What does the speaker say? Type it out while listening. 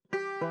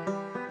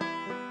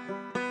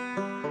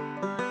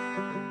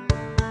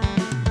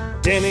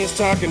Danny's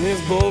talking his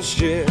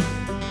bullshit.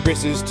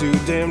 Chris is too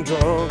damn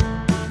drunk.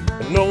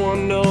 And no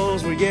one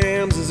knows where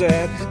Yams is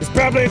at. He's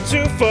probably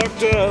too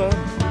fucked up.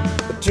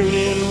 But tune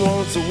in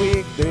once a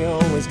week. They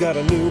always got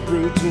a new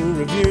brew to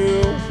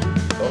review.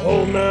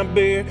 Hold my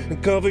beer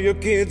and cover your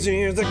kids'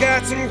 ears. I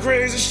got some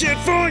crazy shit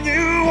for you.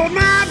 Hold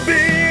my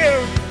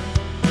beer.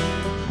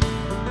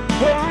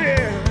 Oh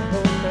yeah,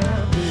 hold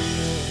my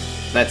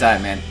beer. That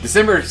time, man.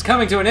 December is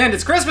coming to an end.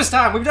 It's Christmas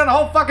time. We've done a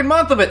whole fucking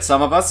month of it,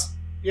 some of us.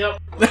 Yep.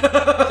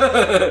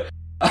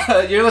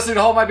 You're listening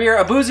to Hold My Beer,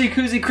 a Boozie,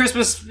 Coozie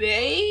Christmas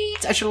 8?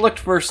 I should have looked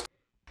first.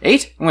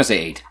 8? I'm going to say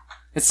 8.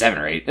 It's 7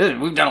 or 8.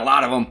 We've done a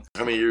lot of them.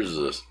 How many years is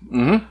this?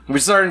 We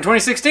started in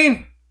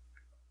 2016.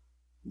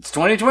 It's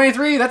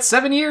 2023. That's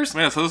 7 years.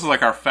 Man, so this is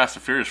like our Fast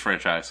and Furious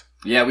franchise.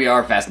 Yeah, we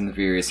are Fast and the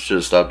Furious. Should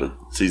have stopped at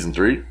season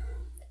 3.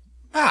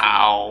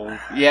 Ow.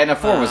 Yeah, no,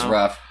 4 was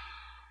rough.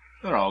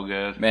 They're all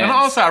good. Man. And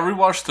honestly, I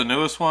rewatched the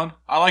newest one.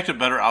 I liked it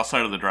better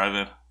outside of the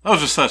drive-in. That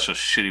was just such a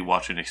shitty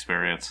watching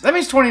experience. That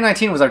means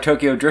 2019 was our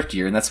Tokyo Drift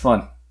year, and that's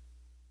fun.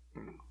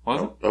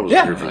 Was it? I was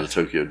Yeah. here for the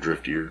Tokyo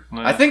Drift year.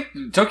 Yeah. I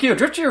think Tokyo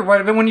Drift year might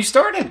have been when you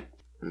started.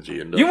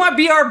 You might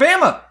be our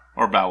Bama.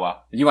 Or Bow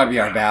Wow. You might be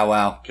our Bow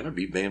Wow. Can I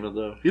beat Bama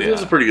though? He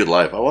lives a pretty good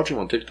life. I watch him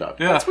on TikTok.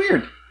 Yeah. That's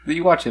weird that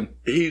you watch him.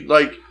 He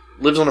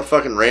lives on a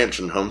fucking ranch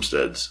and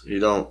homesteads.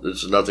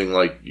 It's nothing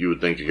like you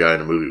would think a guy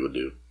in a movie would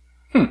do.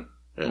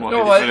 Yeah. Well, No,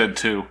 he what? did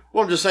too.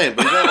 Well, I'm just saying,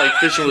 but he's not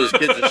fishing with his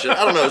kids and shit.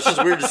 I don't know. It's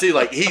just weird to see.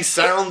 He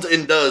sounds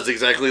and does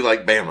exactly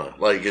like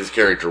Bama, his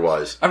character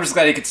wise. I'm just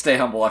glad he could stay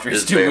humble after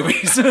his It's 2 Bama.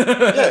 movies.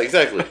 Yeah,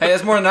 exactly. Hey,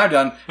 that's more than I've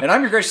done. And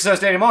I'm your gracious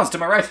host, Danny Mullins, to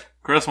my right.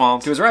 Chris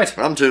Mullins. To his right.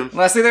 I'm too. And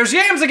lastly, there's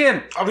Yams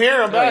again. I'm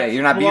here. I'm Oh, back. yeah,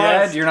 you're not I'm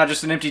alive. B-Rad. You're not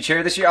just an empty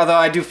chair this year. Although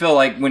I do feel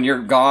like when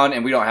you're gone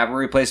and we don't have a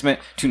replacement,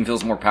 Toon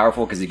feels more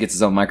powerful because he gets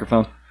his own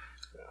microphone.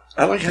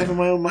 I like having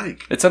my own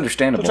mic. It's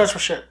understandable. Don't touch my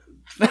shit.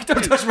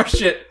 Don't touch my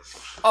shit.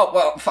 Oh,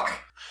 well, fuck.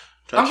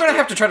 I'm going to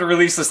have to try to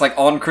release this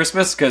on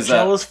Christmas because...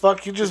 Jealous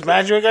fuck. You just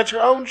mad you ain't got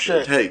your own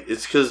shit. Hey,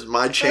 it's because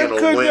my channel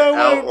went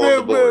out on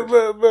the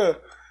board.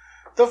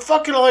 The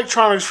fucking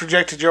electronics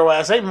rejected your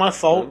ass. Ain't my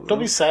fault. Don't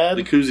be sad.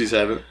 The Koozies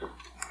haven't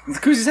the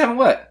Koozies haven't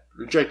what?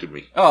 rejected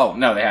me. Oh,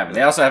 no, they haven't.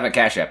 They also haven't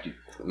Cash Apped you,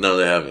 No,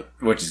 they haven't.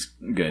 which is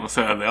good.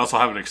 So they also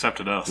haven't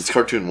accepted us. It's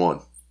Cartoon 1.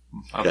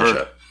 I've Cash heard.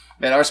 App.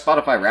 Man, our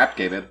Spotify Wrapped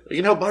gave it. You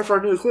can help buy for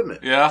our new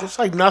equipment. Yeah. It's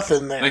like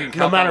nothing there. They can No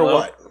count matter that low.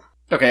 what.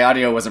 Okay,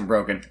 audio wasn't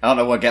broken. I don't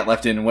know what got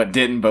left in and what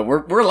didn't, but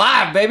we're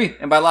live, baby.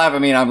 And by live, I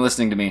mean I'm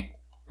listening to me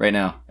right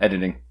now,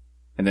 editing.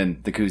 And then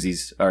the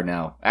Koozies are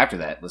now, after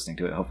that, listening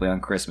to it, hopefully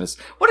on Christmas.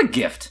 What a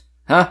gift,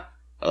 huh?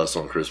 Us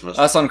on Christmas.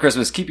 Us on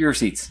Christmas. Keep your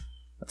receipts.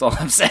 That's all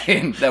I'm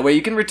saying. That way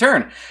you can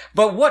return.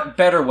 But what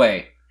better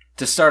way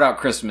to start out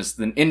Christmas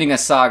than ending a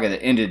saga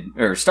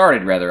that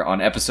started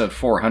on episode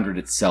 400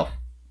 itself.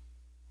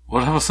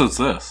 What episode's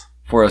this?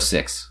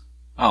 406.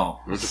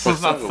 Oh. What the This is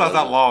fuck not was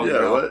that it? long Yeah,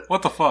 ago.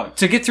 What the fuck?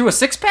 To get through a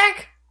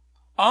 6-pack?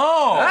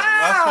 Oh,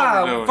 that's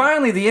what we're doing.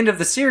 Finally the end of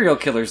the serial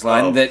killers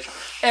line that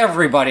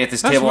everybody at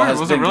this That's table weird. has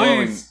Was been it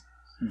really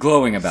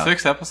glowing about.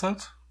 6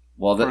 episodes?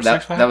 Well, For a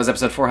that 6-pack? was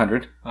episode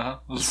 400. Uh-huh.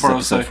 This This is is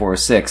episode 406.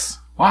 406.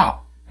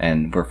 Wow.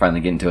 And we're finally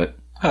getting to it.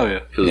 Hell yeah.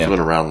 Because Yeah. it's been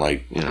around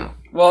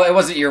Well, it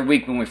wasn't your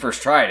week when we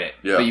first tried it.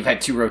 Yeah. But you've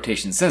had 2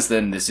 rotations since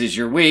then. This is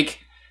your week.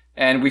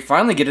 And we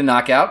finally get to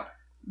knock out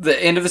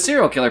the end of the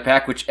serial killer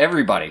pack, which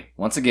everybody,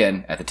 once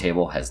again, at the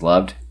table has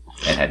loved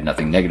and had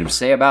nothing negative to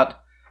say about.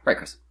 Right,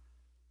 Chris?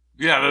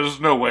 Yeah, there's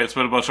no way it's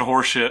been a bunch of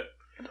horse shit.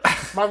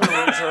 My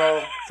memories are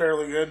all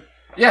fairly good.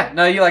 Yeah,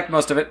 no, you liked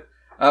most of it.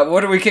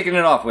 What are we kicking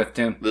it off with,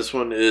 Toon? This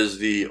one is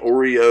the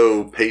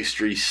Oreo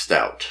Pastry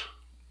Stout.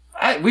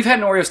 We've had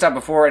an Oreo stout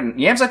before, and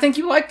Yams, I think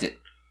you liked it.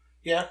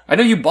 Yeah. I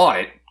know you bought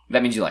it.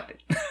 That means you liked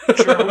it.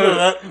 Sure, we'll do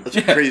that. It's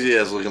a crazy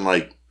ass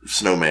looking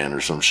snowman or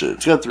some shit.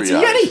 It's got 3 It's a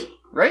eyes. Yeti,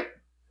 right?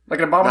 Like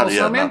an abominable Not, yeah,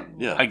 snowman?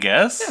 not, yeah. I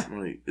guess. It's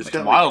It's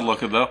got wild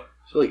looking, though.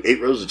 it's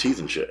 8 rows of teeth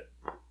and shit.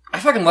 I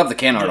fucking love the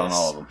can art on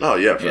all of them. Oh,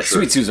 yeah, for Yeah, sure.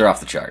 Sweet Sues are off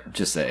the chart.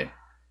 Just saying.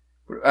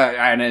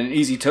 And an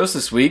easy toast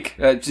this week.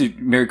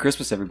 Merry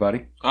Christmas,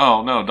 everybody.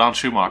 Oh, no. Don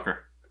Schumacher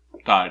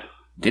died.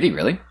 Did he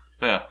really?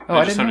 Yeah. Oh,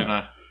 I age of didn't know.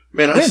 79.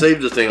 Man, I When?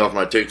 saved the thing off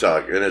my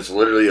TikTok, and it's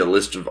literally a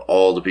list of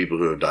all the people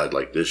who have died,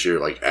 this year,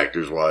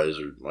 actors-wise,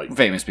 or,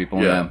 Famous people,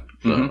 yeah. yeah.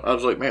 So Mhm. I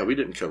was like, man, we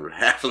didn't cover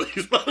half of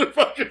these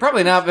motherfuckers.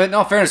 Probably not, but in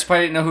all fairness,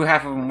 probably didn't know who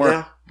half of them were.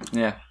 Yeah.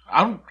 Yeah.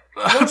 I'm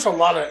There's a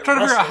lot of trying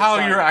to figure out how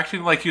wrestling you're side.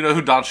 acting like you know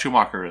who Don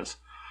Schumacher is.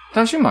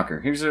 Don Schumacher.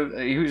 He was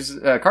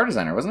a car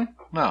designer, wasn't he?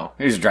 No.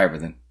 He was a driver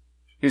then.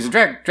 He was a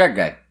drag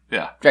guy.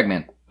 Yeah. Drag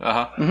man.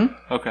 Uh-huh.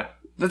 Mm-hmm. Okay.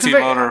 That's Team a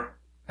very- owner.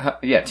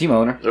 Yeah, team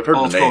owner. I've heard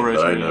Old the school name,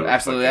 but I racing, know.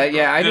 Absolutely.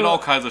 Yeah, I Did knew. all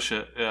kinds of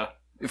shit. Yeah.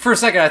 For a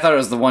second, I thought it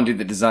was the one dude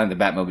that designed the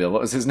Batmobile.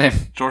 What was his name?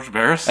 George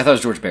Barris? I thought it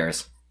was George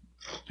Barris.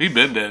 He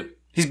been dead.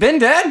 He's been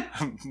dead?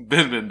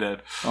 been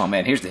dead. Oh,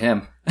 man, here's to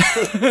him.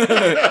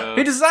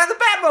 He designed the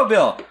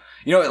Batmobile.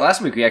 You know,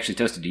 last week we actually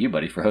toasted to you,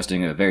 buddy, for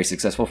hosting a very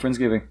successful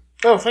Friendsgiving.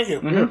 Oh, thank you.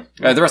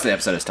 Mm-hmm. The rest of the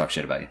episode is talk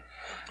shit about you.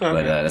 Okay.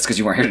 But that's because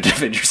you weren't here to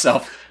defend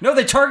yourself. No,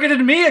 they targeted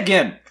me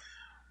again.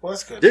 Well,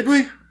 that's good. Did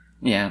we?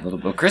 Yeah, a little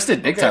bit. Chris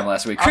did big time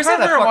last week. I'm Chris had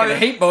trying that to fucking figure out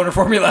why- hate boner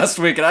for me last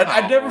week, and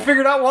I never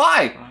figured out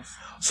why.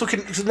 So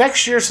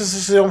next year, since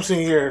this is almost a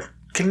year,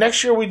 can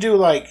next year we do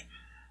like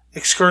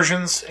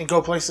excursions and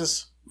go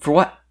places? For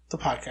what? The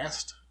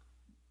podcast.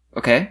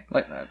 Okay.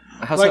 Like,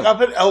 how Like so?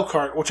 up at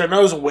Elkhart, which I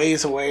know is a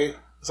ways away.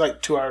 It's like a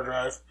 2-hour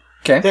drive.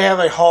 Okay. They have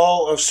a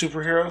hall of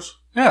superheroes.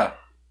 Yeah.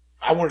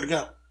 I wanted to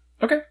go.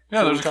 Okay.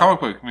 Yeah, there's a comic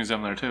book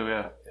museum there too,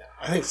 yeah.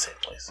 I think it's the same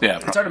place. Yeah.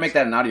 It's hard to make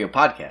that an audio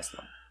podcast,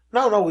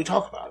 though. No, we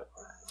talk about it.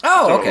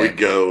 Oh, So okay. we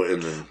go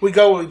and then We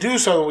go, we do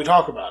something, we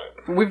talk about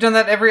it. We've done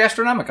that every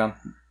Astronomicon.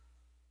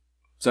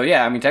 So,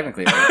 yeah, I mean,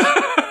 technically.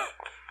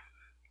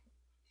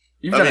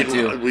 You've done it,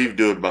 too. we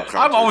do it about. I'm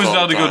concerts always all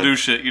down the to go time. do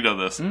shit, you know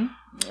this.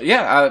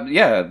 Yeah,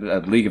 a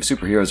League of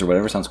Superheroes or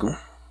whatever sounds cool.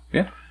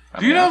 Yeah.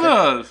 Do you know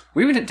the...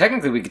 We would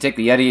technically we could take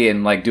the Yeti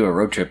and like do a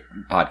road trip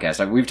podcast.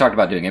 Like, we've talked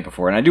about doing it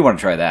before, and I do want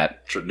to try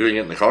that. Doing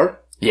it in the car.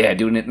 Yeah,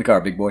 doing it in the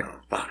car, big boy.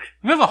 Fuck.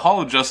 You know the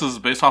Hall of Justice is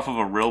based off of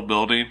a real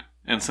building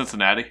in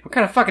Cincinnati? What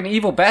kind of fucking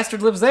evil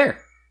bastard lives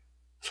there?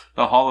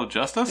 The Hall of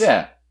Justice?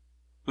 Yeah,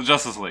 The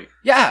Justice League.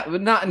 yeah,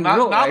 but not in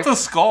real Not life. the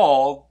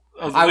skull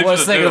of the I Legion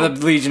was of thinking Doom. of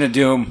the Legion of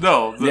Doom.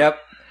 No. Yep.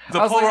 The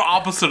I was polar like-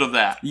 opposite of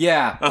that.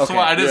 Yeah. That's okay.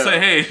 why I didn't Yeah. say,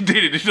 hey,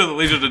 did you know the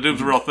Legion of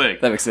Doom's a real thing?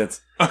 That makes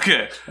sense.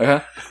 Okay.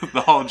 Uh-huh.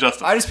 The Hall of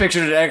Justice. I just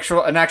pictured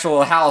an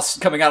actual house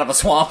coming out of a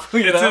swamp. You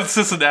It's know? in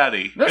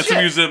Cincinnati. No it's shit.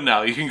 a museum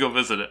now. You can go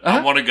visit it. Uh-huh.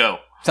 I want to go.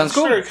 Sounds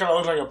cool. Sure, it kind of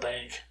looks like a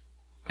bank.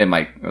 It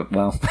might.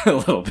 Well, a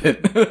little bit.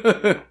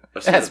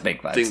 It has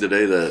big Thing vibes.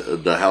 today,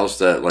 the house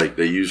that like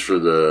they use for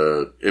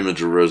the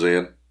image of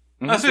Roseanne.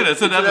 I see it.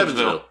 It's in It's in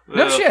Evansville.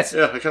 No shit.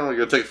 Yeah, I kind of like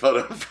to take a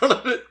photo in front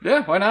of it.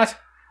 Yeah, why not?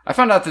 I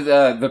found out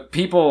that the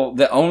people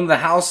that owned the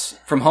house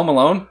from Home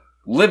Alone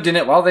lived in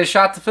it while they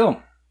shot the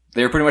film.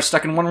 They were pretty much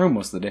stuck in one room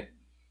most of the day.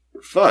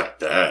 Fuck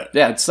that.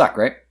 Yeah, it'd suck,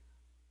 right?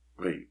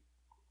 Wait,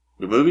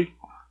 the movie?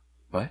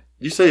 What?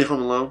 You say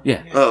Home Alone?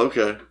 Yeah. Oh,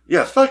 okay.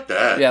 Yeah, fuck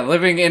that. Yeah,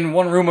 living in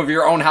one room of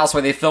your own house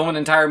where they film an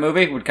entire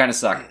movie would kind of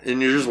suck.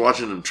 And you're just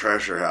watching them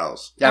trash your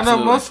house. I know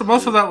Absolutely.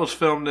 most of that was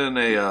filmed in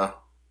a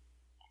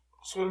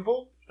Swimming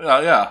pool?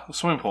 a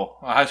swimming pool,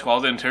 a high school. All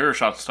the interior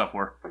shots and stuff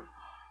were.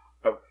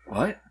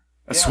 What?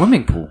 A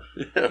swimming pool?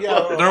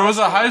 Yeah. There was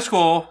a high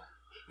school,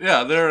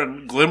 there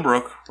in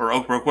Glenbrook or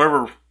Oakbrook,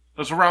 wherever.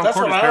 It's around That's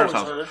what Courtney's I parents'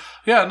 always house. heard.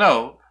 Yeah,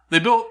 no. They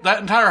built that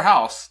entire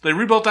house. They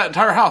rebuilt that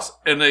entire house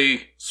in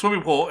a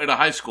swimming pool in a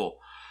high school.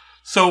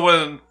 So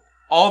when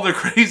all the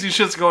crazy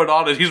shit's going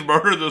on and he's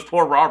murdering those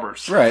poor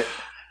robbers Right.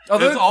 Oh,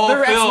 It's all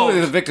they're absolutely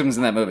filmed the victims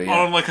in that movie. Yeah.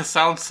 on like a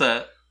sound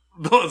set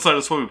built inside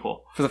a swimming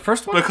pool For the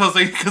first one? because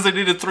they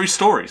needed 3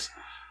 stories.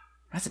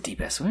 That's a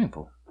deep-ass swimming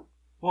pool.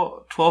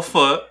 Well, 12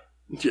 foot.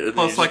 Yeah,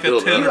 Plus you like just a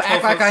build 10 it You or up. 12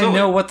 act like foot I ceiling.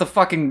 know what the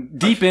fucking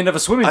deep end of a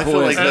swimming I pool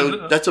feel is.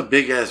 like that's a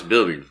big ass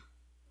building.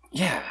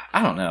 Yeah,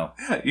 I don't know.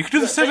 Yeah, you could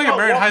do the same thing at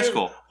Marion High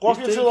School. Walk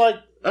into like,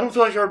 I don't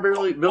feel like our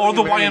building Or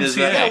the is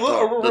that YMCA.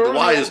 tall. Yeah, The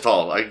Y is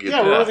tall. I get yeah,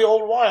 that. remember the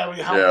old Y? I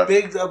mean, how Yeah.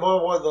 big the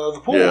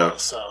pool Yeah.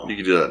 was. So. You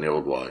could do that in the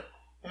old Y.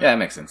 Yeah, that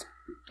makes sense.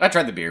 I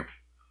tried the beer.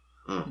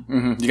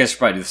 You guys should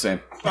probably do the same.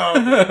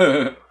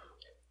 Um,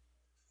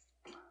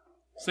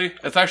 See,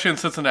 it's actually in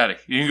Cincinnati.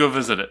 You can go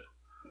visit it.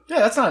 Yeah,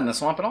 that's not in the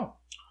swamp at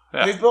all.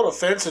 Yeah. They've built a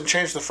fence and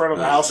changed the front of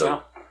the house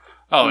now.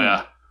 Oh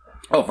yeah.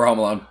 Oh, for Home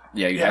Alone.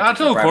 Yeah, you Yeah, I have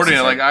to. told for Courtney,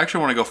 privacy's like, I actually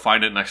want to go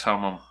find it next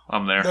time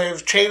I'm there.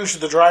 They've changed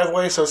the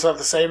driveway so it's not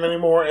the same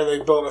anymore, and they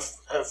built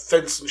a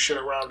fence and shit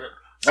around it.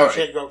 So Oh, you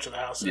can't go up to the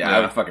house. sake. Yeah, I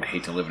would fucking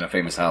hate to live in a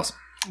famous house.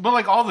 But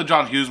like all the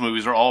John Hughes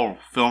movies are all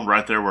filmed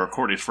right there where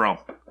Courtney's from.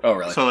 Oh,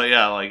 really? So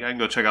yeah, like I can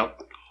go check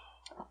out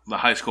the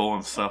high school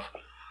and stuff.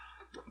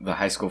 The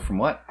high school from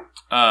what?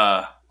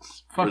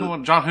 Fucking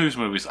what John Hughes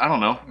movies. I don't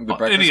know. The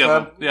Breakfast Any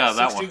Club? of them. Yeah,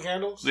 that 16 one.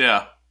 Candles?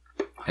 Yeah.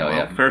 Hell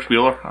yeah. Ferris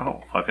Bueller? I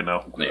don't fucking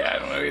know. Yeah, I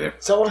don't know either.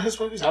 Is that one of his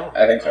movies? I don't know.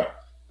 I think so.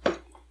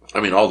 I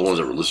mean, all the ones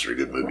that were listed are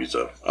good movies,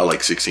 though. I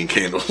like 16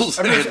 Candles.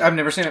 I've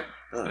never seen it.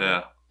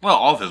 Yeah. Well,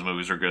 all of his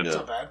movies are good. It's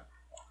not bad.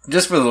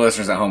 Just for the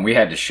listeners at home, we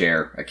had to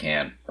share a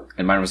can,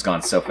 and mine was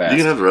gone so fast. You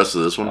can have the rest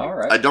of this one. All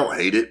right. I don't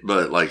hate it,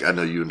 but like I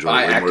know you enjoy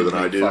I it way more than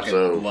actively I do. fucking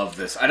So love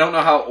this. I don't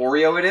know how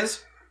Oreo it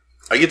is,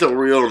 I get the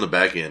Oreo on the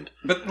back end.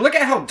 but look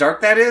at how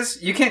dark that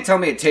is. You can't tell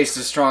me it tastes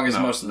as strong as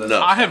most of the.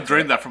 No. I have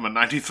drained that from a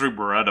 93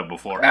 Beretta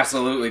before.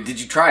 Absolutely. Did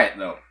you try it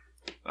though?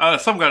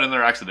 Some got in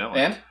there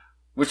accidentally. And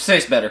which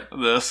tastes better?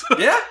 This.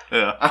 Yeah.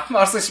 Yeah. I'm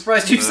honestly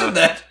surprised you said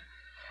that.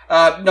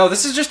 No,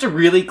 this is just a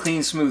really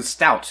clean, smooth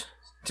stout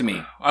to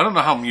me. I don't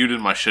know how muted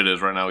my shit is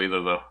right now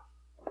either, though.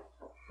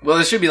 Well,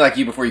 it should be like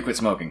you before you quit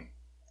smoking,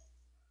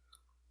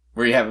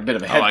 where you have a bit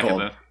of a I head like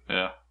cold. it then.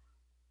 Yeah.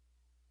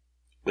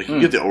 Like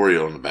you get the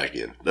Oreo on the back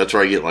end. That's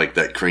where I get like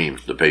that cream,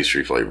 the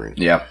pastry flavoring.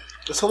 Yeah.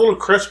 It's a little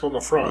crisp on the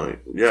front. Right.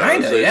 Yeah,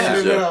 Kinda, I'd say yeah.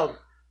 it's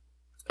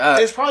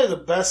just, It's probably the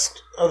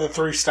best of the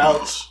 3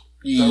 stouts.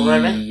 that were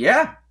in it.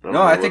 Yeah. don't No,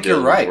 know I what think the you're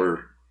other ones right.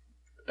 were.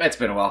 It's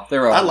been a while.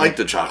 They're all I like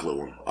the chocolate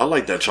one. I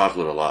like that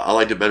chocolate a lot. I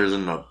liked it better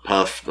than the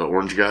puff, the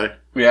orange guy.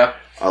 Yeah.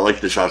 I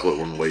like the chocolate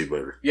one way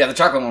better. Yeah, the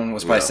chocolate one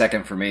was probably Yeah.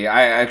 second for me.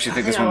 I actually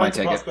think this one I might like the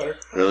take puff it. better.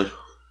 Really?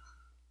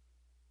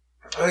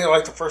 I think I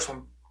like the first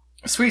one.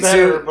 Sweet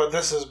better, Sue. but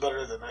this is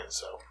better than it.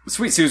 So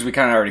Sweet Sue's we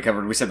kind of already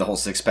covered. We said the whole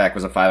 6-pack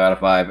was a 5 out of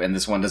 5, and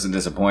this one doesn't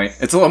disappoint.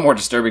 It's a little more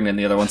disturbing than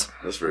the other ones.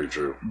 That's very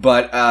true.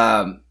 But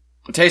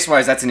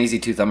taste-wise, that's an easy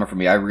 2-thumber for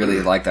me. I really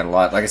like that a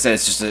lot. Like I said,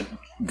 it's just a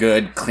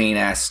good,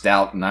 clean-ass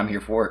stout, and I'm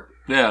here for it.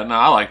 Yeah, no,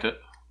 I liked it.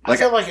 I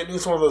feel like it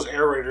needs one of those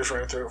aerators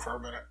ran through it for a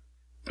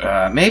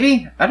minute.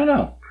 Maybe? I don't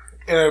know.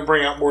 And it'd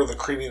bring out more of the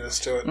creaminess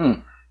to it.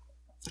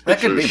 That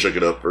could be. Shook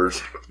it up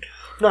first.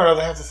 No,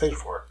 they have to think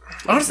for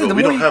it. Honestly, But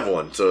we don't have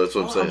one, so that's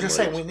what I'm saying. I'm just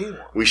saying we need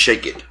one. We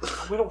shake it.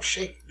 We don't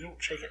shake. You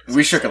don't shake it.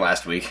 We shook it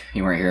last week.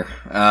 You weren't here.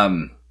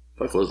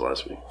 Fuck was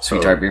last week.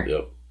 Sweet tart beer.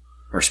 Yep.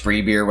 Or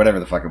spree beer, whatever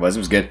the fuck it was. It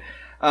was good.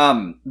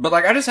 But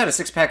like, I just had a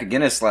 6-pack of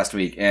Guinness last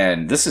week,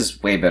 and this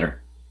is way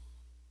better.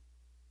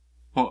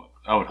 Well,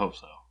 I would hope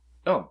so.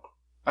 Oh.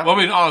 Well, I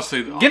mean,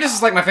 honestly, Guinness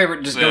is like my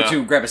favorite just Yeah.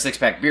 go-to grab a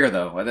 6-pack beer,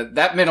 though.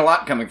 That meant a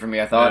lot coming from me,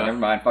 I thought. Yeah. Never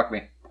mind. Fuck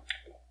me.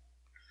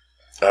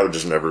 I would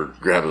just never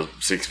grab a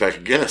 6-pack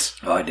of Guinness.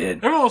 Oh, I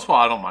did. every once in a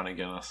while, I don't mind a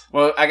Guinness.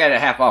 Well, I got it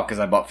half off because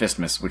I bought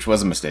Fistmas, which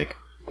was a mistake.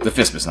 The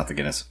Fistmas, not the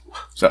Guinness.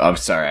 So, I'm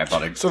sorry, I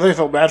bought it. So they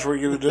felt bad for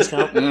you, the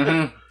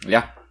discount.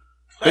 Yeah.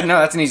 But no,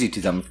 that's an easy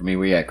 2-thumb for me.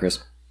 Where you at, Chris?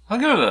 I'll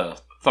give it a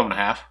thumb and a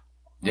half.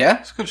 Yeah?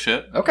 It's good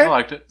shit. Okay. I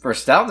liked it. For a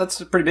stout,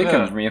 that's pretty big Yeah.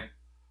 coming from you.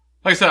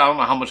 Like I said, I don't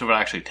know how much of it I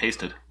actually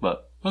tasted,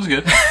 but it was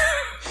good.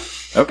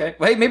 Okay.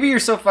 Well, hey, maybe you're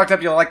so fucked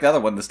up you'll like the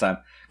other one this time.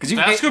 Because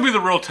That's going to be the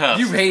real test.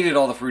 you hated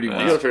all the fruity You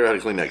ones. gotta figure out how to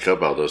clean that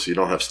cup out, though, so you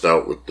don't have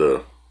stout with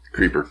the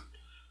creeper.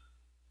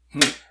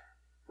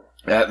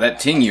 That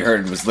ting you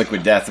heard was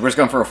Liquid Death. We're just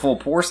going for a full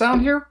pour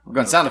sound here? We're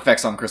going sound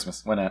effects on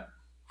Christmas. Why not?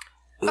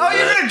 Oh,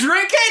 you're going to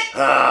drink it?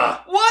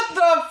 Ah, What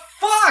the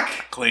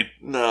fuck? Clean.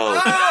 no.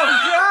 Oh,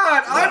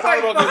 God. I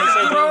might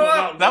fucking throw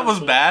up. That was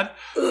bad.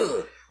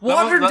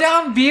 Watered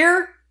down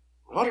beer?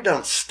 Watered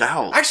down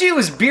stout. Actually, it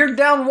was beard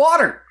down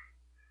water.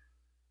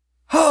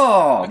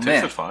 Oh, It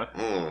man. tasted fine.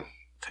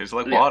 Tasted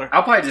like Yeah, water.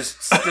 I'll probably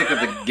just stick with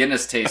the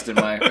Guinness taste in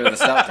my, or the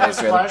stout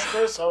taste. rather. Splash,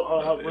 Chris?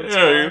 I'll help with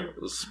Yeah,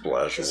 A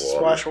splash of a water.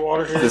 splash of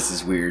water here. This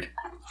is weird.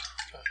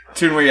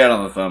 Tune where you at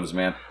on the thumbs,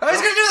 man. Oh,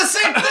 he's gonna do the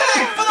same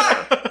thing!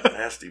 Fuck!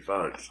 Nasty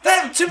fucks.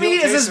 That, to me,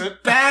 You don't is as taste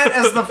it. bad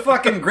as the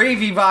fucking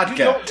gravy You vodka.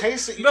 don't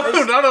taste it. You No,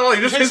 taste, not at all.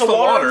 You you just taste the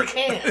water. water. You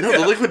can. No,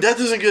 the Liquid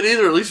Death isn't good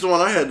either. At least the one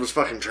I had was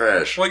fucking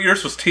trash. Well,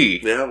 yours was tea.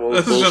 Yeah, well,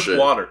 this is bullshit. just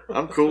water.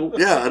 I'm cool.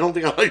 Yeah, I don't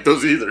think I like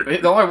those either.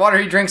 The only water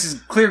he drinks is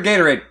clear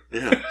Gatorade.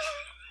 Yeah.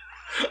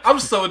 I'm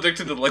so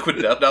addicted to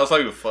Liquid Death now. It's not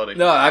even funny.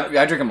 No, I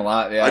drink them a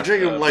lot. Yeah, I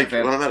drink them like big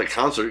fan. when I'm at a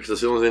concert because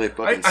that's the only thing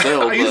they I, fucking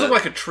sell. I use but- them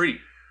like a treat.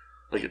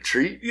 like a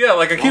treat? Yeah,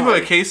 like I keep Why?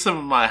 a case in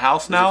my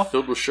house Is now. it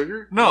filled with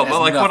sugar? No, It has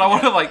but like when I nothing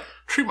want to in it. like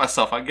treat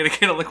myself, I can get a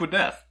can of Liquid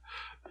Death.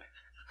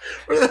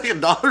 Are they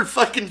like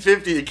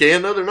 $1.50 a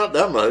can? No, they're not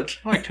that much.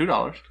 Like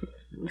 $2.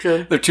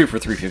 Okay. They're 2 for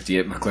 $3.50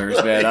 at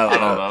McClure's, man. I I don't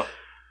don't know. know.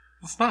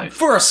 It's nice.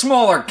 For a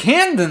smaller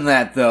can than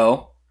that,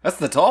 though, that's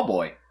the tall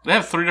boy. They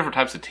have 3 different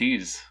types of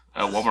teas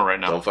at Walmart right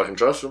now. Don't fucking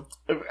trust them.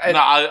 No,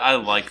 I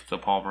like the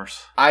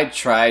Palmers. I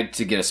tried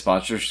to get a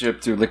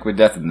sponsorship through Liquid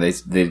Death, and they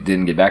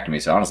didn't get back to me.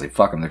 So honestly,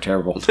 fuck them. They're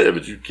terrible. Yeah,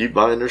 but you keep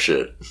buying their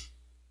shit.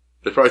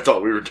 They probably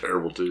thought we were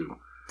terrible too.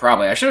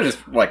 Probably. I should have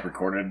just like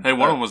recorded. Hey,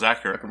 one of them a was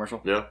accurate.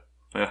 commercial. Yeah.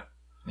 Yeah.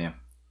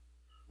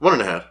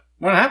 1.5.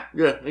 1.5.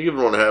 Yeah, I give it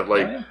 1.5.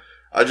 Like, Oh, yeah.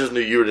 I just knew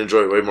you would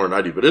enjoy it way more than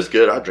I do, but it's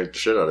good. I drink the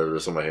shit out of it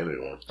if somebody handed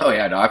me one. Oh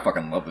yeah, no, I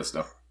fucking love this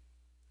stuff.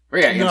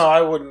 Where you at, Ian? No,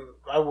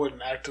 I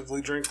wouldn't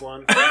actively drink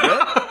one.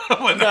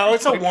 no, No,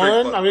 it's a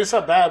one. I mean, it's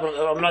not bad, but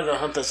I'm not gonna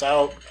hunt this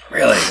out.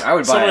 Really? I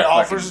would If buy somebody a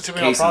offers it fucking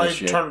to me, I'll case of probably this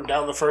shit. turn them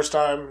down the first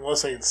time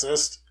unless they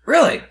insist.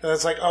 Really? And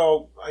it's like,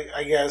 oh,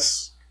 I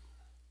guess.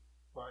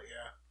 But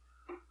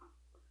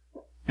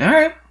yeah, All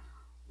right.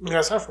 yeah,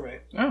 it's not for me.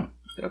 Oh,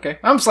 okay.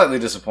 I'm slightly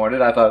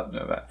disappointed. I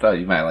thought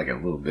you might like it a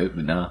little bit,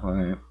 but no. All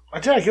right. I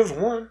did. I give it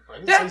one. I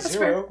didn't Yeah, say that's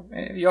zero.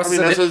 fair. You I also mean,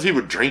 said that it- says he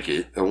would drink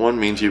it. And one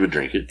means he would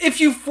drink it.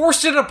 if you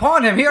forced it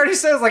upon him, he already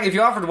says like if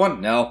you offered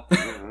one, no.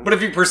 But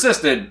if you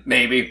persisted,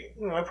 maybe.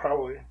 I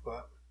probably,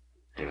 but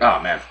Oh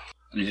man,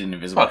 you didn't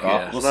invisible Fuck cough.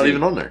 yeah. It's We'll not see.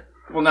 even on there.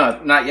 Well,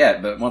 no, not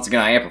yet. But once again,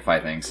 I amplify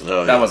things.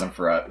 Oh, that yeah. wasn't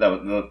for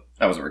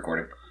that wasn't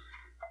recorded.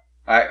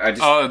 I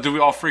just do we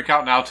all freak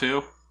out now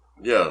too?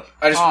 Yeah.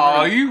 I just Oh,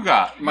 remembered you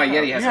got my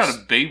Yeti has you got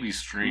a- a baby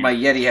stream. my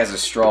Yeti has a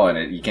straw in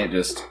it. You can't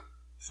just.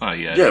 It's not a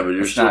Yeti. Yeah, but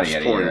you're It's still not just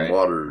Yeti, pouring right?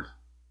 water.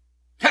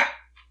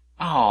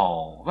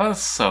 Oh, that's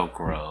so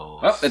gross.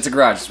 Oh, it's a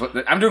garage.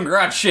 I'm doing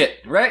garage shit,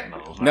 right? No,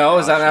 it's not No,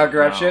 is that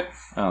garage not shit, garage no. shit?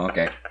 Oh,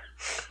 okay.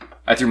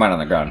 I threw mine on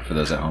the ground for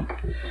those at home.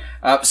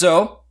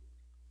 So,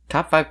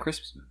 top 5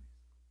 Christmas movies.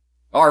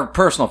 Our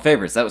personal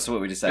favorites. That was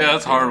what we decided. Yeah,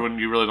 that's hard when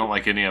you really don't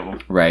like any of them.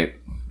 Right,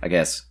 I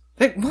guess.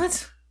 Hey,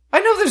 what? I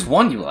know there's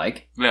one you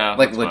like. Yeah,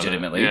 Like, that's about it.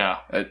 legitimately. Yeah,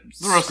 Uh,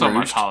 the rest of them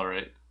I Scrooged.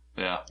 tolerate.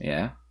 Yeah.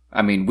 Yeah.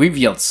 I mean, we've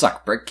yelled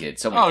 "suck brick kid"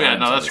 so many Oh yeah, times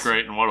no, on that's this.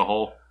 great. And what a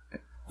hole.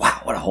 Wow,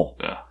 what a hole.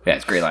 Yeah. Yeah,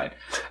 it's a great line.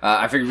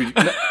 I figured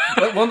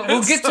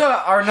we'll get to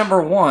our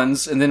number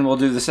ones, and then we'll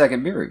do the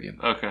second beer review.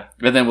 Okay.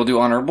 And then we'll do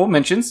honorable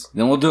mentions.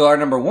 Then we'll do our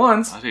number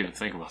ones. I didn't even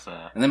think about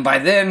that. And then by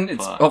then,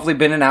 it's Fuck. hopefully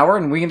been an hour,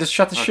 and we can just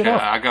shut the shit Okay,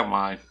 off. I got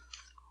mine.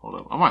 Hold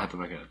up. I might have to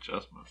make an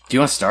adjustment. Do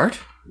you want to start?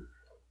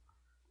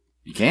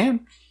 You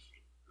can.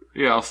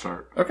 Yeah, I'll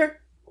start. Okay.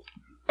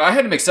 I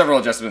had to make several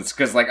adjustments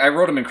because, like, I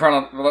wrote them in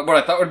what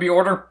I thought would be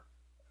order.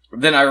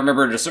 Then I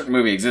remembered a certain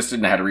movie existed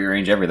and I had to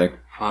rearrange everything.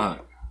 Fine.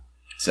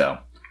 So.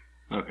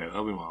 Okay,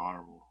 that'll be my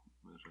honorable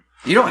mention.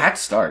 You don't have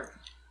to start.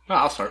 No,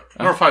 I'll start.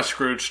 Number 5,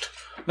 Scrooged.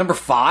 Number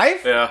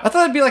 5? Yeah. I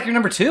thought it'd be like your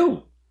number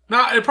 2.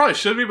 No, it probably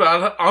should be,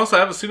 but honestly, I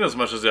haven't seen it as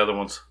much as the other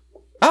ones.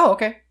 Oh,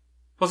 okay.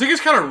 Plus, it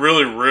gets kind of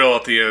really real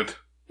at the end.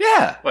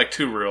 Yeah. Like,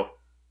 too real.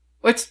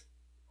 It's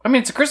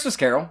a Christmas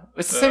Carol.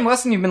 It's the same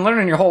lesson you've been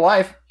learning your whole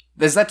life.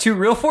 Is that too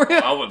real for you?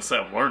 I wouldn't say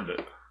I've learned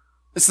it.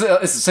 It's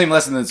the same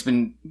lesson that's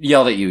been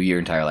yelled at you your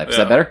entire life. Is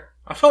that better?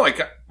 I feel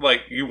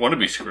like you want to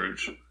be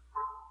Scrooge.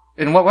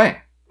 In what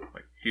way?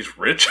 Like, he's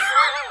rich.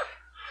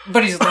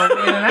 But he's not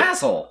being an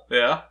asshole.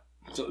 Yeah.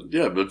 So,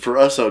 yeah, but for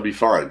us, that would be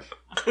fine.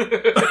 All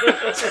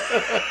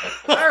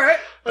right.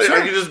 Like, Sure.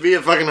 I could just be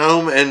at fucking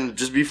home and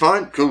just be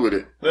fine. Cool with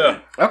it. Yeah.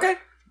 Okay.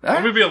 All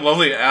Let me right. be a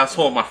lonely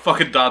asshole in my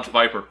fucking Dodge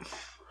Viper.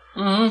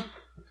 Mm-hmm.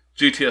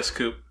 GTS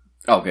Coupe.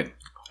 Oh, good.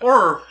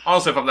 Or,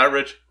 honestly, if I'm that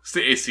rich, it's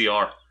the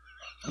ACR.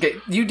 Okay,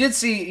 you did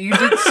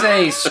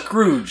say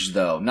Scrooge,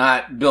 though,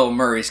 not Bill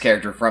Murray's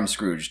character from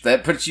Scrooge.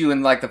 That puts you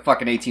in, like, the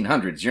fucking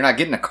 1800s. You're not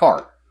getting a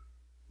car.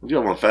 You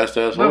don't want a fast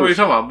ass No, what are you horse.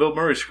 talking about? Bill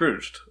Murray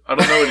Scrooged. I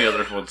don't know any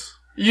other ones.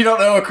 You don't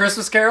know A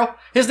Christmas Carol?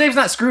 His name's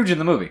not Scrooge in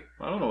the movie.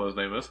 I don't know what his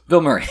name is.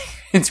 Bill Murray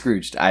in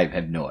Scrooged. I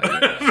have no idea.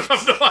 I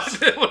have no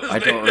idea what his I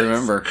name don't is.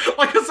 remember.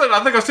 Like I said,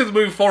 I think I've seen the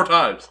movie 4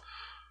 times.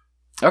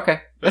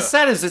 Okay. As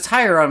sad as it's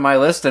higher on my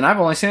list, and I've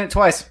only seen it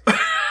twice.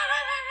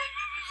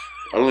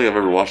 I don't think I've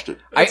ever watched it.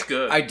 That's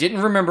good. I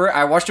didn't remember.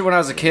 I watched it when I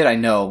was a kid, I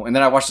know. And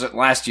then I watched it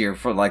last year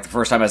for, like, the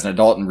first time as an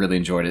adult and really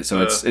enjoyed it.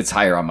 So it's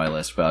higher on my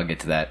list, but I'll get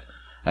to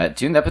that.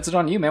 Tune, that puts it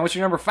on you, man. What's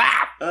your number 5?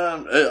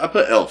 I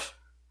put Elf.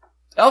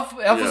 Elf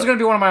was going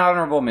to be one of my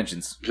honorable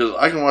mentions. Because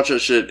I can watch that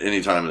shit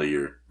any time of the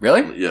year.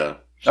 Really? Yeah.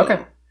 So.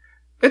 Okay.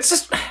 It's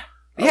just...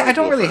 Yeah, like I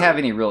don't Will really Ferrell. have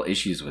any real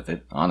issues with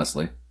it,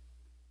 honestly.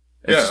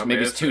 It's Yeah, just, I mean,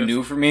 maybe it's too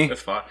new for me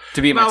It's fine.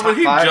 to be in my No, top when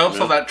he 5. jumps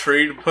on that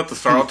tree to put the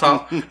star on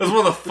top, it's one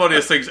of the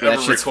funniest things That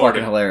ever shit's recorded.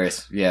 fucking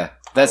hilarious. Yeah.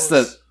 That's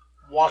the...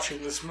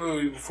 watching this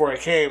movie before I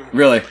came.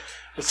 Really?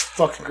 It's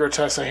fucking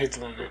grotesque. I hate the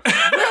movie.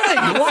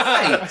 Really?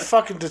 Why? I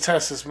fucking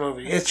detest this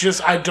movie. It's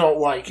just, I don't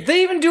like it.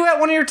 They even do at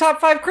one of your top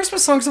 5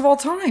 Christmas songs of all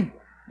time.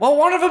 Well,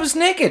 one of them is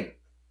naked.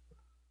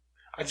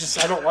 I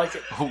don't like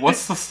it.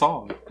 What's the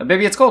song?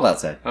 Maybe it's cold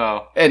outside.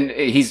 Oh. And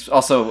he's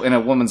also in a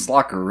woman's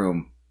locker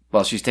room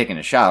while she's taking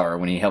a shower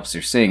when he helps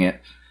her sing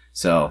it.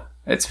 So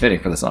it's fitting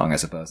for the song, I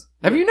suppose.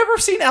 Have you never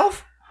seen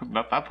Elf?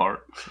 Not that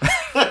part.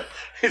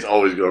 He's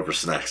always going for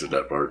snacks at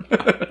that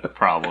part.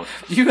 Probably.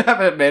 You have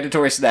a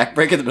mandatory snack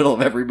break in the middle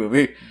of every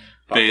movie.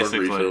 Popcorn Basically.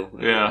 refill.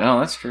 Yeah. No,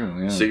 that's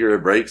true. Yeah.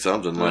 Cigarette break,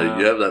 something. Like, Yeah.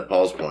 you have that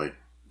pause point.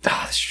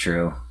 Ah, that's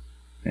true.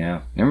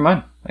 Yeah. Never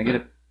mind. I get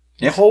it.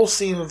 The whole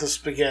scene of the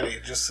spaghetti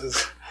just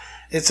is...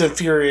 It's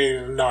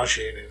infuriating and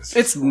nauseating.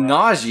 It's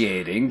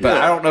nauseating, but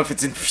Yeah. I don't know if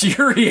it's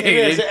infuriating.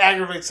 It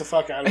aggravates the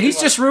fuck out of me. He's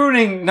just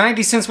ruining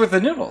 90 cents worth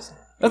of noodles.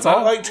 That's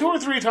all. Like 2 or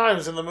 3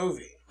 times in the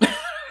movie.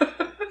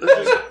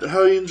 That's just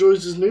how he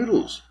enjoys his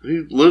noodles.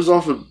 He lives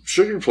off of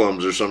sugar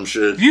plums or some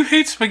shit. You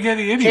hate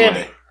spaghetti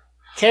anyway.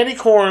 Candy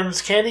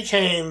corns, candy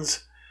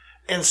canes,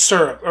 and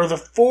syrup are the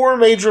 4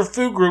 major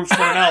food groups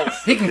for an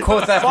elf. He can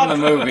quote that from the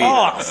movie.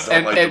 off.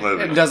 And, Don't like and, the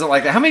movie. and doesn't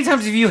like that. How many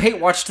times have you hate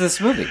watched this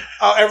movie?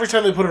 Every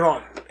time they put it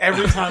on.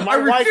 Every time. I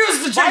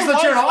refuse to change the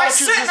channel. I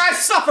sit and I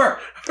suffer.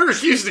 I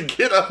refuse to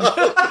get up.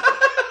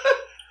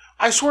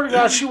 I swear to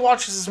God, she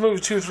watches this movie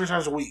 2 or 3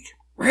 times a week.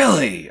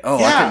 Really? Oh, I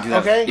Yeah, couldn't do that.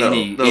 okay. For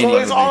any, No, any So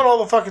movie. it's on all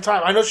the fucking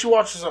time. I know she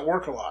watches at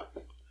work a lot.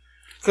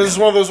 Because it's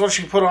one of those ones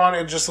she put on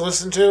and just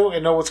listen to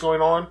and know what's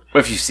going on. But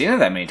if you've seen it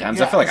that many times,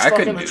 I Yeah, feel like it's I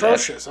couldn't fucking do that.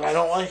 atrocious, and I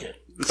don't like it.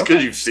 It's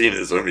because you've seen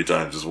it so many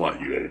times is why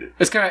you hate it.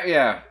 It's kind of,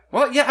 yeah.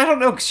 Well, yeah, I don't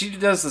know, because she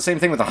does the same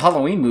thing with the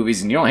Halloween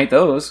movies, and you don't hate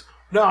those.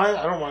 No, I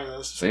don't mind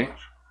those. See?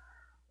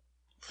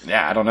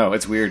 Yeah, I don't know.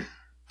 It's weird.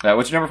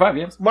 What's your number 5,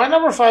 James? My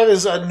number 5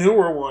 is a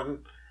newer one,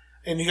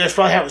 and you guys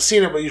probably haven't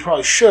seen it, but you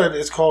probably should.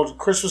 It's called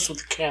Christmas with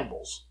the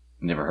Campbells.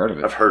 Never heard of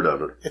it. I've heard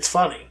of it. It's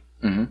funny.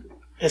 Mm-hmm.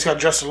 It's got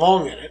Justin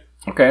Long in it.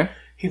 Okay.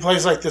 He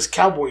plays like this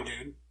cowboy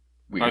dude.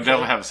 Weird. I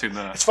definitely haven't seen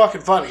that. It's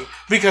fucking funny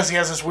because he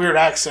has this weird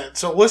accent.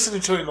 So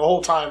listening to him the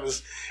whole time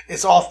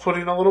it's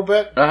off-putting a little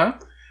bit. Uh-huh.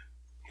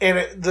 And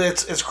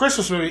it's a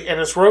Christmas movie, and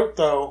it's wrote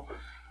though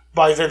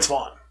by Vince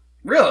Vaughn.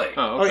 Really?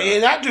 Oh, okay.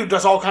 And that dude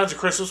does all kinds of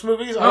Christmas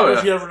movies. I don't know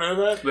if you ever know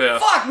that. Yeah.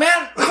 Fuck,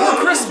 man! 4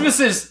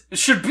 Christmases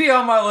should be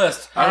on my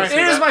list. I It see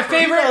is that. my He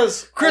favorite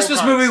does all Christmas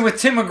kinds. movie with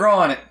Tim McGraw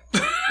on it.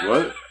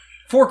 What?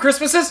 4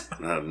 Christmases?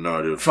 I have no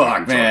idea. What Fuck,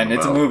 you're man, talking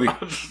it's a about. movie.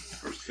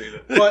 Never seen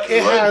it. But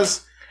it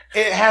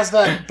has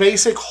that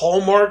basic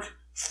Hallmark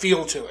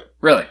feel to it.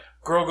 Really?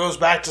 Girl goes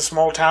back to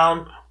small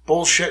town,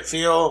 bullshit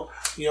feel,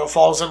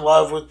 falls in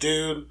love with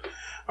dude.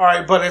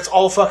 Alright, but it's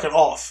all fucking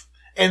off.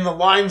 And the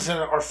lines in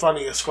it are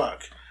funny as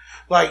fuck.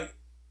 Like,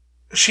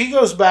 she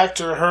goes back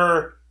to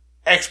her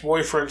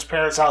ex-boyfriend's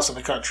parents' house in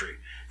the country.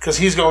 Because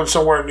he's going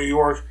somewhere in New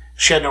York.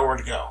 She had nowhere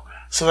to go.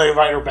 So they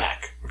invite her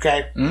back.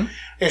 Okay? Mhm.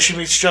 And she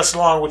meets Justin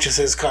Long, which is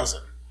his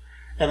cousin.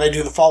 And they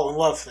do the fall in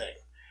love thing.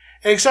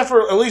 And except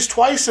for at least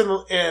twice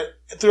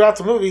throughout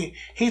the movie,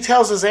 he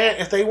tells his aunt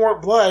if they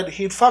weren't blood,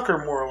 he'd fuck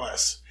her more or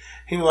less.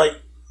 He'd be like,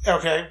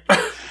 okay.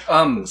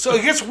 So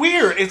it gets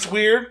weird. It's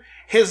weird.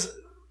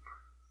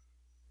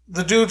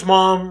 The dude's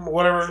mom,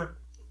 whatever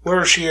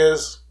she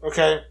is,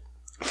 okay,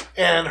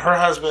 and her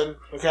husband,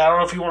 okay, I don't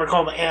know if you want to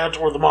call him the aunt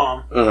or the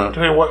mom,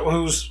 depending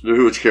on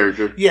which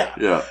character.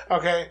 Yeah.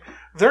 Okay.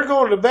 They're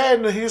going to bed,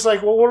 and he's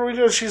like, well, what are we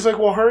doing? She's like,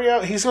 well, hurry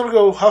up. He's going to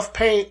go huff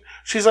paint.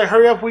 She's like,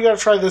 hurry up, we got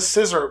to try this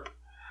scissor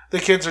the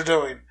kids are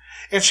doing.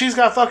 And she's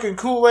got fucking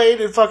Kool-Aid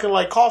and fucking,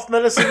 like, cough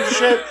medicine and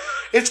shit.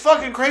 It's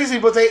fucking crazy,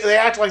 but they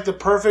act like the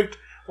perfect,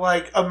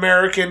 like,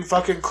 American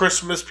fucking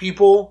Christmas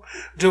people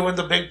doing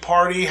the big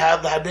party,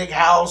 have the big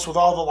house with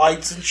all the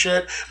lights and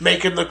shit,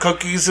 making the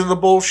cookies and the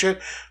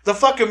bullshit. The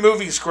fucking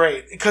movie's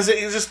great, because it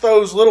just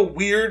throws little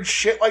weird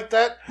shit like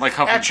that like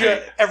at you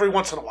every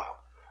once in a while.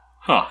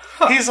 Huh.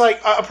 He's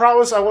like, I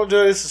promise I won't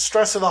do it. It's the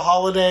stress of the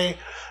holiday,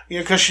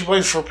 because she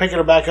waits for picking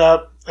it back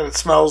up, and it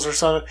smells or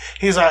something.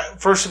 He's like,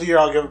 first of the year,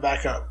 I'll give it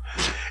back up.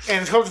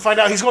 And come to find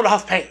out, he's going to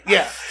huff paint.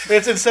 Yeah.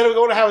 It's instead of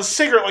going to have a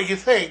cigarette like you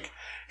think,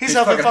 he's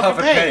huffing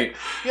fucking paint.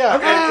 Yeah,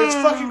 and it's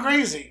fucking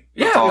crazy.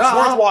 Yeah, it's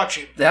worth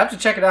watching. They have to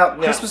check it out.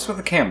 Christmas with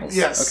the Campbells.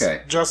 Yes.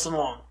 Okay. Justin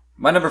Long.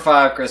 My number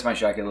 5, Chris might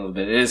shock you a little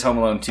bit. It is Home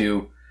Alone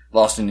 2,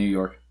 Lost in New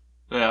York.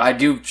 Yeah. I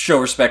do show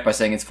respect by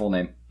saying its full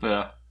name.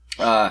 Yeah.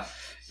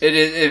 It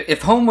is,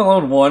 if Home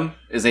Alone 1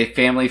 is a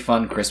family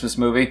fun Christmas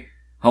movie,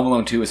 Home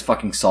Alone 2 is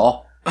fucking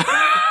Saw.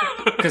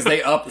 Because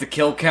they up the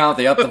kill count,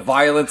 they up the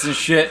violence and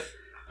shit.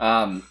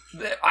 I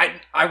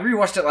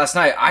rewatched it last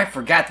night. I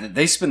forgot that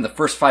they spend the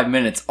first 5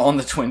 minutes on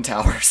the Twin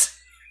Towers.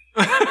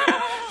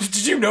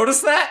 Did you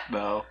notice that?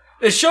 No.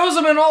 It shows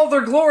them in all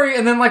their glory,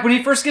 and then like when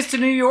he first gets to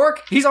New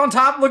York, he's on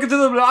top looking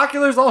through the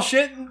binoculars, all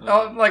shit,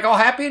 like all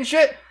happy and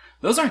shit.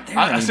 Those aren't there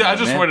anymore, I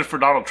just man. waited for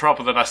Donald Trump,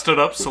 and then I stood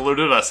up,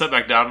 saluted, I sat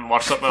back down, and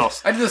watched something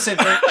else. I did the same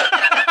thing.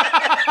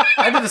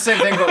 I did the same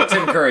thing, but with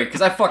Tim Curry,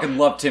 because I fucking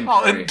love Tim Curry.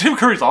 Oh, and Tim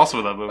Curry's also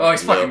in that movie. Oh,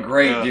 he's fucking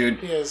great, dude.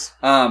 He is.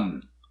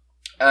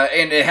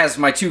 And it has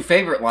my 2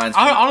 favorite lines.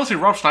 Honestly,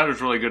 Rob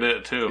Schneider's really good at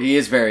it, too. He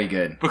is very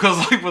good. Because,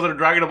 like, when they're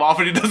dragging him off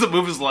and he doesn't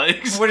move his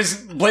legs. When he's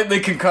blatantly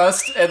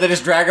concussed and they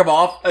just drag him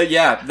off.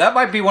 Yeah, that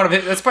might be one of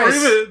his. That's Or probably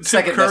even his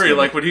second Tim Curry, best movie.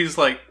 like, when he's,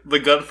 like, the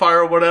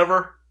gunfire or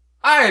whatever.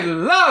 I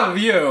love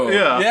you!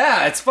 Yeah.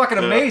 Yeah, it's fucking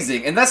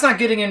amazing. And that's not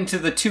getting into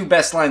the 2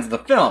 best lines of the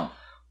film.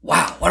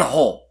 Wow, what a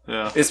hole.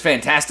 Yeah. It's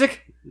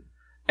fantastic.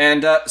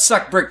 And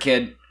suck brick,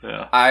 kid.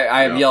 Yeah.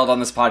 I have yelled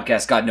on this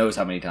podcast God knows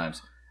how many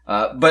times.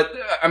 But,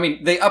 I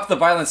mean, they up the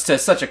violence to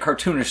such a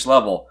cartoonish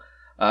level.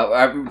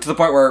 To the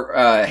point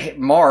where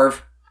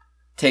Marv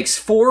takes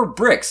 4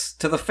 bricks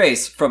to the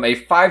face from a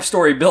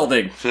 5-story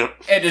building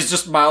and is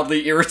just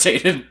mildly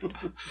irritated.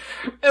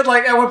 And,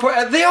 like, at one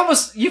point, they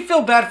almost... You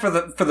feel bad for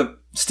the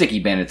sticky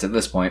bandits at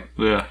this point.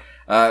 Yeah.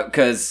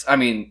 Because, I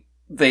mean,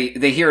 they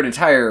hear an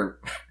entire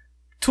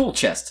tool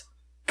chest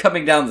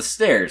coming down the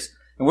stairs.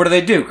 And what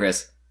do,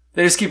 Chris?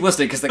 They just keep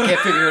listening because they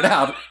can't figure it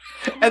out.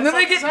 And then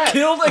they get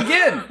killed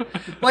again.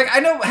 Like, I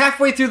know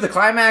halfway through the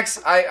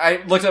climax,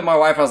 I looked at my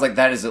wife, I was like,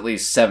 that is at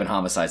least 7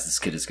 homicides this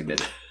kid has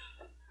committed.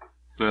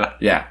 Yeah.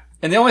 Yeah.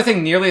 And the only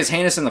thing nearly as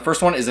heinous in the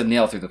first one is a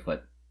nail through the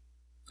foot.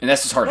 And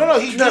that's just hard to No,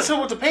 do. he gets him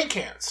with the paint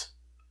cans.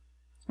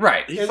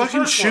 Right. He In the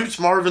fucking first shoots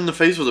Marv in the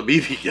face with a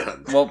BB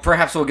gun. Well,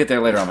 perhaps we'll get there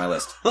later on my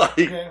list. Like,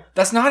 Okay.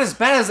 That's not as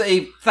bad as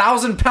a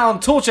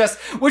 1,000-pound tool chest,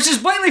 which is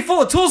blatantly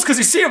full of tools because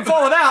you see him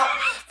falling out,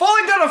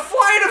 falling down a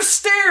flight of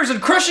stairs and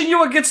crushing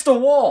you against the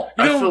wall.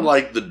 I feel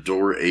like the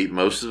door ate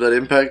most of that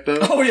impact, though.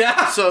 Oh,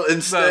 yeah? So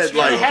instead, That's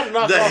like, true. He had to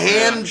knock the off the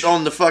hand edge.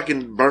 on the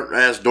fucking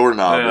burnt-ass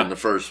doorknob Yeah. in the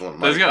first one.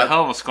 He's Like, got a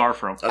hell of a scar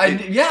for him.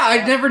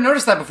 I never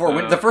noticed that before.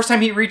 When, the first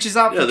time he reaches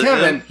out for the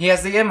Kevin, M. he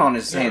has the M on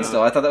his hand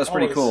still. I thought that was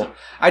pretty Always. cool.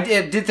 I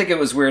did think it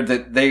was weird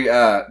that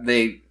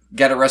they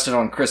got arrested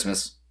on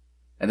Christmas,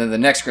 and then the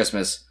next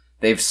Christmas,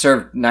 they've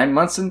served 9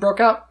 months and broke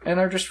out and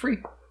are just free.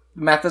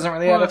 The math doesn't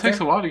really add Well, up it takes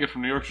there. a while to get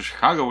from New York to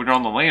Chicago when you're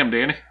on the lam,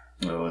 Danny.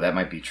 Oh, that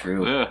might be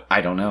true. Yeah.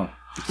 I don't know.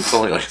 It's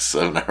only like a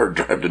 7-hour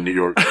drive to New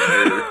York.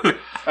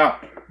 Oh,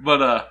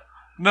 But,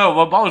 no,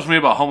 what bothers me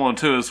about Home Alone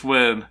 2 is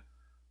when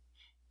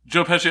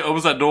Joe Pesci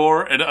opens that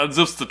door and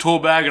unzips the tool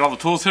bag and all the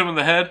tools hit him in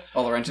the head.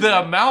 all the wrenches.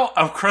 The amount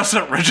of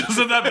crescent wrenches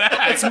in that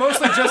bag. It's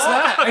mostly just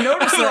that. I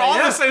noticed They're that. all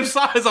Yeah. the same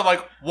size. I'm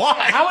like, why?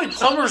 How many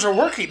plumbers are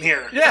working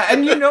here? Yeah,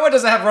 and you know it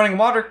doesn't have running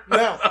water.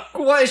 Yeah.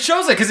 Well, it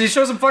shows it because he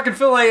shows him fucking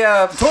fill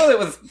a toilet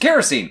with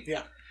kerosene.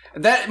 Yeah.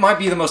 That might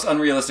be the most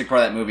unrealistic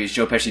part of that movie is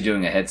Joe Pesci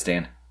doing a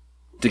headstand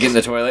to get in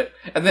the toilet.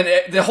 And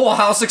then the whole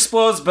house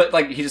explodes, but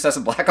like he just has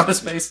some black on his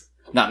face.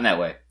 Not in that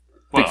way.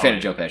 Big Well, fan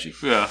of Joe Pesci.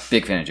 Yeah.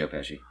 Big fan of Joe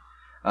Pesci.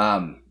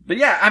 But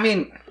yeah, I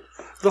mean,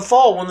 The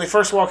fall, when they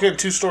first walk in,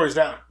 2 stories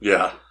down.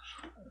 Yeah.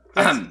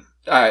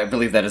 I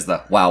believe that is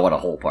the wow, what a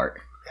whole part.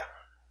 Yeah.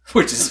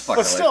 Which is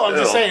fucking But still, I'm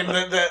just saying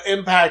the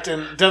impact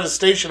and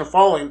devastation of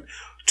falling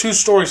 2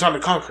 stories onto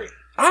concrete.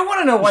 I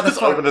want to know why the Just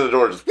fuck... opening the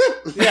door. Just,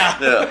 Yeah.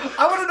 yeah.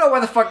 I want to know why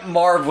the fuck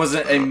Marv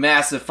wasn't a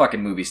massive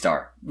fucking movie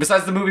star.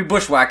 Besides the movie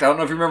Bushwhacked, I don't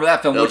know if you remember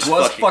that film, That which was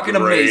was fucking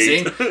fucking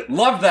great. amazing.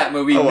 Loved that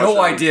movie. I watched No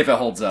that idea if it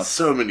holds up.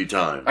 So many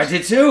times. I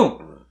did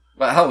too.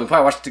 Well, hell, we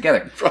probably watched it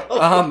together.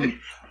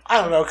 I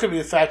don't know. It could be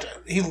the fact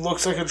he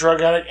looks like a drug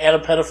addict and a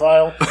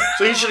pedophile.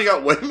 So he should have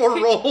got way more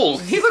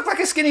roles. He looked like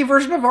a skinny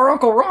version of our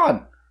Uncle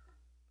Ron.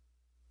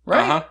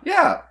 Right? Uh-huh.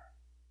 Yeah.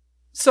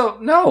 So,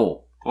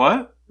 no.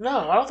 What?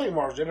 No, I don't think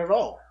Marv did at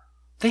all.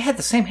 They had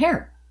the same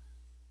hair.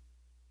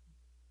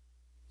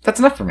 That's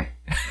enough for me.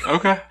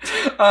 Okay.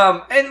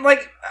 And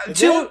like, They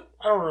two... did?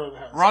 I don't remember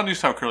that. Ron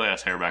used to have curly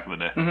ass hair back in the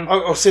day.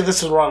 Oh, see,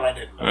 this is wrong. I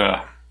didn't know.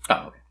 Yeah.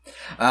 Oh,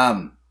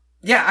 okay.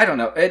 Yeah, I don't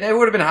know. It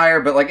would have been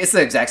higher, but like, it's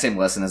the exact same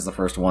lesson as the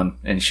first one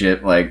and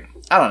shit. Like,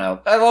 I don't know.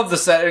 I love the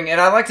setting,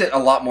 and I liked it a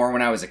lot more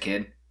when I was a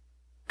kid.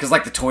 Because,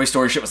 like, the Toy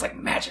Story shit was, like,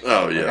 magic.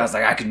 Oh, Like, yeah. I was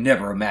like, I could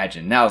never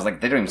imagine. Now it's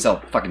like, they don't even sell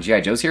fucking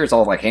G.I. Joes here. It's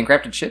all, like,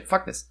 handcrafted shit.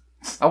 Fuck this.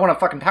 I want a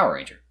fucking Power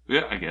Ranger.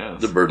 Yeah, I guess.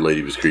 The bird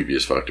lady was creepy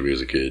as fuck to me as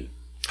a kid.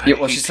 Yeah,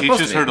 well, he she's supposed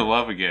teaches to be. her to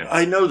love again.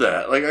 I know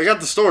that. Like, I got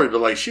the story, but,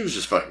 like, she was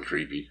just fucking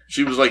creepy.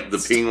 She was like the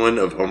penguin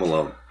of Home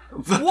Alone.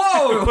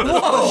 Whoa!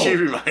 Whoa! She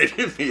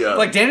reminded me of.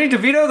 Like Danny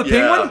DeVito, the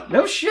Yeah. penguin?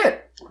 No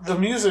shit. The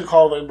music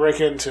hall they break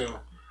into.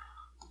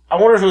 I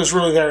wonder if it was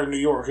really there in New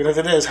York, and if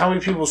it is, how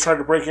many people tried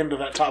to break into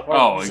that top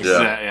Oh, music?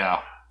 exactly. Yeah.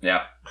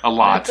 Yeah. A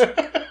lot.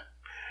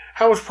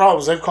 How much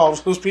problems they've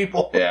caused those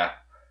people? Yeah.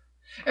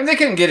 And they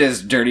couldn't get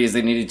as dirty as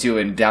they needed to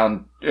in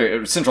down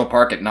Central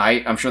Park at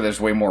night. I'm sure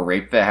there's way more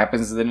rape that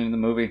happens than in the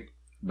movie.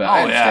 But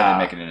I understand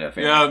they make it into a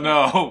family. Yeah,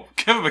 no.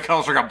 Kevin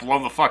McAllister got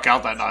blown the fuck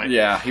out that night.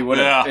 Yeah, he would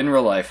have Yeah. in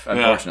real life,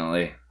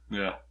 unfortunately.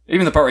 Yeah.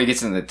 Even the part where he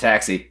gets in the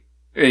taxi,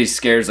 he's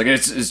scared. He's like,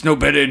 it's no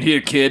better in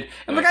here, kid.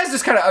 And the guy's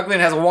just kind of ugly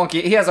and has a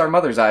wonky... He has our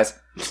mother's eyes.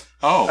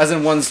 Oh. As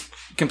in one's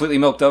completely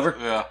milked over.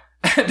 Yeah.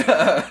 And,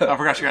 I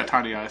forgot she got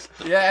tiny eyes.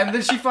 yeah, and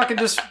then she fucking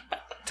just...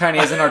 Tiny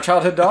as in our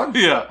childhood dog?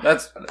 Yeah.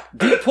 That's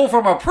deep pull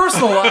from our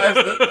personal lives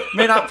that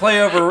may not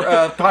play over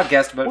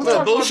podcast, but...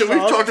 Well, bullshit. We've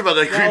talked about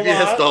that creepy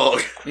ass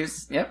dog.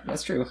 Yep,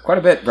 that's true. Quite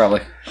a bit,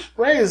 probably.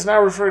 Ray is now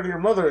referring to your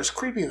mother as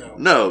creepy, though.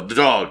 No, the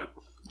dog.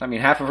 I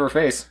mean, half of her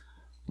face.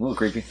 A little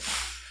creepy.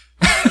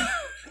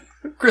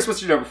 Chris,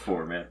 what's your number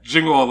 4, man?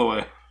 Jingle All the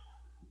Way.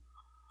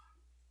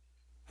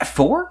 At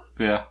 4?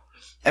 Yeah.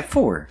 At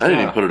 4? I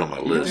didn't even put it on my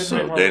list, did so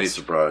make my Danny's list.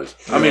 surprised.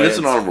 Yeah, I mean, it's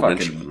an it's honorable fucking-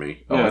 mention for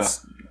me. Oh, Yeah.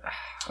 it's...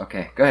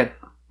 Okay, go ahead.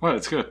 Well,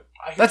 it's good.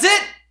 That's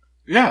it?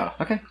 Yeah.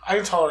 Okay. I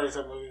can tolerate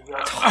that movie.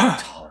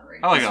 Tolerate.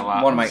 I like it a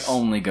lot. One of my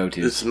only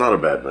go-tos. It's not a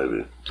bad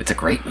movie. It's a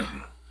great movie.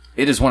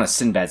 It is one of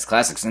Sinbad's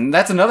classics, and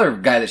that's another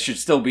guy that should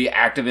still be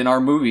active in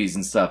our movies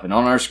and stuff, and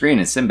on our screen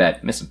is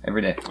Sinbad. Miss him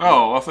every day.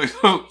 Oh, I think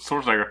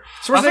Schwarzenegger.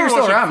 Schwarzenegger's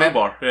still around, man.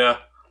 Fubar. Yeah.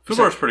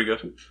 Fubar's pretty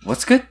good.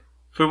 What's good?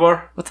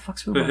 Fubar? What the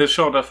fuck's Fubar? His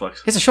show on Netflix.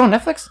 It's a show on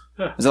Netflix?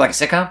 Yeah. Is it like a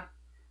sitcom?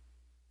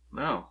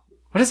 No.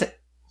 What is it?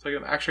 It's like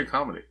an action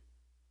comedy.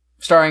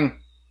 Starring...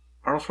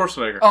 Arnold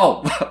Schwarzenegger.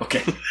 Oh,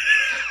 okay.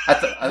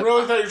 I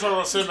really thought you were talking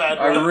about Sinbad.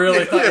 I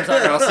really thought you were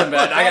talking about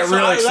Sinbad. I got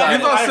really You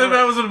excited. thought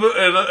Sinbad was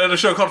in a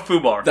show called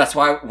Fubar. That's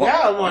why... Well,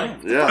 Yeah, I'm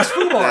like, Yeah. What's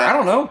Fubar? I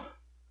don't know.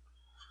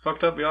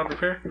 Fucked up beyond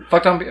repair?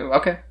 Fucked on...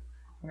 Okay.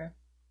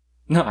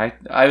 No,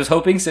 I was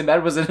hoping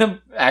Sinbad was in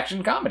an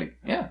action comedy.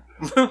 Yeah.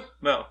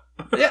 No.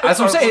 Yeah, that's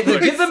what I'm saying.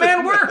 Give the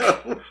man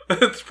work.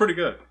 It's pretty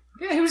good.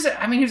 Yeah, he was a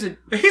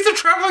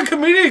traveling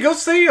comedian. Go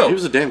see him. He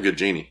was a damn good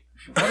genie.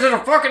 Was it a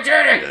fucking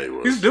journey? Yeah, he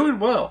was. He's doing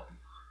well.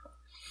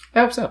 I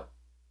hope so.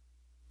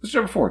 What's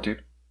number 4,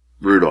 dude?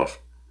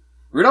 Rudolph.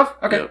 Rudolph?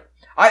 Okay. Yep.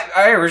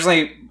 I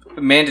originally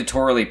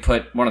mandatorily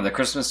put one of the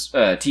Christmas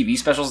TV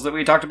specials that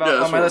we talked about Yeah,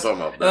 that's on my what list. I'm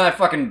talking about. And then I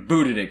fucking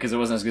booted it because it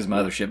wasn't as good as my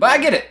other shit. But I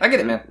get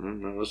it, man.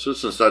 No, it's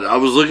just nostalgia. I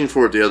was looking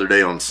for it the other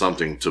day on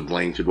something to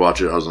Blaine could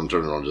watch it. I was going to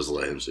turn it on just to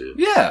let him see it.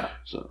 Yeah.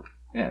 So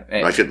Yeah.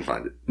 Hey, I couldn't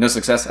find it. no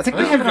success. I think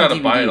we I have think it you on gotta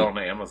DVD. buy it on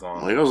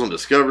Amazon. Like, I was on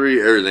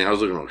Discovery, everything. I was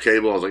looking on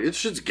cable. I was like, it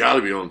shit's got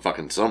to be on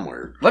fucking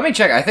somewhere. Let me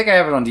check. I think I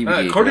have it on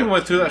DVD. Courtney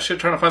went through that shit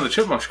trying to find the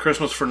Chipmunks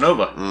Christmas for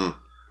Nova.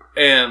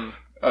 And...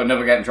 Oh,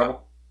 Nova got in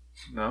trouble?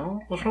 No?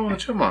 What's wrong with the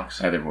Chipmunks?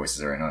 Their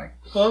voices are annoying.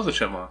 I love the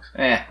Chipmunks.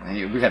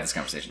 We've had this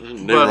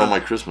conversation. They were on my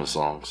Christmas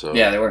song, so.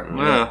 Yeah, they were.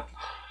 Yeah.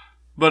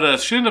 But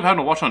she ended up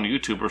having to watch on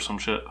YouTube or some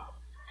shit.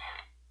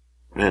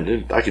 Man,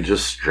 dude, I could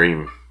just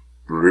stream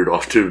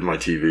Rudolph to my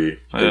TV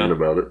thinking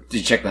about it. Did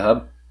you check the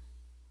hub?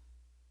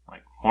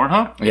 Like,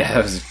 Pornhub? Yeah,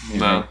 that was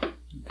No.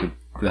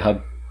 the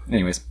hub.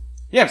 Anyways.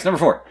 Yeah, it's number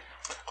 4.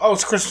 oh,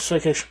 it's Christmas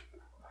Vacation.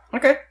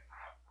 Okay.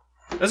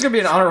 That's going to be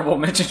an honorable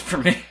mention for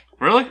me.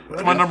 Really?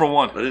 It's my number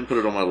 1. I didn't put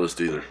it on my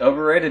list either.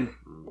 Overrated.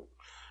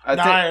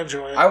 I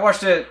enjoy it. I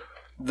watched it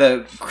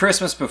the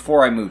Christmas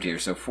before I moved here,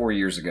 so 4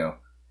 years ago.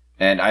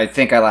 And I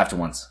think I laughed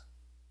once.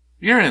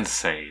 You're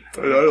insane.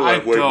 I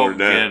like way more don't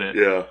than get that. it.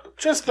 Yeah.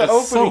 Just the It's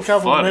opening so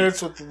couple funny.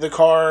 minutes with the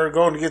car,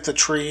 going to get the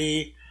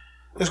tree.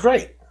 It's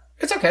great.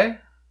 It's okay.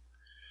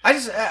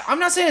 I'm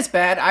not saying it's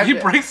bad. He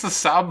breaks the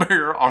sound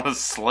barrier on a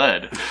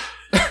sled.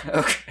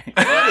 Okay.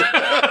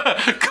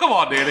 Come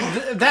on, Danny.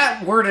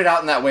 That worded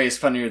out in that way is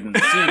funnier than the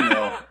scene,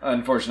 though,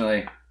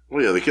 unfortunately.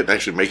 Well, yeah, they couldn't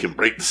actually make him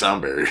break the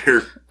sound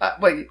barrier.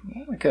 Wait,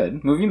 I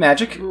could. Movie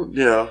magic.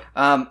 Yeah.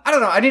 I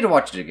don't know. I need to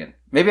watch it again.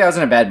 Maybe I was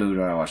in a bad mood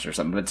when I watched it or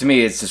something. But to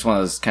me, it's just one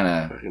of those kind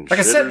of Fucking like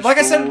I said,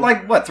 shitters,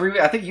 like what 3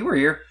 weeks? I think you were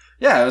here.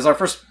 Yeah, it was our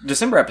first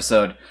December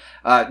episode.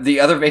 The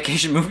other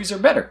vacation movies are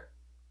better.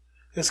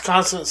 His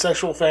constant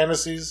sexual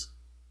fantasies.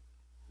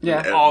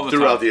 Yeah. And All the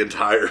throughout time. the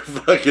entire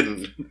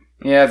fucking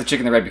Yeah, the chick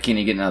in the red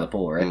bikini getting out of the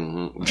pool,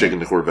 right? chicken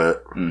the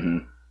Corvette.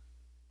 The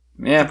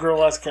Yeah.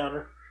 girl at the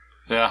counter.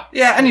 Yeah.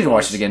 Yeah, I need to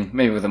watch it again.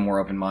 Maybe with a more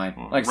open mind.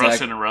 Like I Russ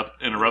said,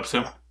 interrupts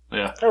him.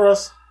 Yeah. Hey,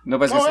 Russ.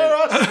 nobody's Oh, gonna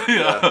hey, say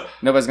Russ. Yeah.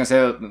 nobody's gonna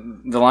say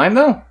the line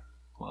though.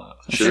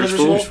 Shitter's Shitter's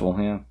full. full.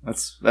 Full, yeah.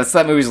 That's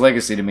that movie's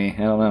legacy to me.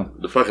 I don't know.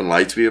 The fucking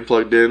lights being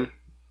plugged in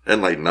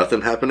and like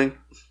nothing happening.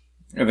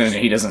 And then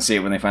he doesn't see it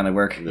when they finally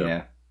work.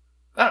 Yeah.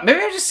 Yeah. Maybe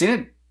I've just seen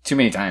it too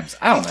many times.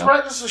 I He don't know.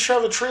 threatens to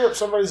shove a tree up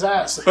somebody's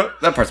ass.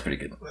 That part's pretty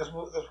good. That's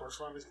what's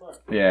funny as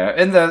fuck. Yeah,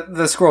 and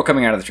the squirrel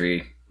coming out of the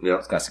tree. Yeah.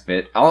 It's a classic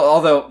bit.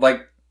 Although,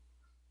 like,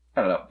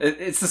 I don't know.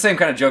 It's the same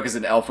kind of joke as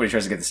an elf when he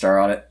tries to get the star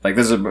on it. Like,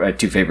 those are my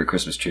two favorite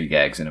Christmas tree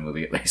gags in a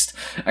movie, at least.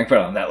 I can put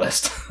it on that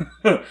list.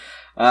 For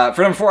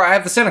number 4, I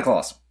have The Santa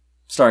Claus,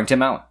 starring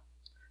Tim Allen.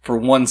 For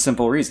one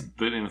simple reason.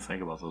 Didn't even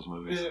think about those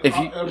movies. If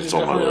you- It was It's on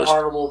my definitely an list.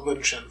 honorable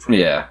mention. For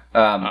Yeah.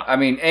 I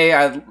mean, A,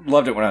 I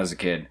loved it when I was a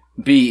kid.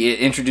 B, it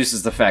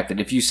introduces the fact that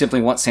if you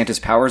simply want Santa's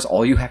powers,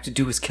 all you have to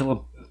do is kill him.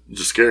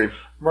 Just scary.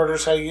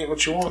 Murder's how you get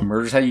what you want.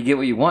 Murder's how you get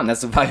what you want. And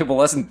that's a valuable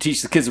lesson to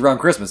teach the kids around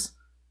Christmas.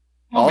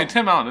 Well, I mean,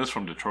 Tim Allen is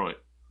from Detroit.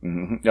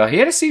 Mm-hmm. He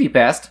had a CD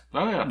passed,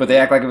 Oh, yeah. but they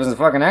act like it was a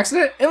fucking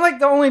accident. And, like,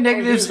 the only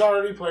negatives... He's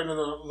already playing in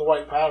the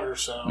white powder,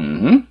 so.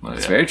 Mm-hmm. Oh,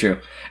 That's yeah. very true.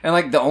 And,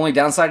 like, the only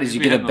downside is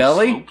you get a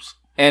belly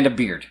and a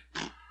beard.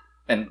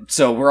 And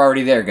so we're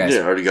already there, guys.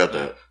 Yeah, I already got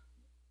that.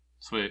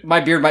 Sweet. My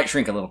beard might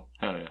shrink a little.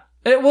 Hell yeah.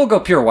 It will go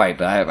pure white,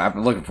 but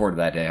I'm looking forward to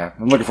that day.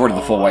 I'm looking forward to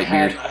the full white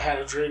beard. I had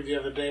a dream the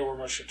other day where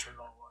my shit turned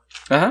all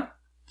white. Uh-huh.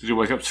 Did you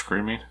wake up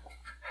screaming?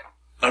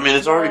 I mean,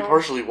 it's already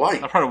partially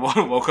white. I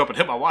probably woke up and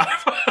hit my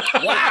wife.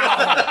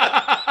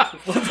 Wow!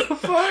 What the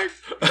fuck?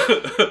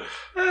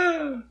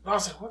 And I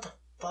was like, what the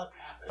fuck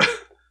happened?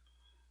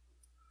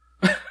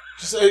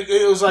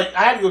 It was like,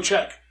 I had to go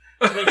check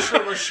to make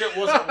sure my shit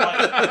wasn't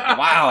white.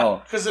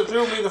 Wow. Because it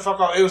threw me the fuck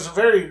off. It was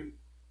very,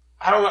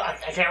 I don't know, I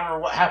can't remember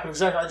what happened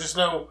exactly. I just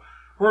know,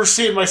 we're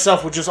seeing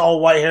myself with just all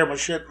white hair,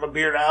 my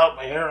beard out,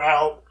 my hair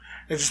out,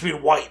 and just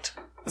being white.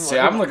 See,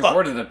 I'm looking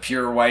forward to the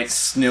pure white,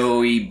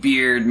 snowy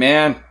beard,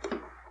 man.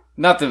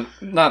 Not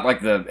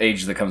like the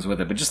age that comes with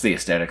it, but just the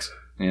aesthetics.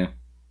 Yeah.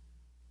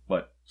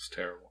 What? It's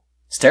terrible.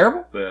 It's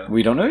terrible? Yeah.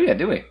 We don't know yet,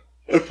 do we?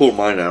 I pulled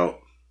mine out.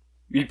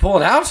 You pull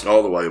it out?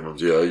 All the white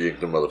ones, yeah, I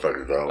yanked the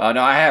motherfuckers out. Oh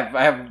no,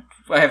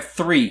 I have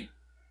 3.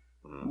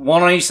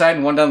 One on each side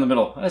and one down the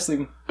middle. I just leave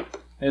them.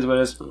 Here's what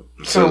it is.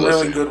 It's a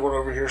really good one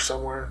over here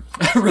somewhere.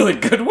 A really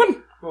good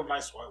one? Real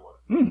nice white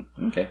one.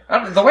 Okay.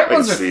 The white I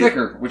ones can are see it.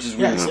 thicker, which is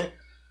Yeah, weird. see?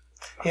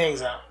 He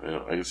hangs out.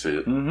 Yeah, I can see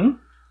it. Mm-hmm.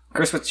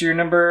 Chris, what's your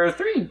number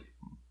 3?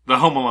 The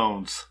Home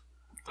Alones.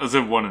 As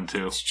in 1 and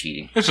 2. It's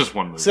cheating. It's just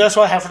one movie. See, that's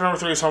why half of number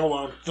 3 is Home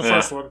Alone. The Yeah.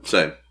 first one.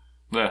 Same.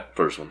 Yeah.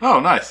 First one. Oh,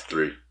 nice.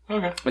 3.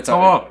 Okay. It's oh,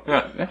 all well,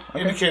 yeah. Yeah.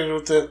 Okay. Indicated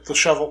with the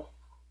shovel.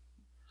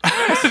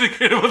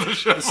 Indicated with a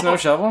show. The snow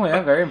shovel,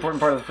 yeah, very important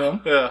part of the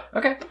film. Yeah.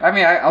 Okay. I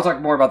mean, I'll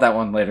talk more about that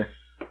one later.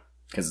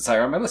 Because it's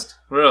higher on my list.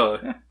 Really?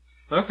 Yeah.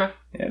 Okay.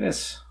 Yeah, it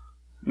is.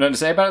 Nothing to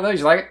say about it, though?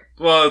 You like it?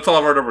 Well, it's all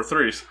of our number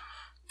 3s.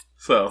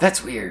 So.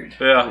 That's weird.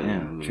 Yeah. Yeah,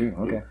 true.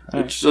 Okay. All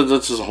right. That's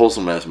just a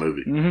wholesome ass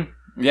movie.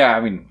 Mm-hmm. Yeah,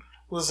 I mean,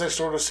 Was next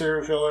door to a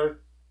serial killer.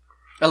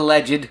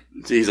 alleged.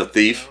 He's a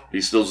thief.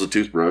 He steals a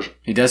toothbrush.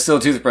 He does steal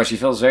a toothbrush. He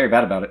feels very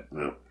bad about it.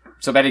 Yeah.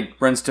 So bad he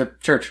runs to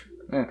church.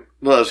 Yeah.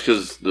 Well, that's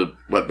because the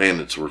wet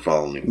bandits were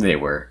following him. They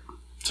were.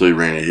 So he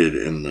ran and hid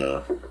in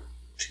the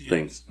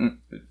thing.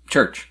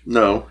 Church.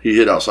 No, he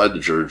hid outside the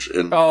church.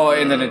 And, Oh,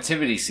 in the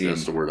nativity scene.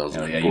 That's the word I was Oh,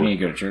 looking yeah, for. you need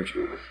to go to church.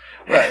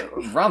 Right.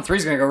 Round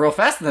 3's going to go real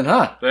fast then,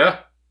 huh? Yeah.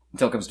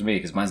 Until it comes to me,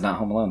 because mine's not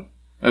Home Alone.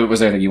 Was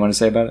there anything you want to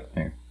say about it?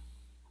 Here.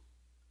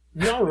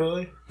 Not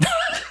really.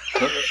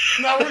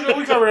 No,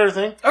 we covered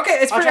everything. Okay,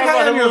 it's I pretty talked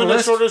high about on him your with next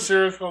list. door to a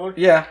serial killer.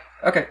 Yeah,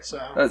 okay.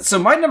 So. So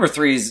my number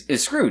 3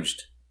 is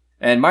Scrooged.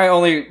 And my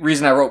only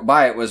reason I wrote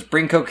by it was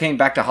bring cocaine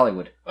back to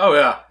Hollywood. Oh,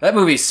 yeah. That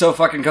movie is so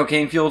fucking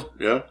cocaine fueled.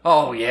 Yeah?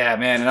 Oh, yeah,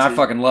 man, and I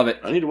fucking love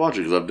it. I need to watch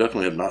it because I've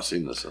definitely have not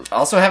seen this. I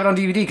also have it on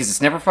DVD because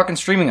it's never fucking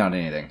streaming on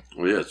anything.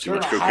 Well, yeah, it's too They're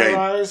in much a high cocaine.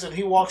 rise, and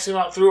he walks him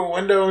out through a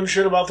window and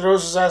shit about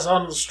throws his ass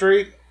onto the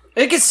street.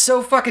 It gets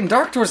so fucking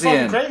dark towards the Fucking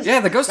end. crazy. Yeah,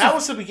 the ghost. That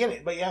was the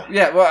beginning, but yeah.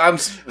 Yeah, well, I'm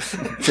sure.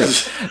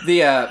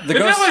 The It ghost.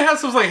 definitely has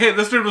some like, hey,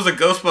 this dude was a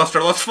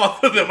Ghostbuster. Let's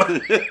fuck with him.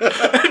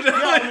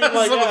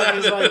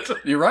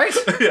 You're right.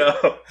 Yeah.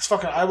 His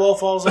fucking eyeball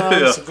falls out.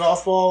 Yeah. It's a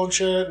golf ball and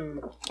shit. And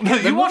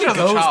You watch it as a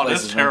goes child.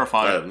 places, It's man. I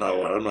terrifying. have not.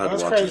 I'm not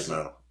That's to watch this crazy.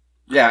 now.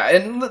 Yeah,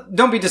 and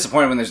don't be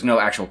disappointed when there's no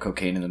actual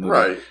cocaine in the movie.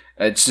 Right.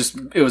 It's just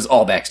it was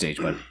all backstage,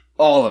 but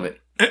all of it.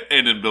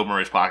 And in Bill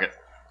Murray's pocket.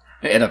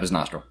 It ended up his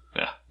nostril.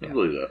 Yeah. I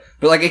believe that.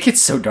 But like, it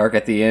gets so dark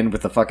at the end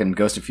with the fucking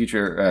Ghost of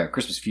Future,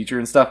 Christmas Future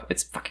and stuff.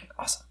 It's fucking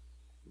awesome.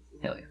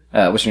 Hell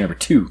yeah. What's your number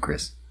 2,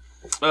 Chris?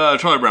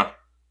 Charlie Brown.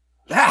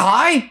 That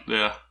high?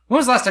 Yeah. When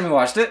was the last time you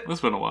watched it?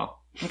 It's been a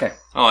while. Okay.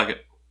 I like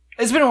it.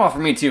 It's been a while for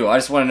me too. I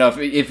just want to know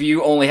if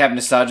you only have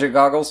nostalgia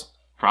goggles.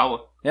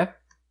 Probably. Yeah.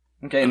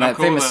 Okay, and And I'm that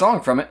cool famous with that.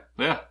 song from it,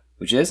 Yeah.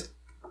 which is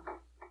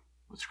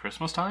It's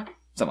Christmas time?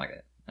 something like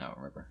that. I don't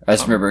remember. I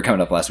just remember it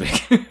coming up last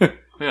week.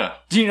 Yeah.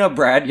 Do you know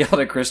Brad yelled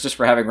at Chris just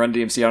for having Run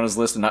DMC on his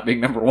list and not being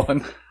number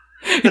one?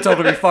 He told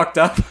him he fucked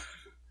up.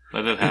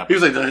 That did happen. He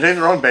was like, "Did I name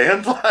the wrong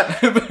band?"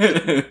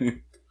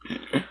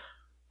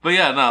 But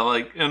yeah, no,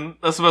 like, and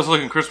that's the best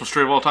looking Christmas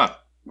tree of all time.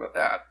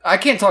 I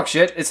can't talk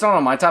shit. It's not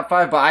on my top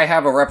 5, but I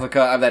have a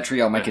replica of that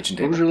tree on my kitchen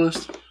What was table. your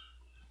list?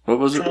 What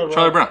was it?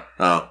 Charlie Brown.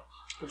 Oh,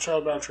 The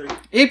Charlie Brown tree.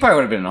 It probably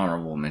would have been an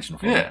honorable mention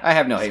for me. Yeah. I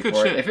have no It's hate good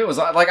for shit. it. If it was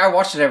like I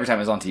watched it every time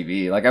it was on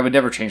TV. Like I would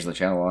never change the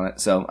channel on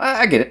it. So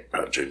I get it.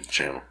 I'll change the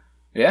channel.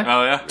 Yeah.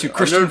 Oh, yeah? Too I've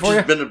Christian never for you?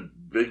 just been a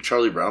big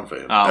Charlie Brown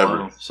fan Oh, ever.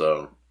 well.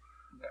 So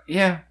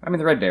Yeah. I mean,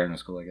 the Red Baron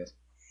was cool, I guess.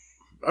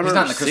 I've He's never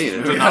not in the seen Christmas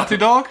it. The movie. Nazi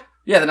dog?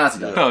 Yeah, the Nazi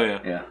dog. Hell yeah.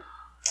 Yeah.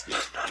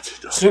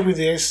 Snoopy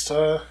the Ace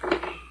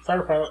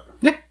fighter pilot.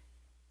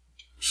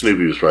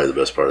 Snoopy was probably the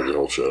best part of the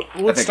whole show. I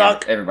think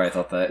Woodstock. everybody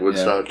thought that. Yeah.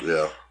 Woodstock,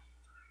 yeah.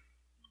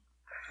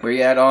 Where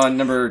you at on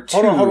number 2?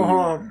 Hold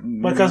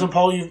on. My cousin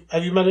Paul,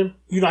 have you met him?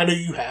 I know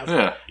you have.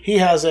 Yeah. He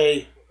has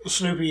a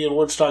Snoopy and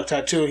Woodstock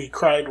tattoo. He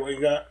cried when he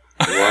got.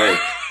 Why?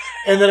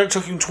 And then it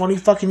took him 20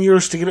 fucking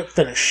years to get it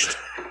finished.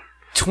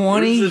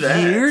 20 Where's it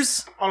at?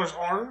 years? On his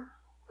arm.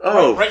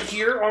 Oh, Right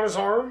here on his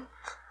arm.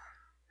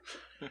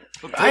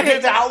 I I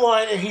did the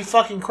outline and he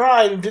fucking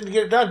cried and didn't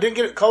get it done. Didn't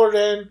get it colored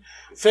in,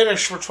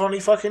 finished for 20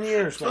 fucking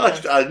years, man.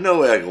 I no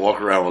way I can walk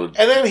around with it.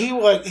 And then he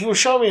was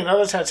showing me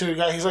another tattoo he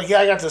got. He's like, "Yeah,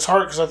 I got this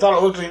heart because I thought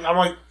it looked like." I'm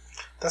like,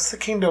 "That's the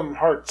Kingdom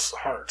Hearts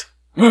heart.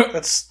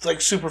 That's like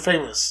super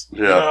famous." Yeah,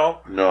 You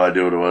know? no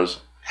idea what it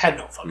was. Had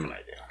no fucking idea.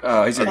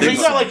 Oh, he's I mean, you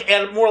got like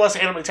more or less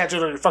anime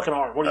tattooed on your fucking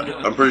arm. What are you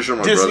doing? I'm pretty sure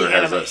my Disney brother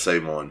has anime. that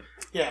same one.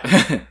 Yeah,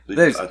 I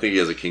There's- think he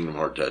has a Kingdom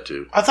Heart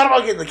tattoo. I thought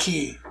about getting the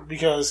key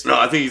because No,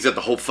 I think he's got the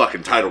whole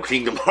fucking title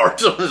Kingdom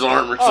Hearts on his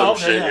arm or some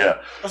shit.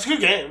 Yeah. That's a good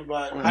game,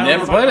 but I don't Never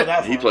know if played I it. go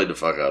that He far. played the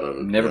fuck out of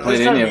it. Never Yeah. played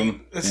It's any kinda of neat.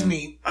 them. It's Yeah.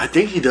 neat. I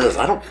think he does.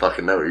 I don't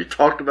fucking know. He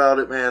talked about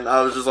it, man.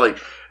 I was just like,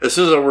 as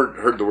soon as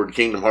I heard the word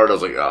Kingdom Heart, I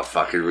was like, oh,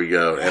 fuck, here we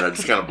go. And I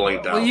just kind of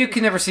blinked out. Well, you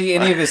can never see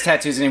any of his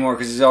tattoos anymore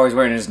because he's always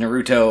wearing his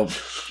Naruto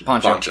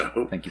poncho.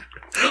 Poncho. Thank you.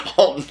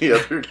 Alton the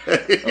other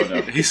day. Oh,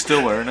 no. He's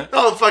still wearing it.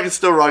 I'm fucking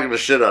still rocking the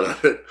shit out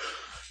of it.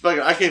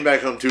 Fucking, I came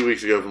back home 2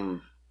 weeks ago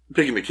from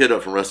picking the kid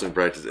up from wrestling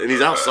practice, and he's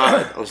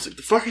outside. I was like,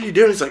 the fuck are you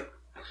doing? He's like,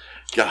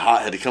 got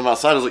hot, had to come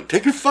outside. I was like,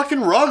 take your fucking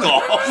rug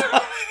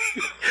off.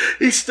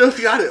 He still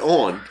got it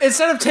on.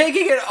 Instead of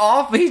taking it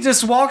off, he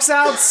just walks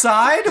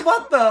outside?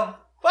 What the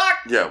fuck?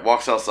 Yeah,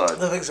 walks outside.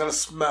 The thing's gonna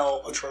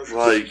smell atrocious.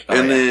 Like, Oh,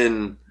 and yeah.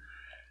 then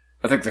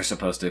I think they're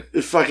supposed to.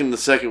 it's fucking the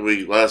second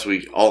week, last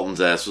week,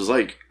 Alton's ass was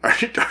like, are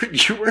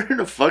you wearing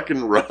a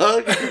fucking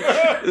rug?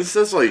 It's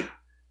just like,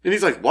 and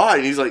he's like, why?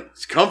 And he's like,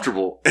 it's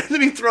comfortable. And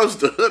then he throws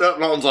the hood up,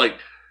 and Alton's like,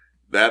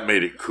 that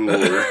made it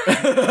cooler.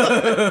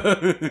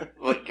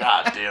 Like,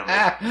 god damn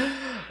it.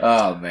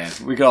 Oh, man.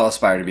 We could all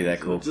aspire to be that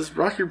cool. Just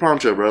rock your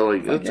poncho, bro.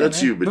 Like,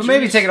 that's you. But you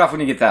maybe just- take it off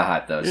when you get that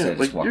hot, though. Yeah, instead of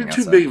like, just walking you're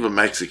too outside. big of a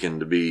Mexican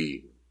to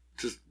be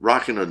just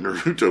rocking a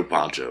Naruto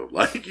poncho.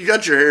 Like, you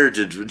got your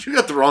heritage, but you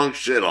got the wrong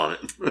shit on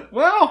it.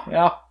 Well,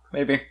 yeah,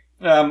 maybe.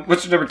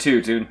 What's your number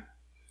 2, dude?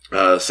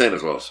 Santa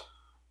Claus.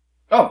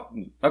 Oh,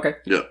 okay.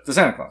 Yeah. The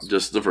Santa Claus.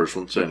 Just the first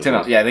one. Santa Tim,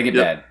 Claus. yeah, they get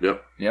Yep, bad.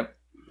 Yep. Yep.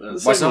 The Why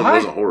second so one high?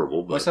 wasn't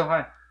horrible, but Why so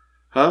high?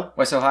 huh?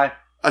 Why so high?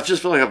 I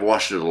just feel like I've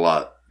watched it a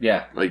lot.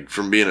 Yeah. Like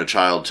from being a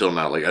child till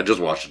now. Like I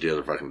just watched it the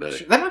other fucking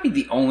day. That might be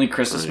the only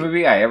Christmas Right.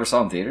 movie I ever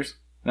saw in theaters.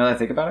 Now that I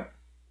think about it.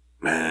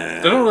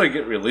 Man. They don't really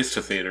get released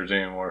to theaters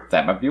anymore.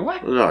 That might be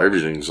why. No,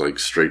 everything's like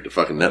straight to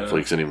fucking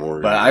Netflix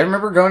anymore. But I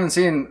remember going and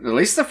seeing at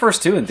least the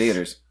first 2 in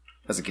theaters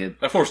as a kid.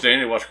 I forced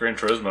Danny to watch Gran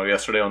Turismo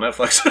yesterday on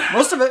Netflix.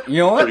 Most of it. You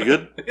know what? Pretty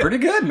good. Pretty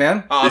good,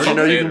 man. Oh, Did it's you on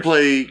know you can theaters.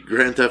 play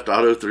Grand Theft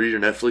Auto 3 or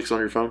Netflix on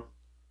your phone?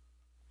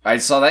 I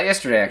saw that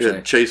yesterday, actually.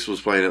 Yeah, Chase was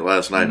playing it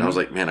last night, and I was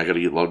like, man, I got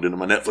to get logged into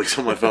my Netflix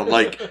on my phone.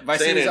 Like Vice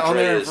San City's on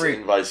there Andreas free.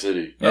 and Vice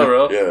City. Oh,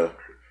 really? Yeah.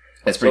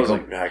 That's So I pretty was cool.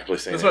 like, man, I can play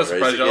San That's why I'm Andreas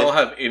surprised. I again. don't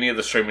have any of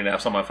the streaming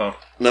apps on my phone.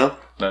 No,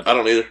 No. I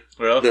don't either.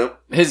 Really? No.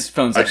 His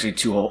phone's actually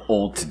too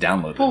old to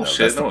download it, though. Bullshit,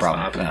 That's the no, it's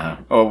problem.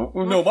 not. Oh,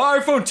 well, no, my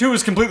iPhone 2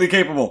 is completely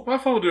capable. My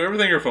phone will do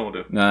everything your phone will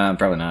do. Nah,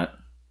 probably not.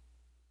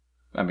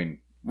 I mean,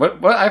 what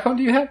iPhone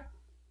do you have?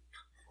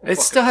 It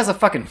still has a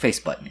fucking face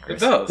button,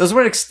 Chris. It does. Those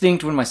were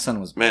extinct when my son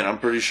was Man, I'm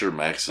pretty sure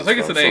Max's I think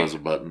it's phone an still 8. has a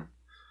button.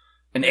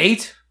 an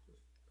 8.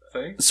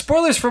 Thing.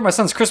 Spoilers for my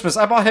son's Christmas.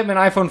 I bought him an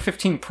iPhone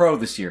 15 Pro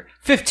this year.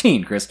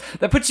 15, Chris.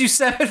 That puts you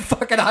 7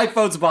 fucking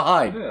iPhones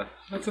behind. Yeah,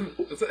 that's an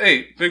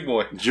 8, big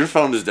boy. Your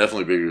phone is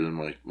definitely bigger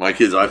than my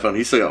kid's iPhone.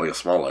 He's still got like a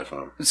small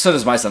iPhone. So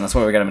does my son. That's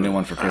why we got him a new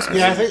one for Christmas.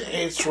 Yeah, I think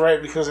 8's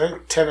right because I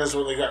think 10 is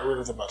when they got rid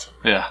of the button.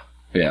 Yeah.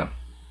 Yeah.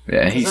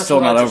 Yeah, he's That's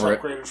still what not I just over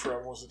it. upgraded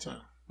from was the 10.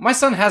 My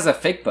son has a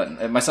fake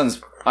button. My son's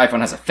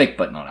iPhone has a fake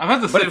button on it. I've had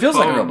the but same it feels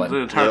phone like a real the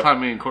button. entire Yep.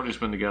 time me and Courtney's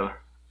been together.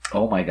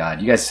 Oh my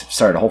god, you guys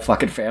started a whole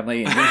fucking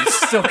family and you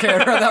still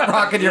carry around that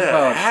rock in your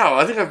phone. How?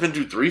 I think I've been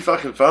through 3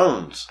 fucking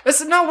phones.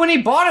 No, when he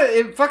bought it,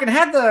 it fucking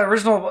had the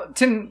original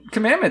 10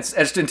 Commandments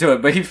etched into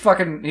it, but he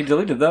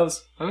deleted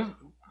those.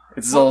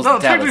 It's as old as No,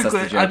 the tablets, that's the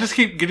technically, I joke. just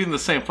keep getting the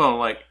same phone.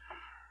 Like,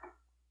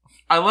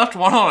 I left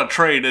one on a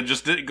trade and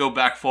just didn't go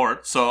back for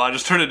it, so I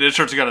just turned it in,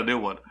 sure, got a new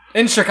one.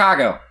 In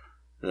Chicago.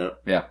 Yeah.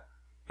 Yeah.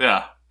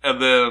 Yeah.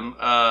 And then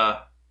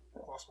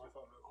Lost my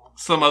phone.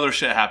 some other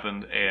shit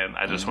happened, and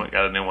I just went and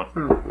got a new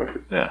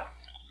one. Yeah.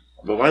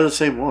 But why the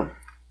same one?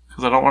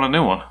 Because I don't want a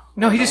new one.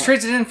 No, he just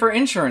trades it in for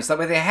insurance. That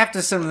way they have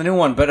to send him the new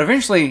one. But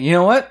eventually, you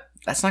know what?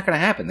 That's not going to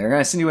happen. They're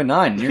going to send you a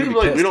 9. And you're going to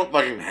be pissed. We don't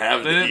fucking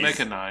have They didn't make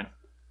a 9.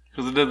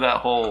 Because they did that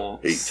whole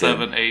 8,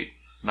 7, 8,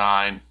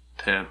 9,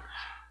 10.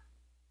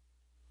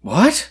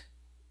 What?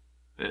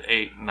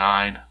 8,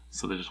 9.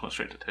 So they just went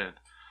straight to 10.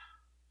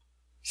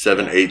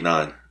 7, 8,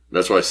 9.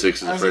 That's why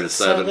 6 is afraid of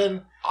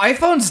 7.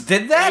 iPhones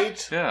did that?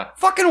 8. Yeah.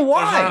 Fucking There's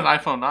why? not an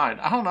iPhone 9.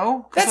 I don't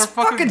know. 'Cause That's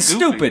they're fucking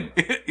stupid.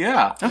 goofy.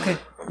 Yeah. Okay.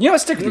 You know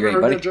what? Stick with You your ever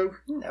 8, heard buddy. that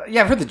joke?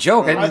 Yeah, I've heard the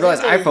joke. I didn't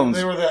realize iPhones.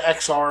 They were the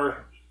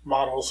XR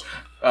models.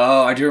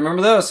 Oh, I do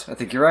remember those. I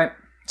think you're right.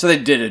 So they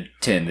did a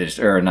 10,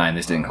 or a 9. They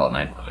just didn't call it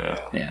 9. Yeah.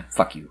 Yeah.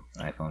 Fuck you,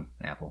 iPhone,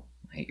 Apple.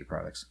 I hate your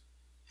products.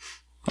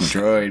 I'm a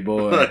droid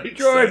boy. Right,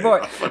 Droid same. boy.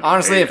 I fucking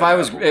Honestly, hate if I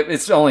was, Apple.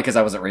 it's only because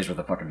I wasn't raised with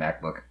a fucking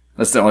MacBook.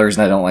 That's the only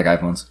reason I don't like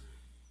iPhones.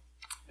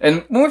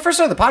 And when we first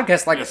started the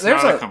podcast, like, It's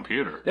there's not a a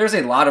computer. there's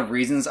a lot of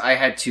reasons I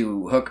had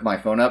to hook my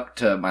phone up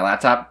to my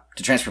laptop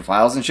to transfer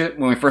files and shit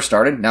when we first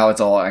started. Now it's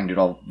all, I can do it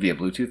all via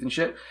Bluetooth and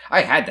shit.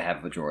 I had to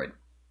have the droid.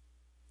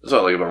 That's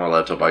what I like about my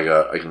laptop. I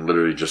can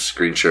literally just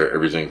screen share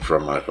everything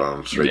from my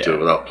phone straight to Yeah. it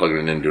without plugging it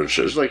in and doing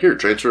shit. It's like, here,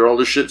 transfer all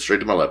this shit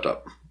straight to my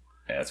laptop.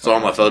 Yeah, that's So all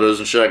my photos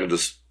and shit, I can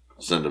just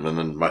send them, and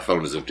then my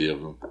phone is empty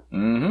of them.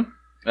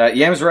 Mm-hmm.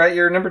 Yams, right?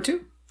 You're number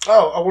 2.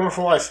 Oh, A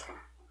Wonderful Life.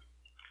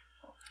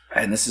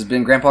 And this has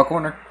been Grandpa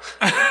Corner.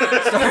 Can't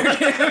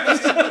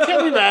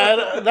be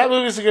mad. That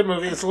movie's a good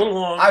movie. It's a little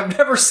long. I've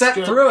never sat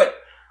Good. through it.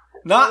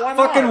 Not Why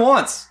fucking not?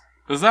 once.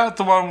 Is that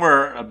the one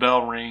where a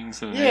bell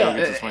rings and an Yeah. angel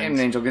gets his And wings?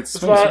 an angel gets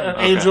It's swings. about an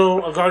Okay.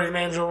 angel, a guardian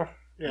angel.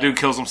 Yeah. Dude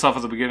kills himself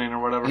at the beginning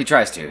or whatever. He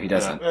tries to. He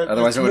doesn't.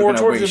 Otherwise, it's it would more have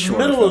been a towards way the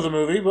shorter. middle of film. the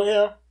movie, but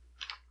yeah.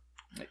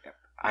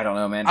 I don't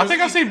know, man. I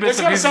think I've seen bits It's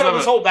and going to pieces set up of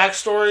his it. whole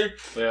backstory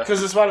Yeah.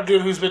 because it's about a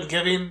dude who's been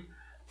giving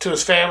to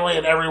his family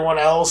and everyone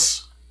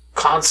else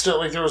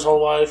constantly through his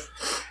whole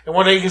life, and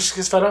one day he just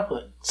gets fed up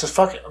with it. Says,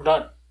 "Fuck it, I'm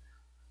done."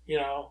 You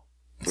know,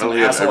 I don't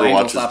think I've asshole ever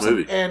angel watched this stops him.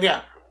 movie. and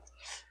yeah,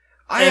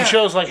 I, and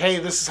shows like, "Hey,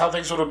 this is how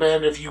things would have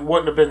been if you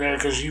wouldn't have been there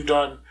because you've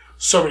done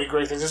so many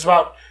great things." It's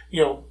about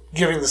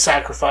giving the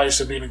sacrifice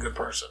of being a good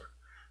person.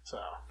 So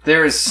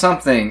there is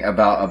something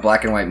about a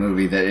black and white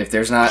movie that if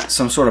there's not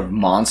some sort of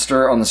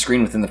monster on the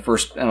screen within the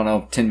first,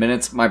 10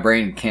 minutes, my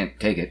brain can't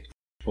take it.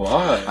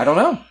 Why? I don't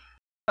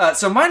know.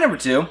 So my number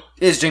 2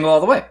 is Jingle All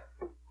the Way.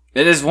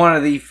 It is one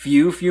of the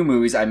few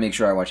movies I make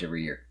sure I watch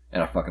every year.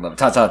 And I fucking love it.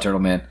 Ta-ta, Turtle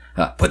Man.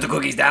 Put the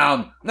cookies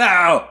down.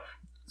 No!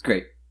 It's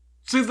great.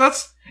 See,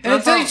 that's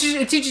And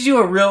it teaches you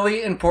a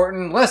really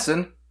important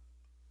lesson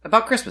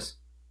about Christmas.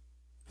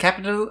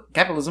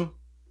 Capitalism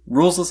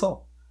rules us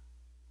all.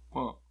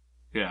 well,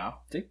 yeah.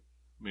 See?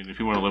 I mean, if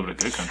you want to live in a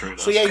good country, it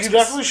does. So yeah, you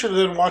definitely should have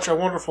then watched A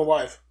Wonderful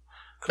Life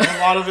because a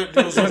lot of it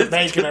deals with the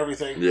bank and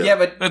everything. Yeah.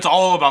 But It's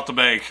all about the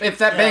bank. if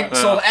that bank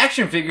sold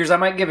action figures, I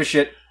might give a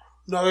shit.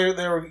 No,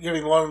 they were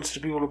giving loans to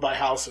people to buy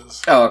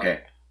houses. Oh,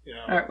 okay.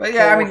 All right, well,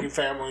 yeah, I mean- working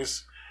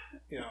families.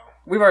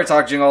 We've already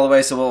talked Jingle All the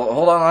Way, so we'll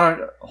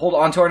hold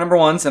on to our number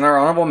 1s and our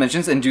honorable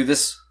mentions and do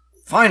this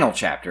final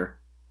chapter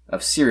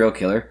of Serial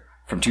Killer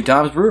from Two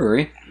Times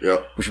Brewery,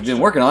 Yep. which we've been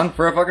working on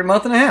for a fucking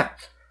month and a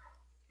half.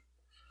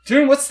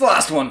 Tune, what's the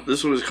last one?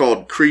 This one is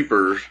called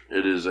Creeper.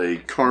 It is a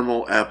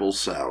caramel apple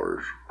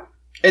sour.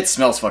 It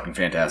smells fucking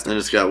fantastic. And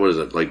it's got, what is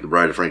it, like the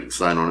Bride of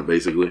Frankenstein on it,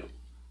 basically?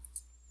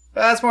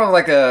 That's more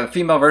like a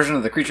female version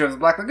of the Creature of the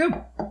Black Lagoon. Is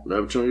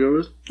that what you want to go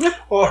with?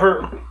 Well,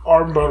 her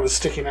arm bone is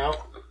sticking out.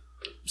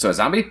 So a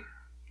zombie?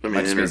 I mean,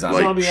 Might just and be a her, zombie.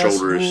 like, Zombie-esque,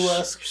 shoulder is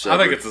ghoul-esque. I separate.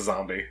 think it's a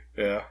zombie.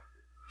 Yeah.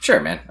 Sure,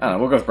 man. I don't know.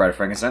 We'll go with Bride of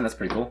Frankenstein. That's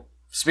pretty cool.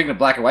 Speaking of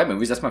black and white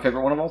movies, that's my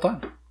favorite one of all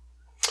time.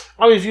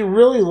 I mean, if you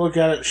really look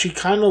at it, she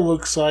kind of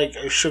looks like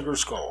a sugar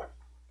skull.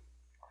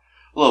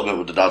 A little bit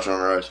with the dots on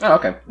her eyes. Oh,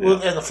 okay.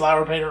 And the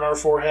flower painted on her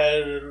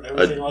forehead and I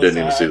everything like didn't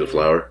that. even see the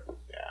flower.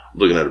 Yeah.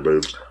 Looking at her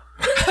boobs.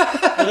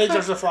 I think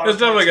there's a flower. It's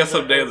definitely got painted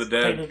some Day of the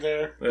Dead. painted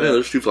there. Yeah,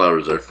 there's 2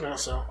 flowers there. Yeah,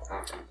 so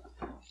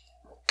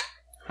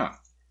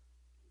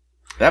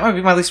That might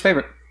be my least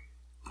favorite.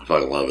 I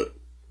fucking love it.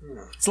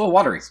 It's a little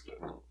watery.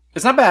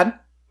 It's not bad.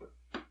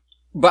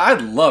 But I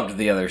loved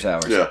the other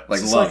sours. Yeah.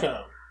 Like, it's loved. like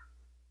a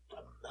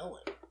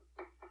melon,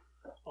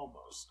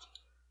 almost.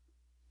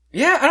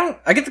 Yeah,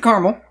 I get the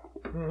caramel.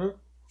 Mm-hmm.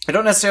 I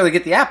don't necessarily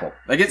get the apple.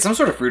 I get some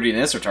sort of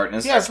fruitiness or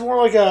tartness. Yeah, it's more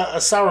like a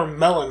sour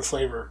melon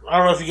flavor. I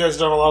don't know if you guys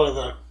done a lot of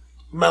the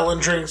melon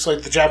drinks,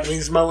 like the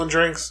Japanese melon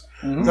drinks.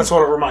 Mhm. That's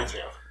what it reminds me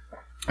of.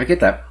 I get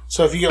that.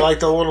 So if you get like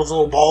the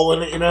little ball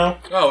in it, Oh, yeah.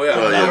 Oh, yeah.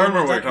 I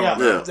remember what you're talking yeah,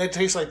 about. Yeah. they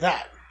taste like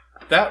that.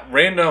 That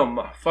random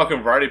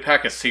fucking variety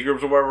pack of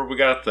Seagrams or whatever we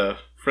got at the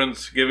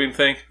Friendsgiving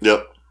thing.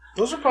 Yep.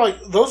 Those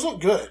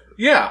look good.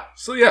 Yeah.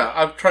 So, yeah,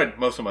 I've tried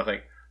most of them, I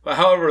think. But,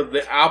 however,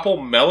 the apple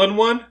melon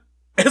one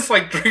It's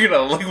like drinking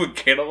a liquid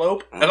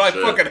cantaloupe, and I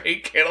shit. fucking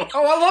hate cantaloupe.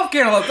 Oh, I love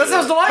cantaloupe. That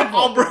sounds delightful.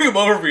 I'll bring them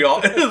over for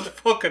y'all. It is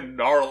fucking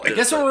gnarly.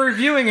 Guess what we're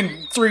reviewing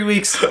in 3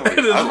 weeks? It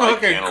is I like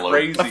fucking cantaloupe.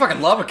 crazy. I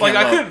fucking love a Like,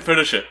 cantaloupe. I couldn't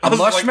finish it. I A was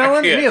like, I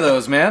mushmelon? can't. Any of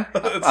those, man.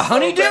 It's A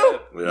honeydew? so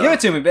Yeah. Give it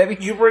to me, baby.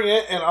 You bring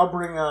it, and I'll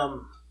bring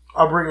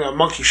a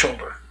monkey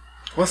shoulder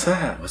What's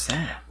that? What's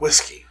that?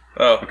 whiskey.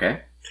 Oh.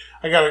 Okay.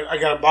 I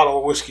got a bottle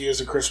of whiskey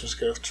as a Christmas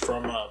gift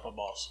from my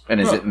boss.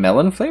 And is it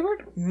melon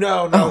flavored?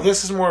 No,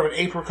 this is more of an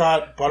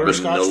apricot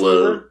butterscotch Vanilla.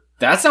 flavor.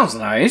 That sounds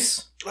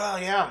nice. Oh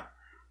yeah,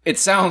 It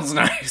sounds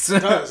nice.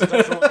 it does. It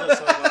definitely does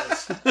sound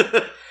nice.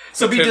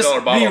 So be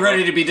 $10 bottle,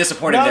 ready to be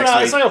disappointed No, next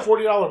it's week. like a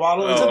 $40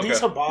 bottle. It's Oh, a okay.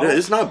 decent bottle. Yeah,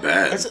 it's not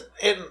bad.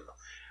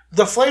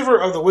 The flavor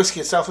of the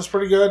whiskey itself is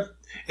pretty good.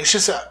 It's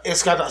just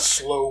it's got a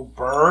slow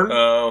burn,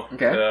 Oh.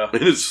 Okay. Yeah.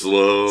 It is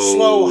slow.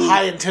 slow,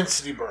 high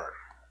intensity burn.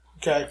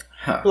 Okay,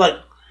 Huh. like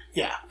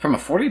yeah, From a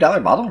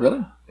 $40 bottle,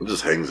 really? It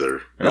just hangs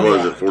there. Yeah.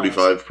 What is it,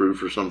 45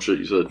 proof or some shit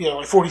you said?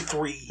 like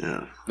 43.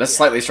 Yeah. That's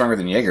slightly stronger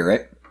than Jaeger,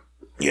 right?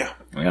 Yeah.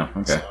 Yeah.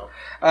 Okay.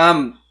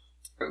 So,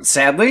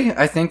 Sadly,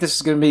 I think this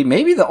is going to be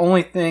maybe the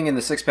only thing in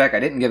the 6-pack I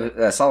didn't give it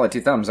a solid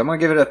 2 thumbs. I'm going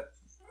to give it a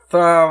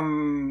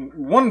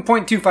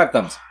 1.25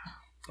 thumbs.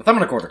 A thumb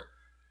and a quarter.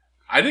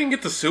 I didn't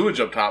get the sewage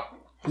up top.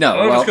 No, I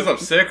don't know well, if it's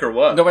because I'm sick or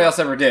what. nobody else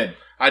ever did.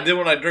 I did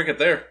when I drink it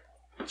there.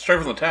 Straight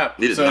from the tap.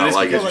 He did So it not is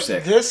like because it. you're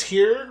like sick. this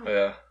here,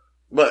 Yeah.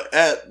 But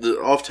at the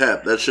off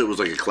tap, that shit was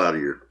like a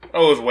cloudier.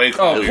 Oh, it was way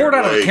Oh, cooler. poured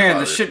out of a way can,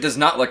 clouder. the shit does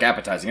not look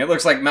appetizing. It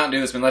looks like Mountain Dew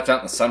that's been left out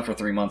in the sun for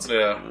 3 months.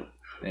 Yeah.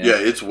 Yeah,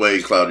 it's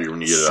way cloudier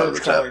when you get it out of the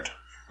surge tap. colored.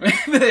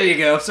 There you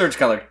go, surge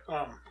colored.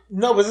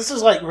 No, but this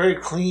is like very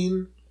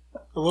clean,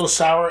 a little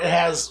sour. It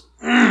has.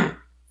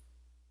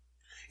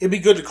 It'd be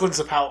good to cleanse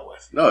the palate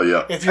with. Oh,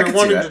 yeah. If I you're can see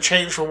wanting that. to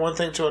change from one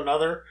thing to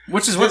another,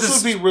 Which is what this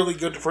this would be really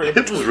good for in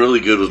It was really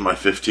good with my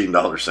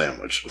 $15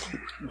 sandwich.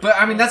 But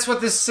I mean, that's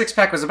what this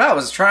 6-pack was about,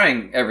 was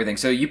trying everything.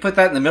 So you put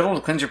that in the middle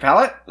to cleanse your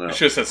palate? You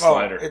should have said Oh,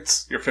 slider.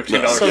 it's. Your $15 so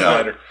good.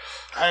 slider.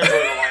 I enjoy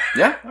it a lot.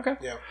 Yeah? Okay.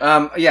 Yeah.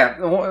 Yeah,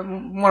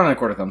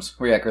 1.25 thumbs.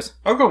 Where you at, Chris?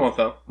 I'll go 1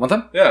 thumb. 1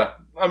 thumb? Yeah.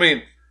 I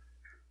mean,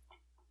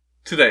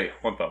 today,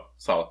 1 thumb.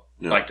 Solid.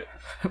 Yeah. Liked it.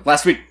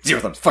 Last week,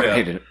 0 thumbs. Fucking Yeah.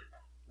 hated it.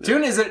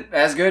 Tune, is it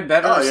as good,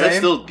 better, Oh, yeah, same? it's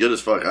still good as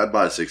fuck. I'd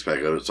buy a 6-pack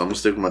of it, so I'm going to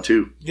stick with my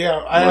 2.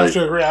 Yeah, I have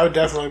to agree. I would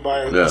definitely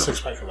buy Yeah. a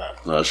 6-pack of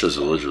that. No, it's just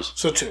delicious.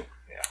 So 2.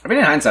 I mean,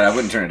 in hindsight, I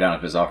wouldn't turn it down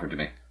if it was offered to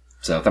me.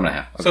 So, thumb and a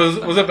half. Okay.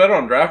 So, was it better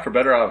on draft or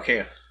better out of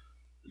can?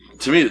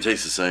 To me, it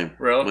tastes the same.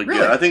 Really? Like, Really?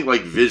 Yeah, I think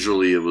like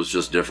visually, it was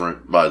just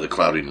different by the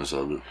cloudiness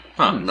of it,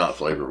 Huh. not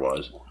flavor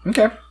wise.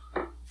 Okay.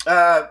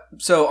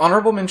 So,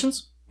 honorable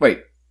mentions?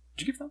 Wait,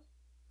 did you give them?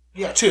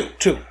 Yeah, 2,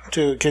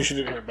 in case you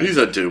didn't hear. You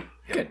said 2.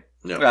 Good.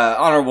 Yeah.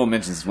 Honorable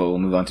mentions is what we'll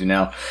move on to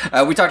now.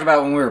 We talked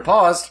about when we were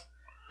paused.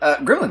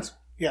 Gremlins.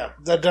 Yeah,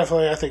 that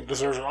definitely I think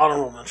deserves an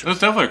honorable mention.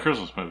 It's definitely a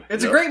Christmas movie.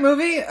 It's a great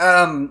movie.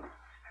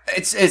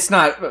 It's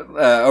not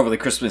overly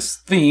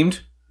Christmas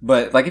themed,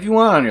 but like if you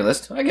want it on your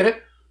list, I get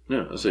it.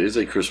 Yeah, it's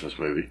a Christmas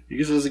movie. You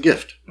get it as a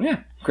gift. Yeah.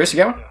 Chris, you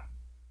got one?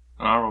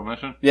 Honorable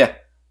mention? Yeah.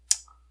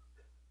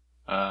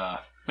 Man,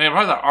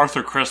 probably that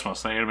Arthur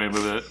Christmas, the animated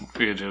movie that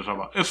me and James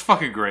talking about. It's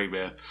fucking great,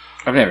 man.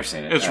 I've never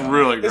seen it. It's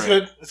really great. It's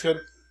good. It's good.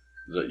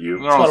 Is that you?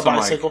 They're It's on about a some,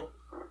 like- bicycle.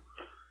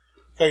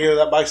 Gotta give it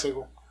that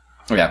bicycle.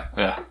 Yeah.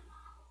 Yeah.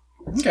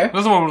 Okay. This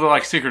is the one with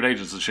like secret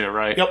agents and shit,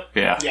 right? Yep.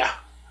 Yeah. Yeah.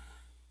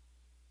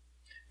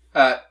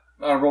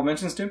 Honorable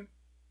mentions too?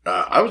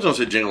 I was gonna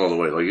say Jingle All the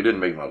Way. Like it didn't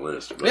make my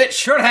list, but It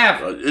should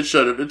have. it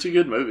should have. It's a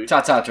good movie.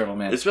 Ta-ta, Turtle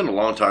Man. It's been a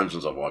long time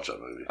since I've watched that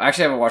movie. I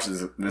actually haven't watched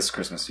this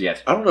Christmas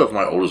yet. I don't know if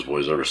my oldest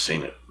boy's ever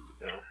seen it.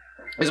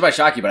 This might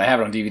shock you, but I have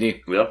it on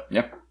DVD. Yeah,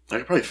 Yeah. I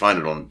could probably find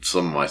it on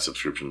some of my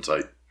subscription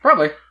site.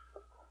 Probably.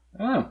 I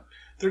don't know.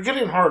 They're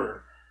getting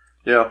harder.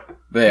 Yeah,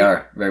 They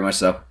are, very much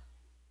so.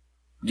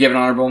 Do you have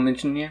an honorable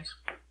mention, Jens?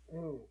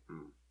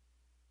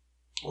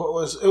 What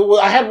was it?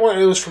 I had one.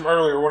 It was from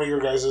earlier. One of your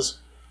guys's.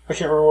 I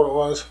can't remember what it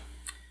was.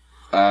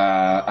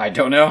 I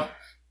don't know.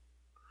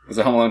 Was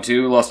it Home Alone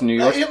 2, Lost in New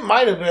York? It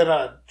might have been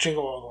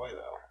Jingle All the Way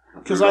though,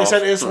 because like I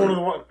said, it's one of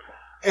the one.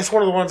 It's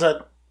one of the ones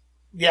that.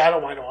 Yeah, I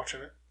don't mind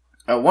watching it.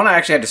 One I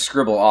actually had to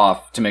scribble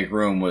off to make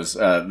room was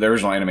the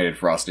original animated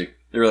Frosty.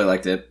 I really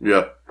liked it.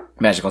 yeah.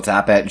 Magical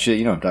Top Hat and shit.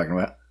 You know what I'm talking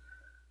about.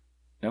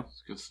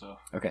 It's good stuff.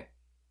 Okay.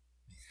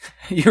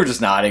 You were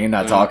just nodding and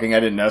not talking. I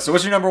didn't know. So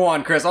what's your number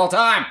one, Chris, all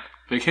time?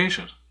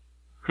 Vacation.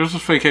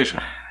 Christmas Vacation.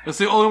 It's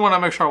the only one I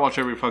make sure I watch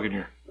every fucking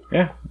year.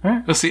 Yeah. All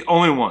right. It's the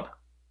only one.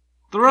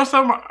 The rest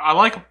of them, I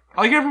like them.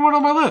 I like everyone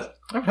on my list.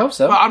 I would hope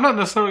so. But I'm not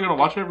necessarily going to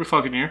watch it every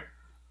fucking year.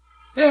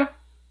 Yeah.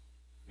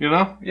 You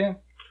know? Yeah.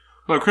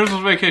 But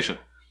Christmas Vacation.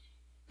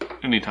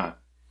 Anytime.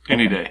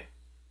 Any day.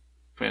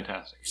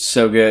 Fantastic.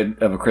 So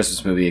good of a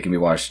Christmas movie, it can be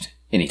watched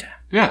anytime.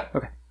 Yeah.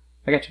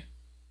 I got you.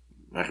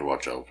 I could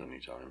watch Elf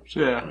anytime.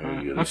 So Yeah.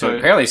 I get it. That's So right.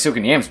 apparently he's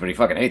soaking yams, but he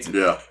fucking hates it.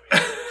 Yeah.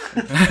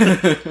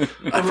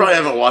 I probably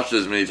haven't watched it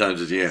as many times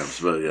as Yams,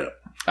 but yeah.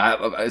 I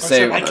Like I say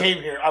said, I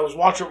came here. I was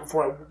watching it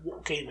before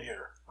I came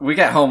here. we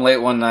got home late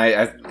one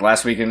night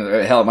last weekend.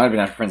 Hell, it might have been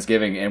after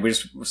Friendsgiving, and we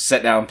just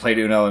sat down, played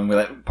Uno, and we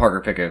let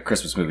Parker pick a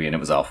Christmas movie, and it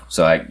was Elf.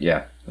 So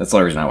That's the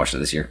only reason I watched it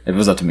this year. If it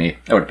was up to me,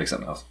 I would have picked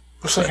something else.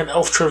 Looks like an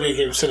elf trivia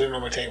game sitting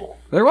on my table.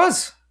 There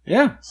was.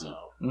 Yeah. So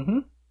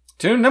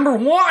Tune number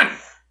 1.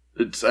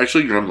 It's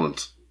actually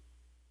Gremlins.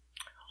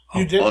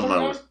 you did On put my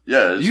that? list.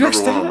 Yeah, it's You number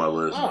actually 1 on did my it?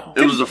 list. Oh.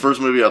 It was the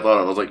first movie I thought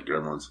of. I was like,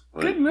 Gremlins.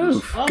 Like, Good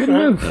move. Okay. Good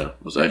move. Yeah, it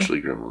was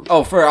actually Gremlins.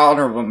 Oh, for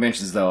honorable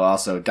mentions, though,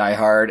 also Die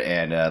Hard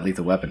and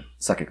Lethal Weapon.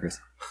 Suck it, Chris.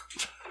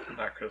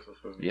 Not Christmas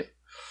movie. Yep.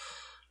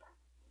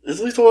 Is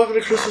Lethal Weapon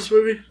a Christmas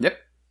movie? Yep.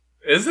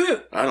 Is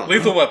it? I don't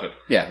Lethal know. Weapon.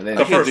 Yeah.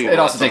 The first it one.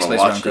 also takes place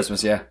Watched around it.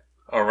 Christmas, yeah.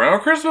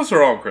 Around Christmas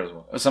or on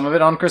Christmas? Some of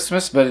it on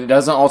Christmas, but it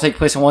doesn't all take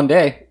place in one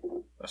day.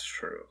 That's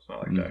true. It's not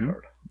like Die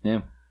Hard.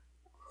 Yeah.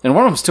 And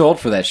one of them's too old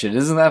for that shit.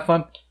 Isn't that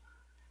fun?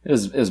 It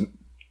was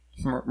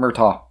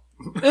Murtaugh.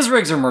 His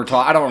Riggs or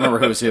Murtaugh. I don't remember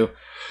who's who.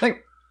 I think,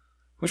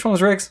 which one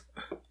was Riggs?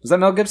 Was that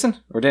Mel Gibson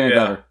or Danny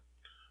Yeah. Glover?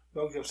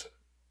 Mel Gibson.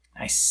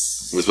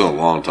 Nice. It's been a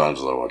long time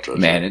since I watched that.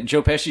 Man, and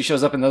Joe Pesci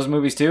shows up in those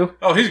movies too.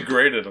 Oh, he's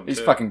great at them. He's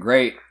too. fucking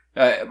great.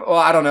 Well,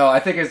 I don't know. I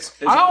think it's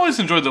I always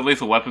enjoyed the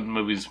Lethal Weapon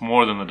movies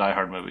more than the Die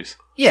Hard movies.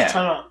 yeah.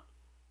 Time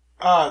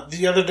out.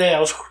 The other day I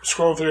was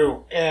scrolling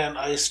through and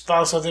I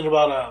found something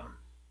about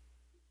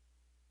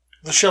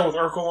the show with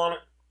Urkel on it.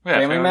 Yeah,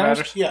 Family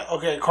Matters? Yeah,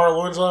 okay,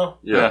 Carl Winslow.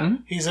 Yeah.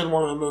 He's in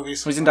one of the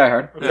movies. He's in Die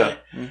Hard. Okay.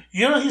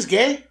 You know he's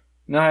gay?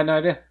 No, I had no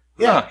idea.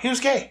 Yeah, Huh. he was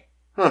gay.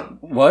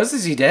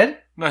 Is he dead?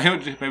 No,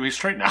 maybe he's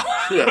straight now.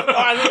 Yeah. Oh,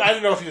 I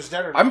didn't know if he was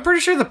dead or not. I'm pretty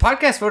sure the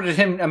podcast voted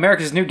him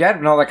America's new dad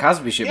when all that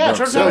Cosby shit Yeah, it broke.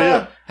 turns So, out.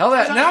 yeah. hell,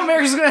 now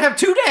America's gonna have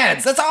 2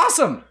 dads. That's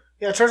awesome.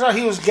 Yeah, it turns out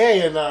he was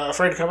gay and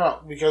afraid to come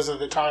out because of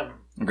the time.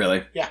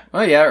 Really? Yeah.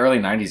 Oh yeah, early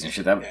 '90s and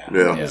shit. That.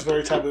 Yeah. It was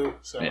very taboo.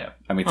 So Yeah.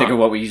 I mean, think of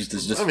what we used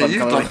as just I mean, fun you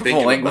colorful like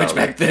thinking language about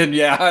back it. then.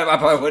 Yeah, I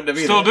probably wouldn't have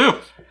either. Still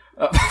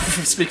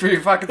do. Speak for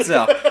your fucking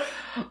self.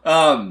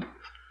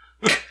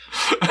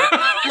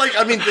 Like,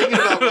 I mean, thinking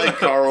about, like,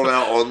 Carl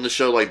now on the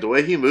show, like, the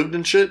way he moved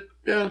and shit,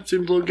 yeah, it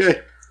seemed a little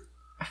gay.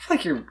 I feel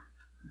like you're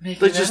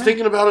making Like, that just up.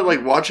 thinking about it,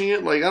 like, watching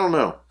it, like, I don't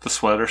know. The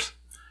sweaters.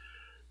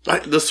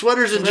 Like, the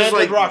sweaters and just, Man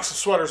like, did rocks and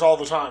sweaters all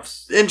the time.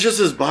 and just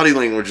his body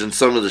language and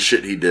some of the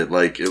shit he did,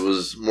 like, it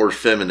was more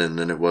feminine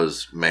than it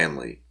was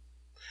manly.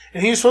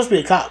 And he was supposed to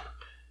be a cop.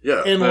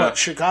 Yeah. In Yeah. what,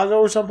 Chicago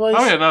or someplace?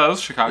 Oh yeah, no, that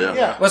was Chicago. Yeah.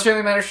 Yeah. West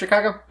Family Matters,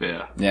 Chicago.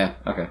 Yeah. Yeah.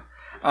 Okay.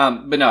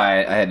 But no,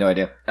 I had no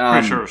idea.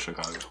 Pretty sure it was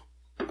Chicago.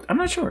 I'm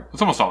not sure.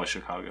 It's almost always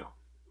Chicago.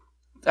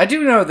 I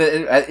do know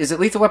that is it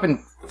Lethal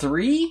Weapon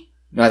 3?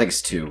 No, I think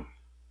it's 2.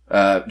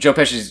 Joe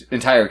Pesci's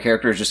entire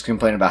character is just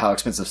complaining about how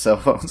expensive cell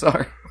phones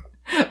are.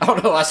 I don't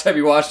know the last time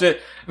you watched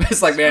it, but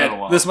it's like, been a man,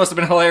 while. this must have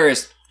been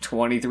hilarious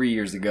 23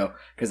 years ago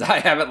because I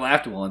haven't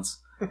laughed once.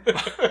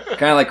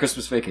 Kind of like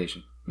Christmas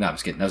Vacation. No, I'm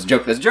just kidding. That was a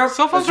joke. That's a joke.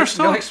 Cell phones are That's a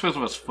still joke.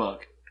 expensive as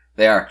fuck.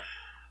 They are.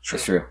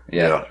 That's true.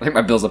 Yeah. Yeah. I think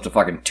my bill's up to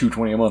fucking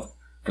 $220 a month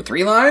for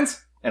 3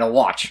 lines and a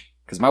watch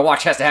because my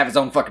watch has to have its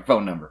own fucking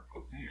phone number.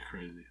 You're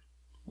crazy.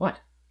 What?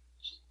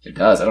 It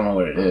does. I don't know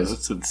what it is.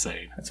 It's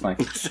insane. That's fine.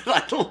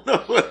 I don't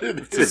know what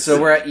it is.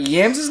 So we're at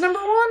Yams' number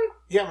 1?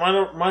 Yeah, my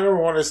number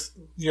one is,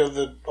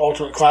 the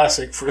ultimate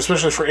classic,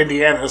 especially for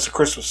Indiana, it's A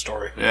Christmas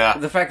Story. Yeah.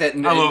 The fact that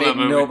it I love made that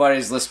movie.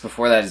 nobody's list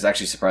before that is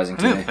actually surprising I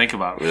to me. didn't think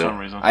about it for Yeah. some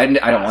reason. I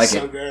don't like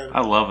So it. good. I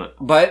love it.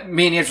 But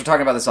me and Yams were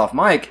talking about this off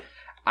mic.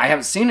 I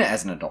haven't seen it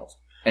as an adult.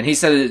 And he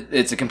said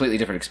it's a completely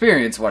different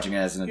experience watching it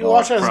as an You adult.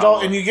 watch it as an adult,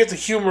 Probably. and you get the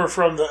humor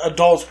from the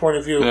adult's point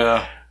of view.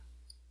 Yeah.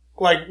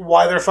 Like,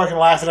 why they're fucking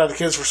laughing at the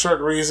kids for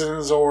certain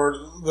reasons, or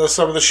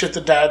some of the shit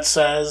the dad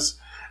says.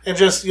 And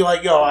just, you're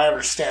like, I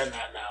understand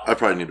that now. I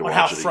probably need to On watch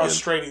how it again.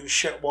 frustrating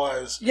shit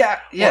was. Yeah, Or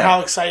yeah.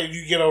 how excited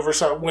you get over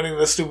winning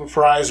the stupid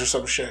prize or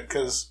some shit.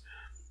 Because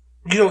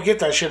you don't get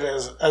that shit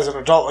as an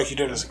adult like you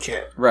did as a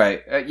kid.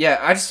 Right. Yeah,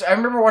 I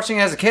remember watching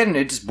it as a kid and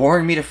it just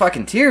boring me to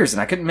fucking tears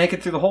and I couldn't make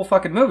it through the whole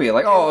fucking movie.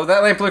 Like, oh,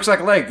 that lamp looks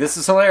like a leg. This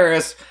is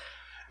hilarious.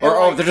 Or,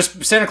 And, they're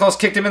just Santa Claus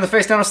kicked him in the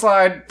face down a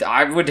slide.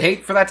 I would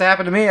hate for that to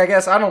happen to me, I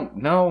guess. I don't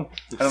know.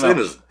 I don't know.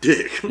 Santa's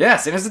dick. Yeah,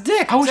 Santa's a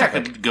dick. I wish Exactly.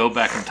 I could go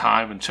back in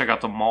time and check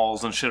out the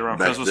malls and shit around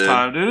Back Christmas then.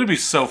 time. Dude, it'd be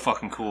so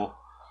fucking cool.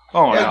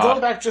 Oh my Yeah, god.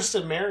 going back just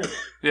to Marion.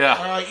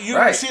 Yeah. You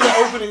Right. see the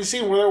opening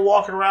scene where they're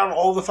walking around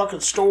all the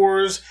fucking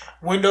stores,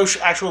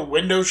 actual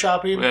window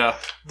shopping. Yeah.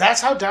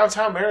 That's how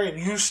downtown Marion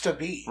used to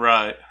be.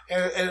 Right.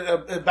 And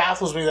it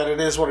baffles me that it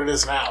is what it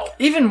is now.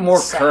 Even more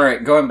Sad.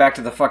 current, going back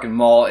to the fucking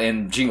mall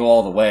in Jingle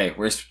All the Way,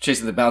 where he's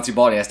chasing the bouncy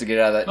ball and he has to get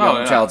it out of that Oh,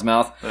 young yeah. child's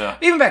mouth. Yeah.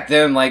 Even back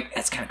then, like,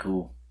 that's kind of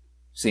cool.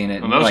 Seeing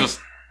it. And that was like, just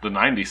the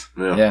 90s.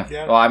 Yeah. yeah.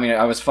 Yeah. Well, I mean,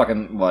 I was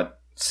fucking,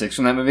 6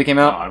 when that movie came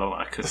Oh, out? I don't know.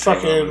 I couldn't The tell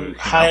you what movie fucking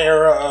came high out.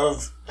 era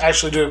of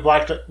actually doing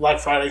Black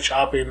Friday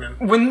shopping.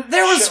 And When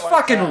there was Shit like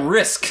fucking that.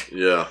 risk.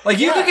 Yeah. Like,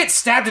 you Yeah. could get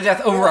stabbed to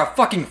death over a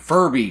fucking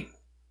Furby.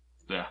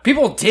 Yeah.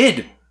 People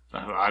did.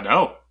 I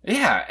know.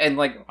 Yeah, and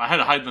like, I had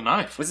to hide the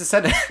knife. was it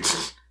said?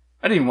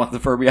 I didn't even want the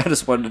Furby. I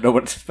just wanted to know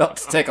what it felt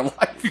to take a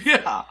life.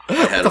 Yeah.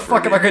 What the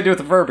fuck am I gonna do with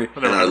the Furby? I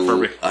never And had a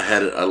Furby. I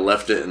had it. I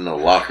left it in the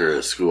locker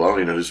at school. I don't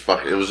even know who's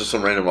fucking. It was just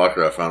some random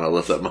locker I found. I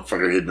left that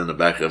motherfucker hidden in the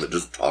back of it,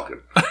 just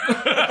talking.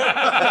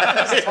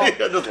 I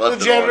just left the it all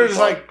janitor in is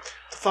the like,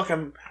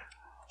 fucking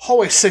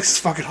Hallway 6 is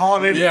fucking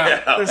haunted.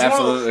 Yeah, There's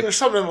absolutely. There's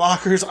something in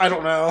lockers. I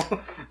don't know.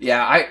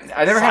 Yeah,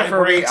 I never had a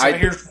Furby. I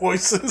hear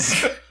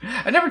voices.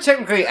 I never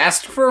technically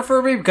asked for a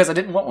Furby because I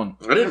didn't want one.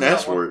 I didn't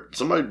ask for it.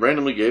 Somebody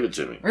randomly gave it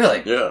to me.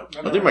 Really? Yeah.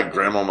 I think my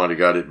grandma might have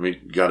got it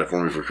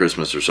for me for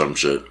Christmas or some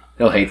shit.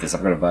 He'll hate this.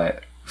 I'm going to buy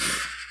it.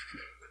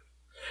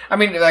 I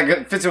mean,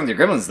 that fits in with your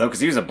Gremlins, though, because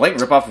he was a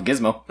blatant ripoff of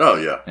Gizmo. Oh,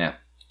 yeah. Yeah.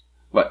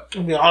 What?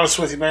 I'll be honest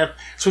with you, man.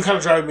 So kind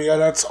of driving me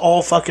nuts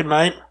all fucking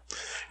night.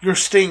 Your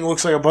Sting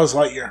looks like a Buzz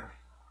Lightyear.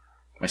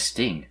 My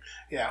Sting?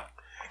 Yeah.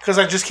 Because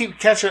I just keep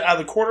catching it out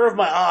of the corner of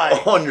my eye.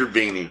 On your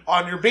beanie.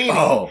 On your beanie.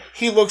 Oh.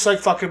 He looks like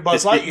fucking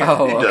Buzz Lightyear.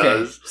 Oh, He okay.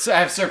 does. So I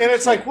have Surfer And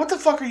it's Sting. like, what the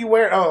fuck are you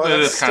wearing? Oh, It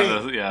that's is kind Sting.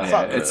 of, yeah.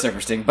 Yeah, it's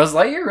Surfer Sting. Buzz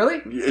Lightyear,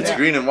 really? It's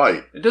green and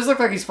white. It does look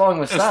like he's falling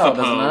with It's style,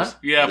 the doesn't pose.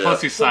 it? Yeah, Yeah.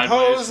 plus he's The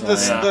sideways.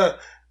 pose, Yeah.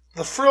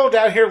 the frill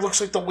down here looks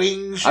like the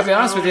wings. I'll be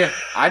honest with you.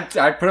 I'd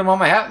put him on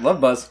my hat.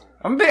 Love Buzz.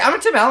 I'm a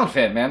Tim Allen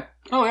fan, man.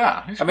 Oh,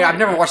 yeah. He's I mean, I've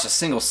never great. watched a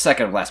single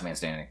second of Last Man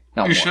Standing.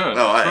 Not You one. should.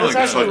 Oh, It's really It's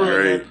good. actually fucking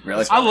really great. good.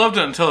 Really? I loved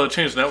it until it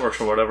changed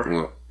networks or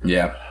whatever.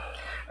 Yeah.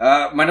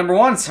 My number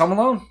one's Home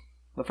Alone.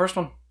 The first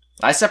one.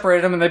 I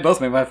separated them and they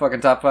both made my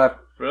fucking top 5.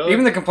 Really?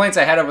 Even the complaints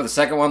I had over the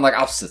second one, like,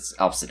 I'll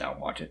sit down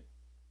and watch it.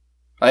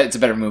 It's a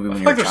better movie when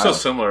I you're think a they're child.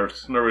 so similar.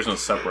 There's no reason to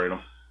separate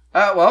them.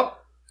 Well,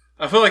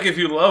 I feel like if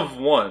you love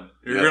one,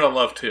 you're Yeah. going to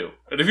love 2.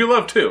 And if you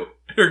love 2,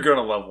 you're going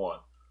to love 1.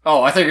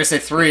 oh, I thought you were going to say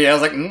 3. I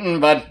was like,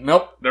 bud,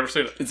 nope. Never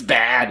seen it. It's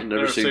bad. I've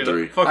never seen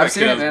 3. Fuck I've that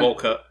seen kid it, in his man. bowl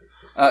cut.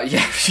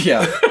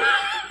 Yeah.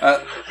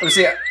 Let's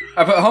see.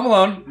 I put Home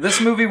Alone. This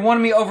movie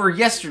won me over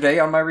yesterday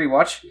on my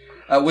rewatch with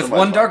Somebody's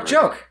one dark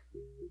vibrating. joke.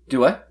 Do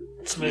what?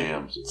 It's me.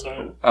 Damn.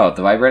 Sorry. Oh,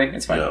 the vibrating?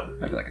 It's fine. Yeah.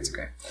 I feel like it's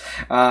okay.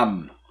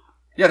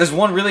 Yeah, there's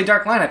one really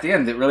dark line at the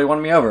end that really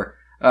won me over.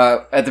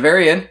 At the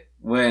very end,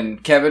 when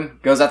Kevin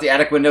goes out the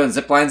attic window and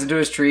zip lines into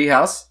his tree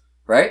house,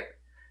 right?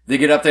 They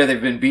get up there,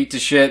 they've been beat to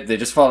shit, they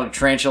just followed a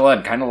tarantula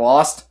and kind of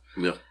lost.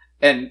 Yeah.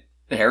 And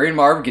Harry and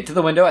Marv get to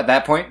the window, at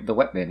that point, the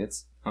wet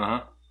bandits.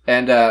 Uh-huh.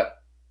 And,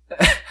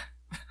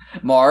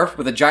 Marv,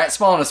 with a giant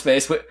smile on his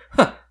face, went,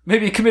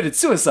 maybe he committed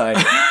suicide.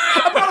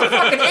 About a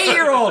fucking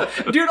 8-year-old.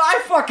 Dude,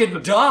 I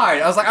fucking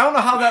died. I was like, I don't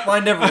know how that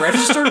line never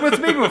registered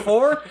with me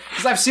before,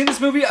 because I've seen this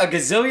movie a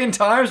gazillion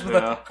times,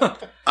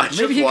 but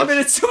maybe he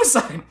committed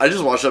suicide. I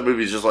just watched that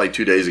movie just like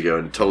 2 days ago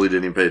and totally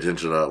didn't even pay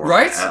attention to that one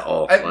Right? at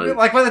all.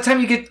 Like, by the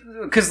time you get,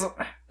 because,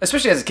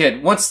 especially as a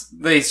kid, once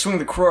they swing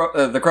the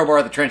crowbar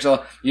at the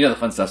tarantula, you know the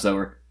fun stuff's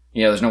over.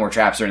 You know, there's no more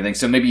traps or anything,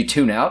 so maybe you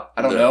tune out.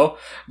 I don't know.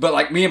 But,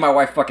 like, me and my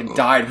wife fucking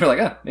died. We're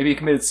like, maybe he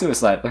committed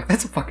suicide. Like,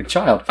 that's a fucking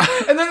child.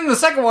 And then in the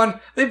second one,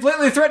 they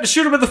blatantly threatened to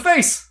shoot him in the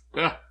face.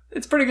 Yeah.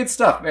 It's pretty good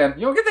stuff, man.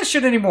 You don't get that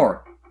shit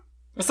anymore.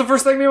 That's the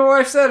first thing me and my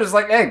wife said is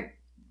like, hey,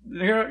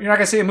 you're not going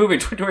to see a movie in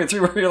 2023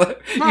 where you're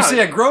like, you see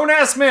a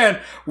grown-ass man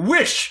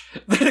wish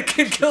that a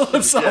kid killed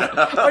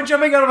himself by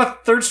jumping out of a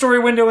third-story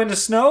window into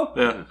snow.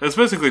 Yeah. It's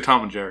basically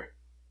Tom and Jerry.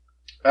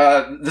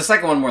 The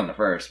second one more than the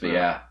first, but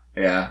yeah.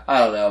 Yeah, I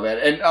don't know, man.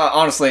 And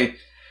honestly,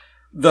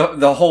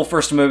 the whole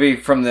first movie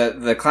from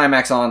the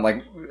climax on,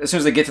 like, as soon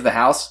as they get to the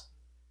house,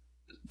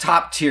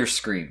 top tier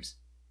screams.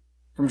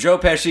 From Joe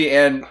Pesci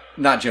and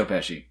not Joe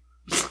Pesci.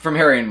 From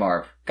Harry and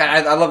Marv.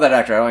 God, I love that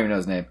actor. I don't even know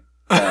his name.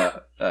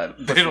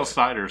 Daniel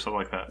Snyder or something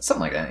like that.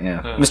 Something like that,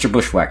 yeah. Mr.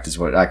 Bushwhacked is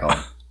what I call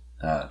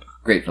him.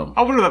 Great film.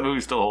 I wonder if that movie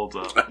still holds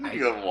up. I need to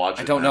go watch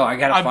it. I don't know. I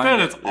gotta I find bet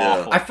it. it's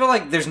awful. I feel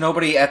like there's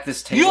nobody at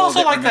this table You also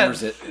that like that-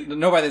 remembers it.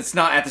 Nobody that's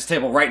not at this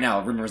table right now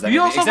remembers that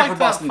You movie, also except like for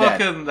that Boston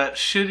Dad. fucking, that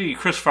shitty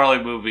Chris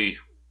Farley movie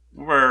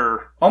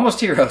where,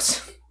 Almost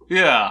Heroes.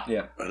 yeah.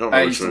 Yeah. I don't know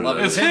I which used to one love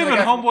it it. It's is. him Like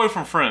and I- Homeboy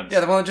from Friends.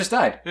 Yeah, the one that just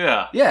died.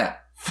 Yeah. Yeah.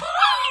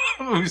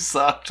 That movie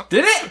sucked.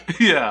 Did it?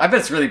 Yeah. I bet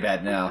it's really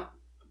bad now.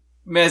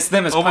 Man, it's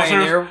them as Almost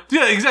Pioneer.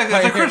 Yeah, exactly.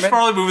 It's a Pioneer Chris Man.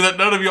 Farley movie that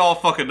none of y'all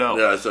fucking know.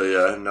 Yeah, so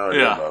yeah, I have no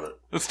idea Yeah. about it.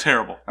 It's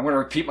terrible. I'm going to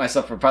repeat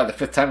myself for probably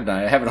the 5th time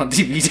tonight. I have it on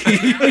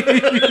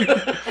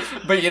DVD.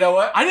 But you know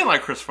what? I didn't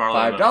like Chris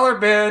Farley. $5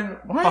 bin. I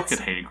What?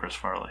 fucking hated Chris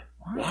Farley.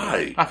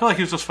 Why? I feel like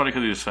he was just funny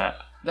because he was fat.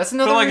 That's I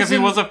another feel like if he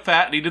reason- wasn't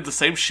fat and he did the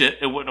same shit,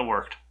 it wouldn't have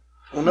worked.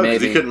 Well, no, because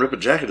Maybe. he couldn't rip a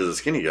jacket as a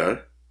skinny guy.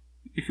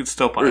 You could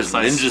still Or buy a his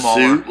size ninja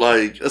smaller. suit.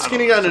 Like, a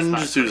skinny know, guy in a it's ninja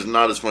not suit great. is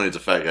not as funny as a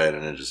fat guy in a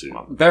ninja suit.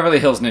 Beverly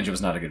Hills Ninja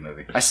was not a good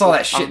movie. I saw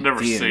that shit I've never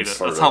in seen it. theaters.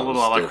 That's how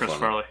little I like Still Chris funny.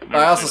 Farley. Never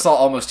I also seen it. saw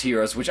Almost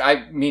Heroes, which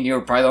me and you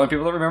are probably the only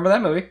people that remember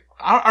that movie.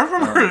 I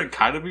remember it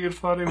kind of being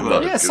funny, love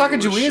but it. Yeah, good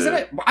Sakaguchi, movie isn't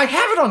shit. it? I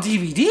have it on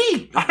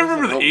DVD. I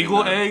remember the Help me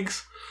eagle now.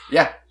 eggs.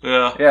 Yeah,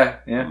 Yeah.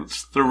 yeah.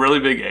 They're really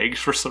big eggs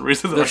for some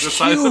reason. They're They're like the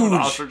size of an huge.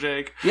 ostrich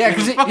egg. Yeah,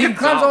 because he Fucking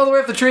climbs dumb. all the way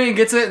up the tree and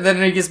gets it, and then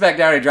when he gets back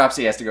down, he drops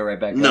it, he has to go right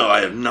back No, up.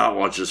 I have not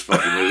watched this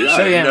fucking movie. Show I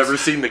you have hands. never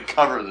seen the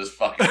cover of this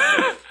fucking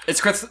movie.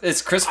 It's Chris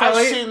I've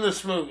Farley seen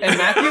this movie. and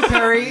Matthew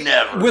Perry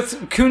Never.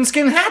 with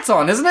coonskin hats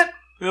on, isn't it?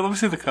 Yeah, let me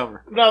see the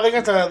cover. No, they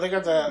got the. They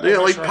got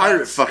like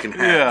pirate fucking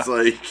hats. Yeah.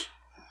 Like,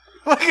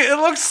 Like, it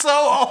looks so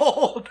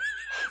old.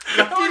 It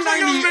looks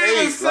like it was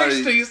made in the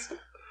 1998, 60s.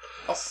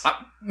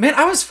 Man,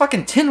 I was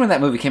fucking 10 when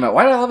that movie came out.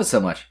 Why did I love it so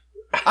much?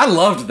 I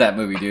loved that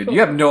movie, dude. You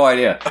have no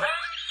idea.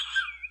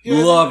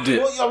 Loved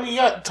it. Well, I mean, you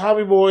got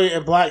Tommy Boy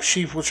and Black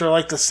Sheep, which are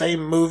like the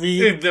same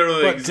movie. I think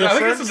different.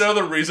 that's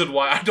another reason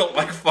why I don't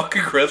like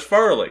fucking Chris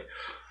Farley.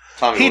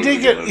 He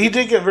did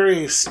get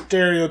very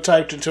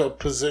stereotyped into a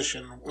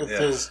position with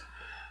his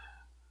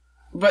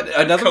But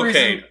another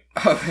cocaine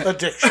reason...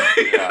 addiction.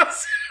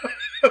 Yes.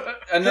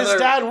 His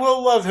dad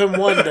will love him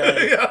one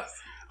day. Yes.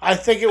 I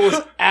think it was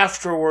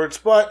afterwards,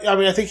 but I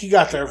mean, I think he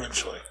got there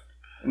eventually.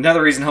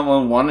 Another reason Home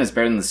Alone 1 is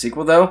better than the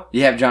sequel, though,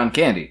 you have John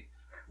Candy.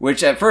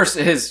 Which, at first,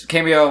 his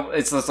cameo,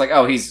 it's just like,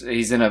 oh, he's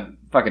in a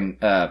fucking,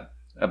 a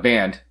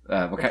band.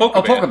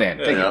 Polka band.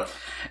 Thank you.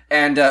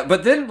 And,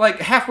 but then, like,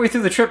 halfway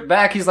through the trip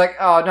back, he's like,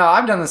 oh, no,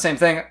 I've done the same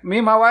thing. Me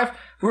and my wife,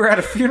 we were at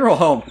a funeral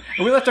home,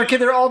 and we left our kid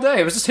there all day.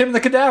 It was just him and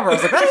the cadaver. I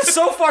was like, that is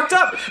so fucked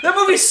up. That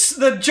movie,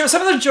 some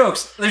of the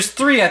jokes, there's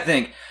 3, I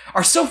think,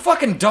 are so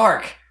fucking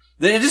dark.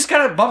 It just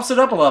kind of bumps it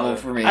up a level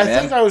for me, I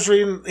think I was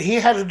reading, he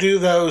had to do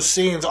those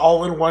scenes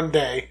all in one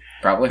day.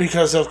 Probably.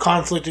 Because of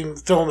conflicting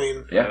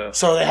filming. Yeah.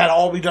 So they had to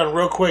all be done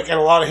real quick, and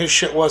a lot of his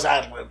shit was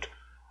ad-libbed.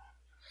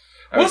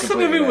 What's the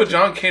movie with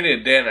John Candy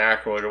and Dan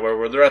Aykroyd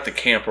where they're at the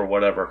camp or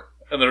whatever?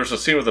 And there's a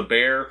scene with a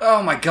bear.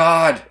 Oh my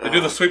god. They do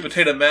the sweet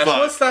potato mash.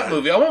 What's that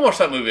movie? I want to watch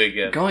that movie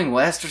again. Going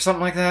West or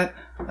something like that?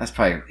 That's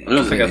probably...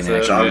 What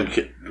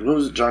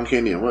was it? John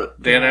Candy and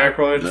what? Dan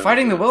Aykroyd?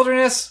 Fighting the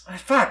Wilderness?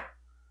 Fuck.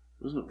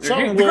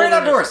 The Great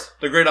Outdoors.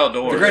 The Great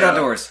Outdoors. The Great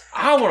Outdoors.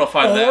 I want to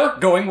find that. Or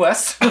Going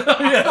West.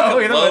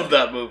 I love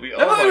that movie.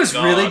 That movie was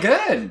really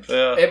good.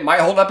 Yeah. It might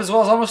hold up as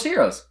well as Almost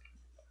Heroes.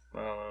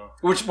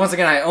 Which, once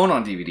again, I own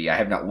on DVD. I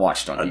have not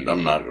watched on DVD.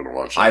 I'm not going to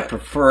watch that. I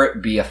prefer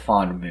it be a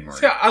fond memory.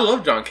 Yeah, I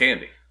love John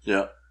Candy.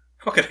 Yeah.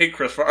 Fucking hate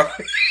Chris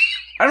Farley.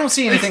 I don't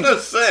see anything...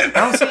 I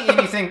don't see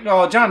anything...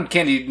 No, John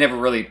Candy never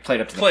really played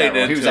up to the fact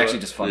role. He was actually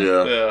just funny.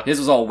 Yeah. His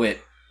was all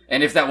wit.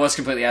 And if that was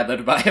completely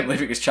ad-libbed about him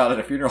leaving his child at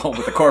a funeral home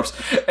with a corpse,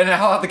 and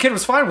how the kid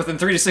was fine within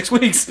 3 to 6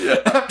 weeks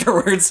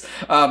afterwards,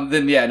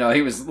 then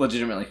he was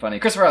legitimately funny.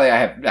 Chris Farley, I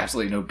have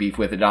absolutely no beef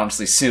with. It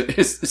honestly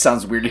it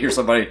sounds weird to hear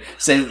somebody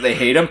say that they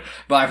hate him,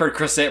 but I've heard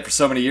Chris say it for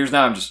so many years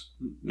now, I'm just...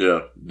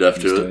 Yeah, deaf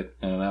to it.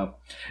 I don't know.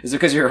 Is it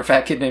because you're a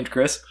fat kid named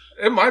Chris?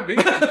 It might be.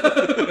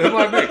 It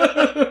might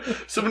be.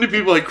 So many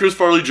people like Chris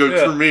Farley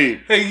jokes for me.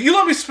 Hey, you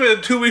let me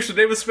spend 2 weeks with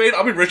David Spade,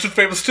 I'll be rich and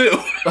famous too.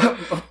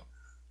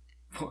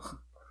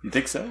 You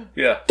think so?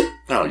 Yeah.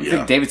 Oh, You yeah.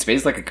 think David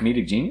Spade's like a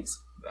comedic genius?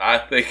 I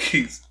think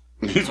he's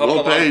He's helped a well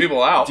lot of paid.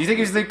 people out. Do you think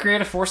he's the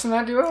creative force in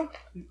that duo?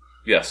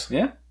 Yes.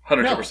 Yeah?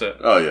 100%.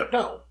 Oh, yeah.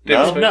 No. David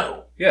No? Spade?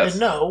 No. Yes. And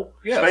no.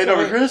 Yes. Spade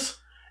over Chris?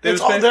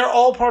 They're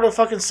all part of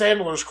fucking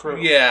Sandler's crew.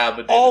 Yeah,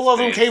 but David All of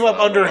them Spade's came up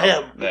not under one.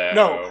 him.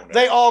 No,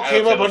 they all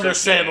came up under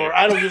Sandler.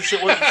 I don't give a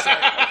shit what you say.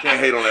 Can't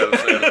hate on Adam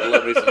Sandler.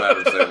 Love me some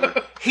Adam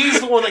Sandler. He's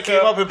the one that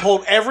came up and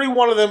pulled every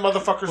one of them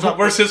motherfuckers up.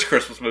 Where's his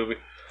Christmas movie?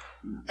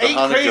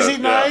 8 Crazy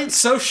Nights.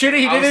 So shitty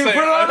he didn't even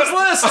put it on his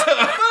list!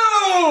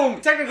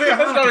 Boom! Technically a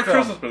That's not a Hanukkah film.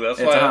 Christmas movie. That's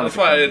It's a why Hanukkah I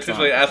film.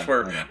 intentionally asked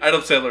for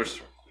Adam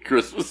Sandler's.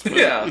 Christmas.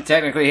 Yeah.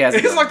 Technically he has...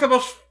 He's like the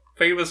most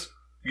famous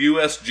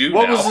U.S. Jew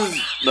What now. was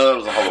his... No, that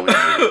was a Halloween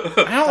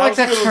movie. I don't like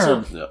that was good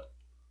term. Yeah.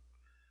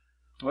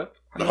 What?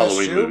 The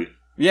Halloween Jew? movie.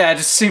 Yeah, it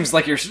just seems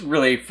like you're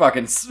really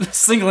fucking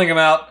singling him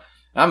out.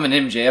 I'm an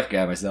MJF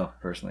guy myself,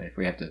 personally, if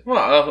we have to...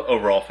 Well,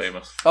 overall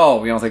famous.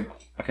 Oh, you don't think...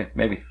 Okay,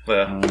 maybe.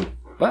 Yeah.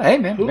 But hey,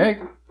 man,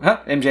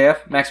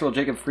 MJF, Maxwell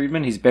Jacob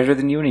Friedman, he's better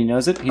than you and he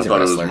knows it. He's I a thought it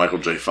wrestler. was Michael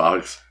J.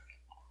 Fox.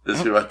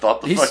 Is who I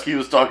thought the He's- fuck he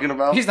was talking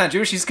about? He's not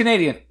Jewish, he's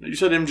Canadian. You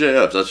said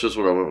MJF. That's just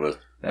what I went with. I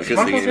That's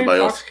couldn't think of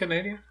anybody else.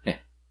 Canadian? Yeah,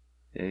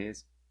 he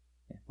is.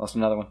 Yeah, lost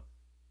another one.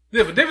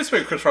 Yeah, but David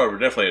Spade and Chris Farley were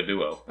definitely a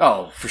duo.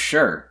 Oh, for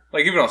sure.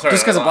 Like, even on Saturday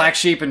Just because of Night Live. Black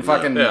Sheep and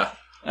fucking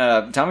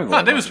Tommy Boy.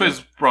 No, David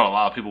Spade's brought a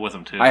lot of people with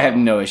him, too. I have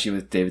no issue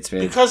with David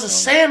Spade. Because of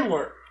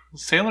Sandler.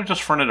 Sandler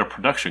just fronted a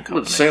production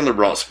company. But Sandler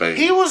brought Spade.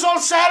 He was on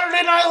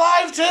Saturday Night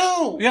Live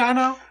too. Yeah, I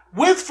know.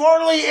 With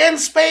Farley and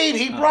Spade.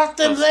 He brought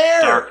them Those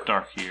there.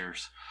 Dark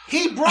years.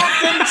 He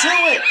brought them to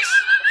it.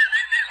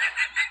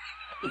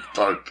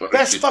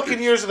 Best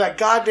fucking years of that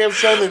goddamn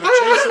show. They've been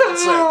chasing it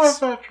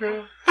since. not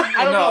true.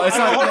 I don't know. it's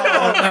not.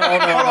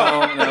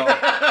 No.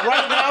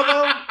 Right now,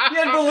 though, You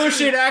had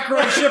Belushi and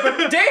Aykroyd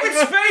shipping.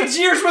 David Spade's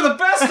years were the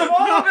best of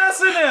all of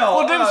SNL.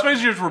 Well, David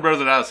Spade's years were better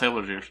than Adam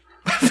Sandler's years.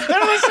 they're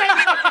the same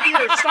fucking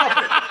year. Stop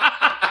it.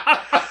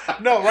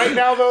 No, right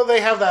now though they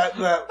have that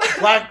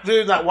black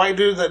dude, that white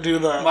dude that do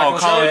the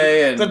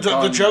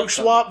the joke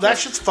swap. That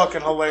shit's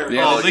fucking hilarious.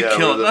 Yeah. Oh, they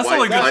kill it. That's the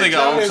only good thing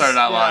That on is- Saturday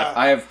Night Live. yeah.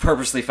 I have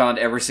purposely found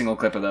every single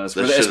clip of those,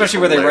 That shit is especially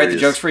where they write the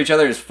hilarious. jokes for each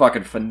other. Is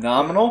fucking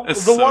phenomenal.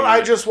 It's The so one I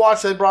good. just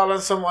watched, they brought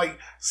in some like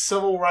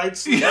civil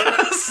rights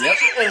Yes.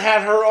 and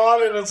had her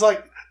on, and it's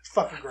like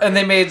fucking great. And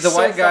they made the So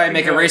white guy fucking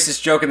make a good.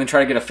 racist joke and then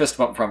try to get a fist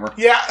bump from her.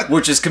 Yeah.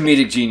 Which is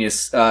comedic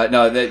genius.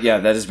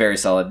 That is very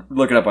solid.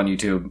 Look it up on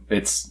YouTube.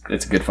 It's a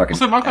good fucking...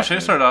 So Michael Shea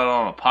action started out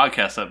on a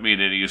podcast that me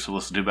and Eddie used to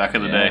listen to back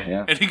in the day.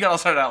 Yeah. And he got on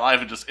Saturday Night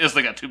Live and just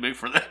instantly got too big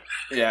for that.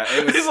 movie. Yeah,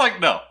 it was... He's like,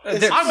 no.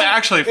 Is I'm he-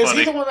 actually Is he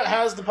funny. the one that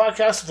has the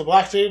podcast with the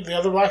black dude, the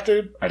other black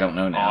dude? I don't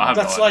know Oh, I now. have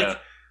That's no idea. like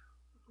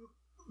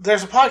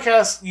there's a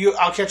podcast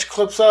I'll catch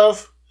clips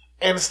of,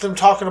 and it's them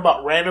talking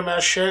about random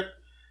ass shit.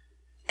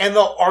 and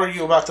they'll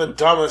argue about the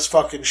dumbest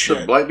fucking The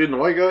shit. black dude and the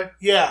white guy?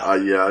 Yeah.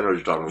 Yeah, I know what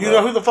you're talking about. You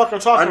know who the fuck I'm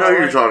talking I about? know who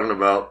you're right? talking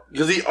about.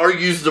 Because he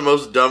argues the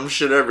most dumb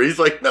shit ever. He's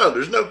like, no,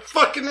 there's no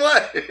fucking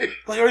way.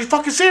 Like, are you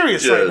fucking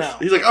serious right now?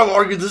 He's like, I'll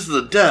argue this is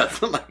a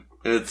death. I'm like,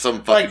 and it's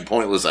some fucking Like-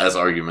 pointless ass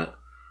argument.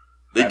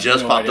 They I have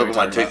just no popped idea up on what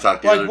my you're talking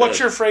TikTok the other Like, what's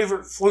day. your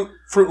favorite Fruit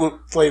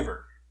Loop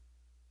flavor?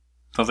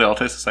 Don't they all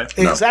taste the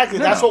same? Exactly.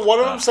 No. That's what one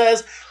of them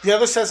says. The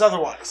other says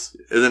otherwise.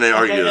 And then they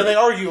argue. Okay, and they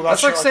argue about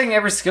That's shit like saying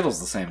every Skittle's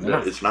the same. No,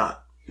 it's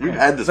not. We've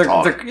had this They're-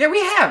 talk. yeah, we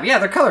have. Yeah,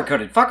 they're color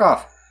coded. Fuck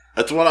off.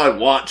 That's what I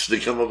watched to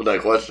come up with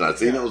that question. I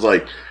seen it, was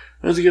like,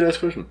 that's a good ass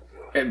question.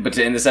 But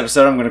to end this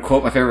episode, I'm going to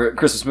quote my favorite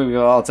Christmas movie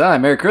of all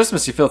time. Merry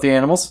Christmas, you filthy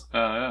animals.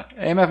 Yeah.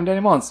 AMF and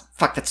Danny Mullins.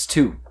 Fuck, that's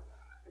two.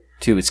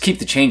 It's Keep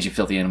the Change, you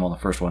filthy animal, in the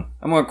first one.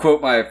 I'm going to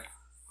quote my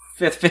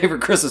fifth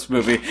favorite Christmas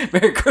movie.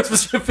 Merry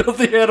Christmas, you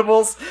filthy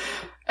animals.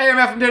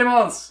 AMF and Danny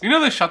Mullins. You know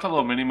they shot that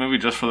little mini movie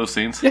just for those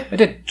scenes? Yeah, I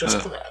did. just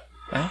for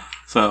that.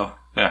 So,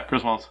 yeah,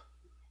 Chris Mullins.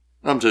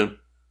 I'm Tim.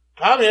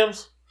 Hi,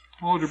 Mims.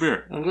 Hold your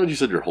beer. I'm glad you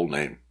said your whole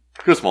name.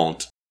 Chris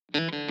Mullins.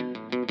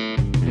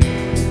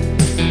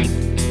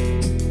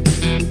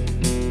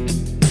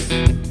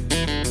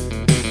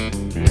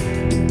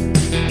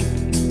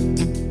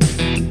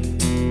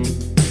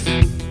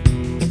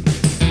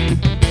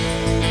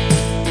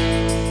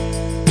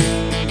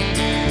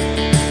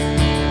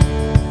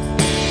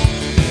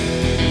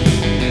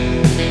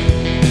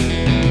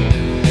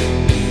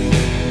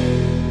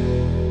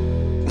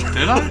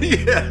 Did I?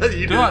 Yeah,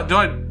 you Do I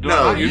no,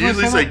 not you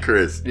usually say that?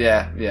 Chris.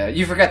 Yeah.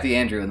 You forgot the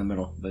Andrew in the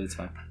middle, but it's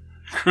fine.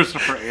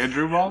 Christopher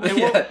Andrew Mullins?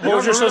 Yeah. What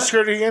was your social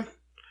security again?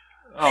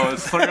 Oh,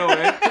 it's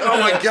 308? Oh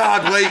my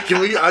god, wait,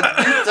 can we...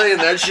 you saying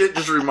that shit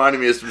just reminded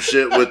me of some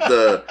shit with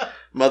the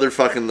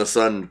motherfucking the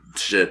sun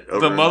shit. The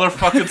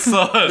motherfucking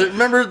son.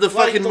 Remember the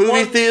Like fucking the movie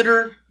one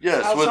theater?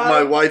 Yes, with outside?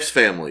 my wife's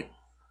family.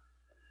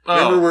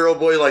 Remember where old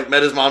boy like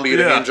met his mom to get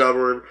a Yeah. hand job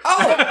or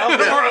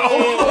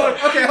whatever?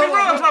 Okay, hold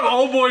on. Time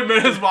old boy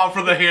met his mom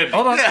for the hand.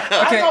 Hold on.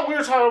 I Okay. thought we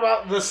were talking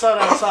about the sun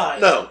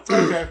outside. No.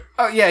 Okay.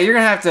 Oh yeah, you're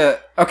gonna have to.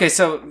 Okay,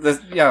 so the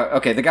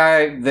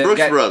guy that Brooks'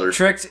 got brother.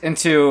 tricked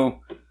into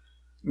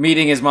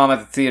meeting his mom at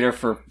the theater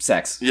for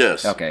sex.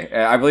 Yes. Okay,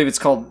 I believe it's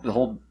called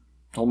Hold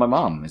My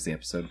Mom is the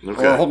episode,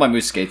 Okay. or Hold My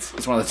Moose Skates.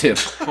 It's one of the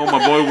two. Oh,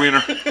 my boy Wiener.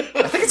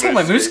 I think it's Hold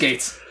My Moose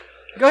Skates.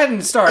 Go ahead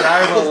and start.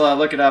 I will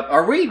look it up.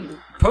 Are we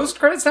post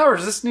credits now, or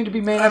does this need to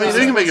be main? I mean,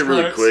 they can make it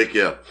really Credits. quick,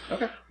 yeah.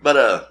 Okay.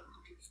 But,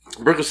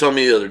 Brooke was telling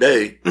me the other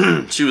day,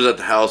 she was at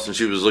the house and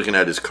she was looking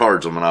at his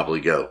cards on Monopoly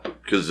Go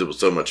because it was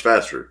so much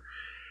faster.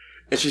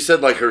 And she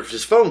said, like,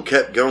 his phone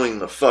kept going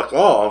the fuck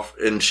off,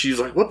 and she's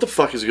like, what the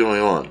fuck is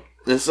going on?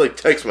 And it's like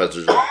text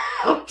messages.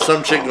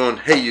 Some chick going,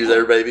 hey, you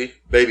there, baby?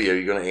 Baby, are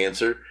you going to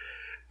answer?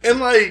 And,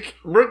 like,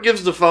 Brooke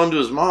gives the phone to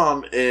his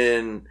mom,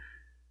 and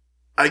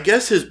I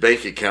guess his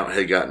bank account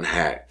had gotten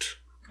hacked.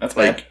 That's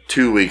Like bad.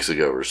 2 weeks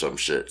ago or some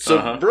shit. So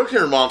Uh-huh. Brooke and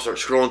her mom start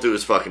scrolling through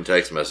his fucking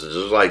text messages.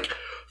 There's like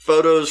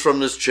photos from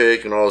this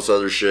chick and all this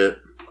other shit.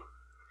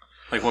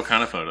 Like, what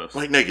kind of photos?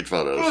 Like naked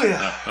photos. Oh,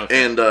 yeah. Oh,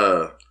 okay. And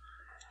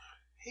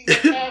He's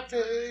happy.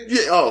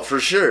 yeah, oh for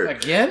sure.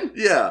 Again?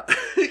 Yeah.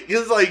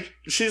 Cause like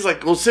she's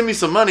like, well send me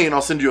some money and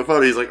I'll send you a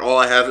photo. He's like, all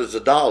I have is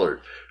 $1.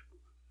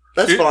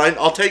 That's fine,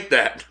 I'll take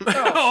that.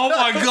 Oh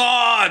my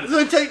god! So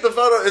they take the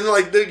photo and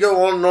like they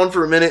go on and on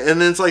for a minute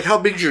and then it's like, how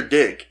big's your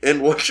dick?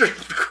 And what's your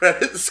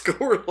credit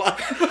score like?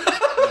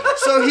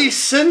 So he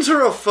sends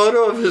her a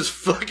photo of his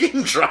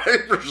fucking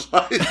driver's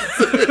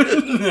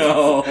license.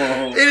 No.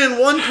 And at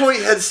one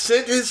point had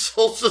sent his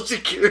social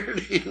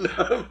security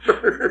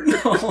number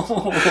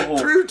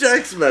through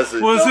text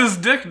message. Was his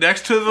dick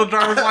next to the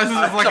driver's license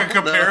as like a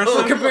don't know.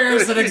 comparison?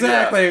 Comparison,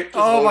 exactly. Yeah, just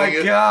Oh my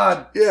holding it.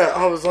 god. Yeah,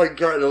 I was like,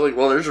 God, they're like,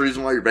 well, there's a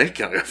reason why your bank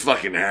account got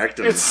fucking hacked.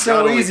 And It's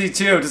so God, easy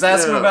too. Just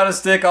ask him Yeah. about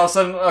his dick. All of a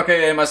sudden,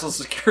 okay, and my social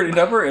security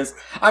number is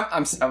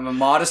I'm a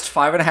modest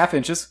 5.5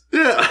 inches.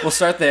 Yeah. We'll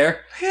start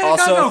there. Yeah,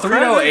 Also, got no credit.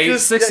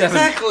 30867.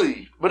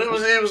 Exactly. But it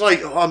was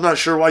like, oh, I'm not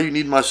sure why you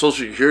need my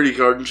social security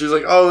card. And she's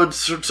like, oh, it's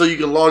so you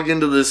can log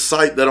into this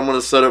site that I'm going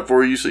to set up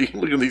for you so you can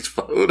look at these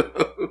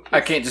photos.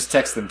 I can't just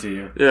text them to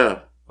you. Yeah.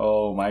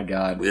 Oh my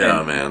god. Yeah,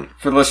 And man.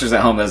 for the listeners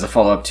at home, as a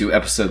follow up to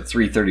episode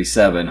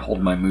 337,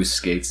 Hold My Moose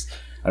Skates.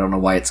 I don't know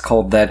why it's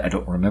called that. I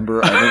don't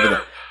remember. I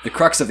remember the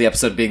crux of the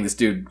episode being this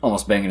dude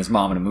almost banging his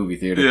mom in a movie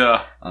theater.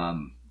 Yeah.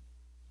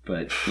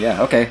 But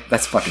yeah, okay.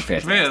 That's fucking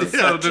fantastic. Man,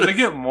 so did they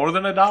get more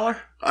than $1?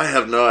 I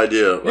have no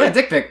idea. Yeah,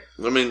 dick pic.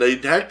 I mean, they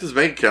hacked his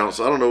bank account,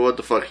 so I don't know what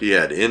the fuck he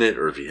had in it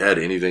or if he had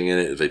anything in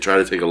it. If they try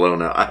to take a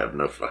loan out, I have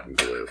no fucking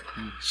clue.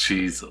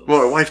 Jesus.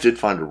 Well, my wife did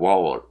find her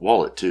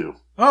wallet too.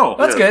 Oh,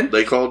 That's Yeah, good.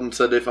 They called and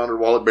said they found her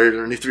wallet buried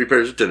underneath 3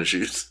 pairs of tennis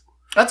shoes.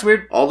 That's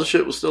weird. All the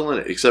shit was still in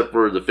it, except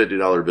for the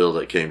 $50 bill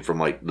that came from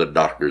like the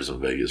doctors in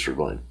Vegas for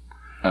Blaine.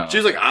 Oh. She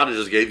was like, I'd have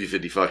just gave you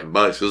 50 fucking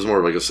bucks because it's more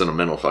of like a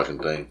sentimental fucking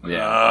thing. Yeah.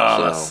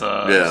 that So,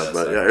 sucks. yeah,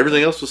 but yeah,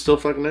 everything else was still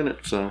fucking in it.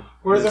 So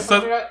Where's the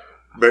So- phone at?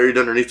 buried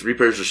underneath 3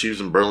 pairs of shoes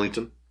in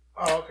Burlington.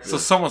 Oh, okay. So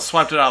someone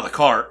swiped it out of the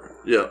cart.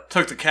 Yeah.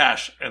 took the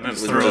cash, and then We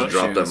threw just it.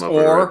 dropped them up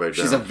Or right back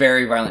she's down. a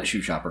very violent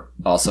shoe shopper.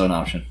 Also an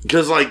option.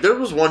 Because, like, there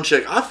was one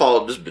chick, I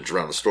followed this bitch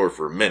around the store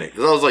for a minute.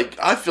 Because I was like,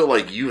 I feel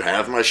like you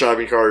have my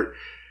shopping cart,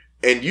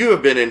 and you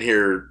have been in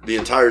here the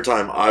entire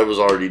time I was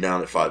already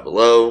down at Five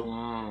Below,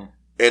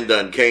 and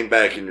then came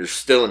back, and you're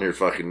still in here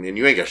fucking, and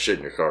you ain't got shit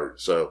in your cart.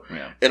 So,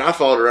 Yeah. and I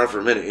followed her around for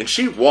a minute, and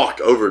she walked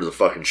over to the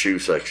fucking shoe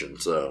section.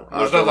 So, I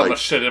There's feel not that like,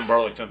 much shit in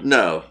Burlington.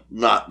 no,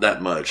 not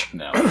that much.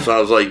 No. So I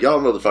was like, y'all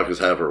motherfuckers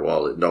have her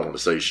wallet and don't want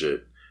to say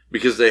shit.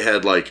 Because they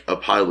had, like, a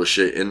pile of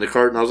shit in the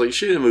cart, and I was like,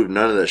 she didn't move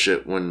none of that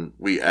shit when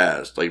we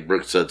asked. Like,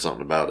 Brooke said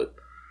something about it.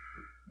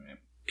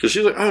 Because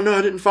she's like, oh, no,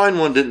 I didn't find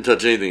one, didn't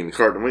touch anything in the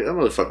cart. I'm like, that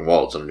motherfucking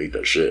wallet's underneath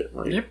that shit.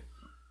 Like, Yep.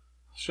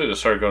 Should have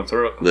started going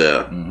through it.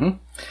 Yeah. Mm-hmm.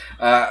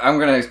 I'm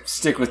going to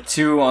stick with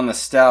 2 on the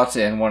stout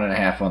and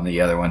 1.5 on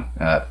the other one.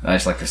 I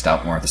just like the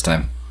stout more this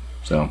time.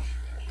 So,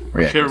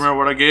 I can't remember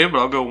what I gave, but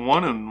I'll go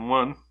 1 and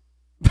 1.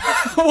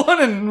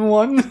 1 and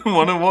 1.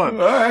 1 and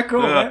 1. All right,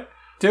 cool. Yeah. Man.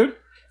 Dude?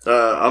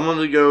 I'm going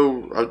to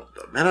go,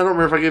 man, I don't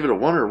remember if I gave it a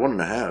 1 or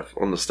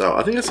 1.5 on the stout.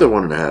 I think I said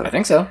 1.5. I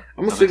think so. I'm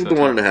going to stick with the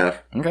 1.5.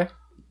 Okay.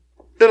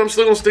 And I'm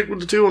still going to stick with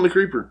the 2 on the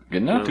creeper.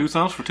 Good enough. 2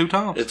 thumbs for 2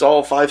 times. It's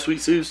all 5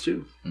 sweet Sues,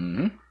 too.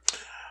 Mm-hmm.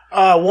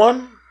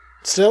 1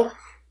 still.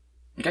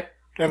 Okay.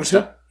 And a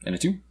 2. And a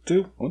 2.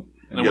 2. One.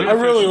 And Yeah. we I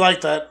really officially-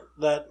 like that.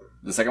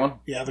 The second one?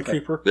 Yeah, the Okay.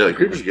 creeper. Yeah, the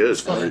creeper's good.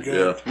 fucking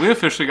good. Yeah. We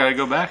officially got to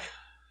go back.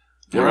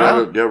 Yeah,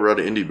 we're out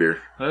of indie beer.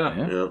 Yeah.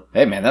 Yeah. Yeah.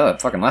 Hey, man,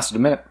 that fucking lasted a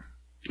minute.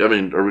 I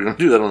mean, are we going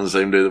to do that on the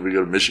same day that we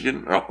go to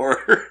Michigan? Or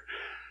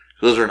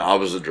those are in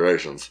opposite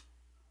directions.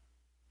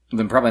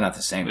 Then probably not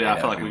the same. Yeah, I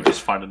day, feel like we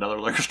just find another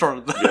liquor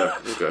store. Yeah,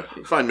 okay.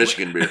 Find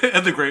Michigan beer.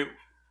 And the great.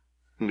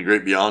 In the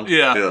Great Beyond.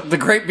 Yeah. The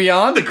Great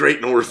Beyond? The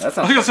Great North. That I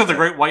sounds think I said the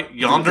great white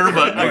yonder,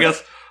 but I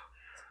guess.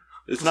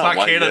 it's not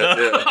white Canada.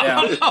 Yet.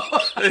 Yeah.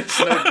 Yeah. It's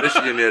not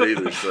Michigan yet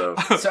either, so.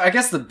 So I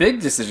guess the big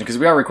decision, because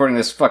we are recording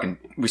this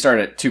we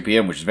started at 2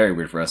 p.m., which is very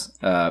weird for us.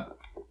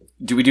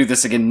 Do we do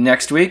this again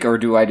next week, or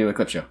do I do a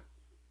clip show?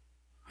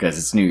 Because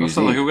it's New Year's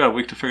Sounds like Eve. we got a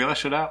week to figure that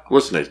shit out.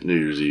 What's next? New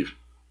Year's Eve.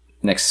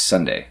 Next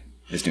Sunday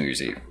is New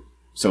Year's Eve.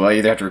 So I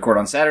either have to record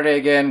on Saturday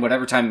again,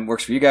 whatever time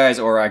works for you guys,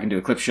 or I can do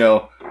a clip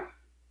show.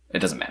 It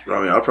doesn't matter.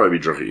 I mean, I'll probably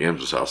be drunk at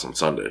Yams' house on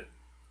Sunday.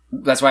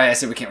 That's why I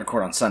said we can't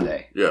record on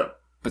Sunday. Yeah.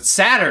 But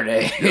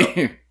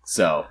Saturday!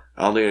 So.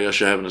 I don't think I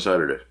should have it on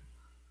Saturday.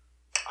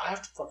 I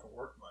have to fucking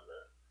work Monday.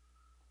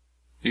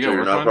 You So got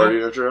you're work not Monday?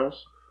 partying at your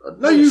house?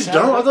 No, you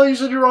Saturday. don't. I thought you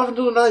said you were off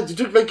until the 9th. You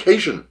took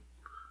vacation.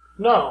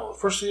 No,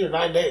 first of the year,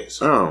 9 days.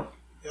 Oh.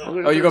 Yeah.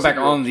 Oh, you go back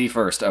on the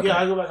 1st. Okay. Yeah,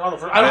 I go back on the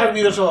first. I don't have to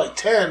be there till like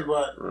 10,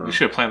 but You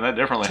should have planned that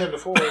differently. 10 to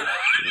 4.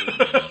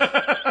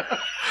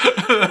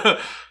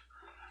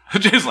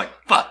 Jay's like,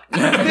 fuck.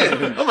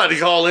 I'm about to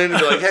call in and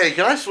be like, hey,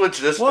 can I switch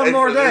this One day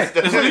more for day.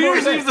 this Is New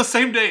Year's Eve the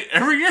same day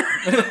every year?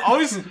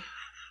 Always.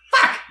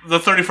 Fuck. The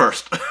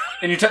 31st.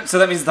 And so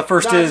that means the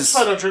 1st No, I is... just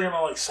plan on drinking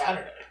on like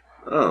Saturday.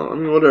 Oh, I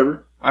mean,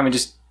 whatever. I mean,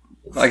 just...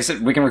 Like I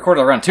said, we can record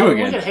around 2 I mean,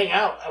 we again. can hang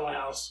out at my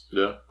house,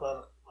 Yeah.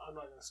 but I'm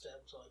not going to stay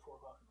up until like 4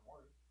 o'clock in the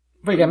morning.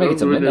 But you gotta make it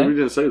till We midnight.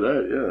 didn't say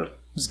that, yeah.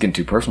 This is getting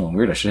too personal and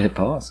weird. I should hit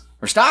pause.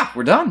 Or stop.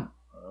 We're done.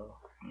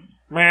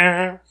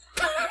 Man.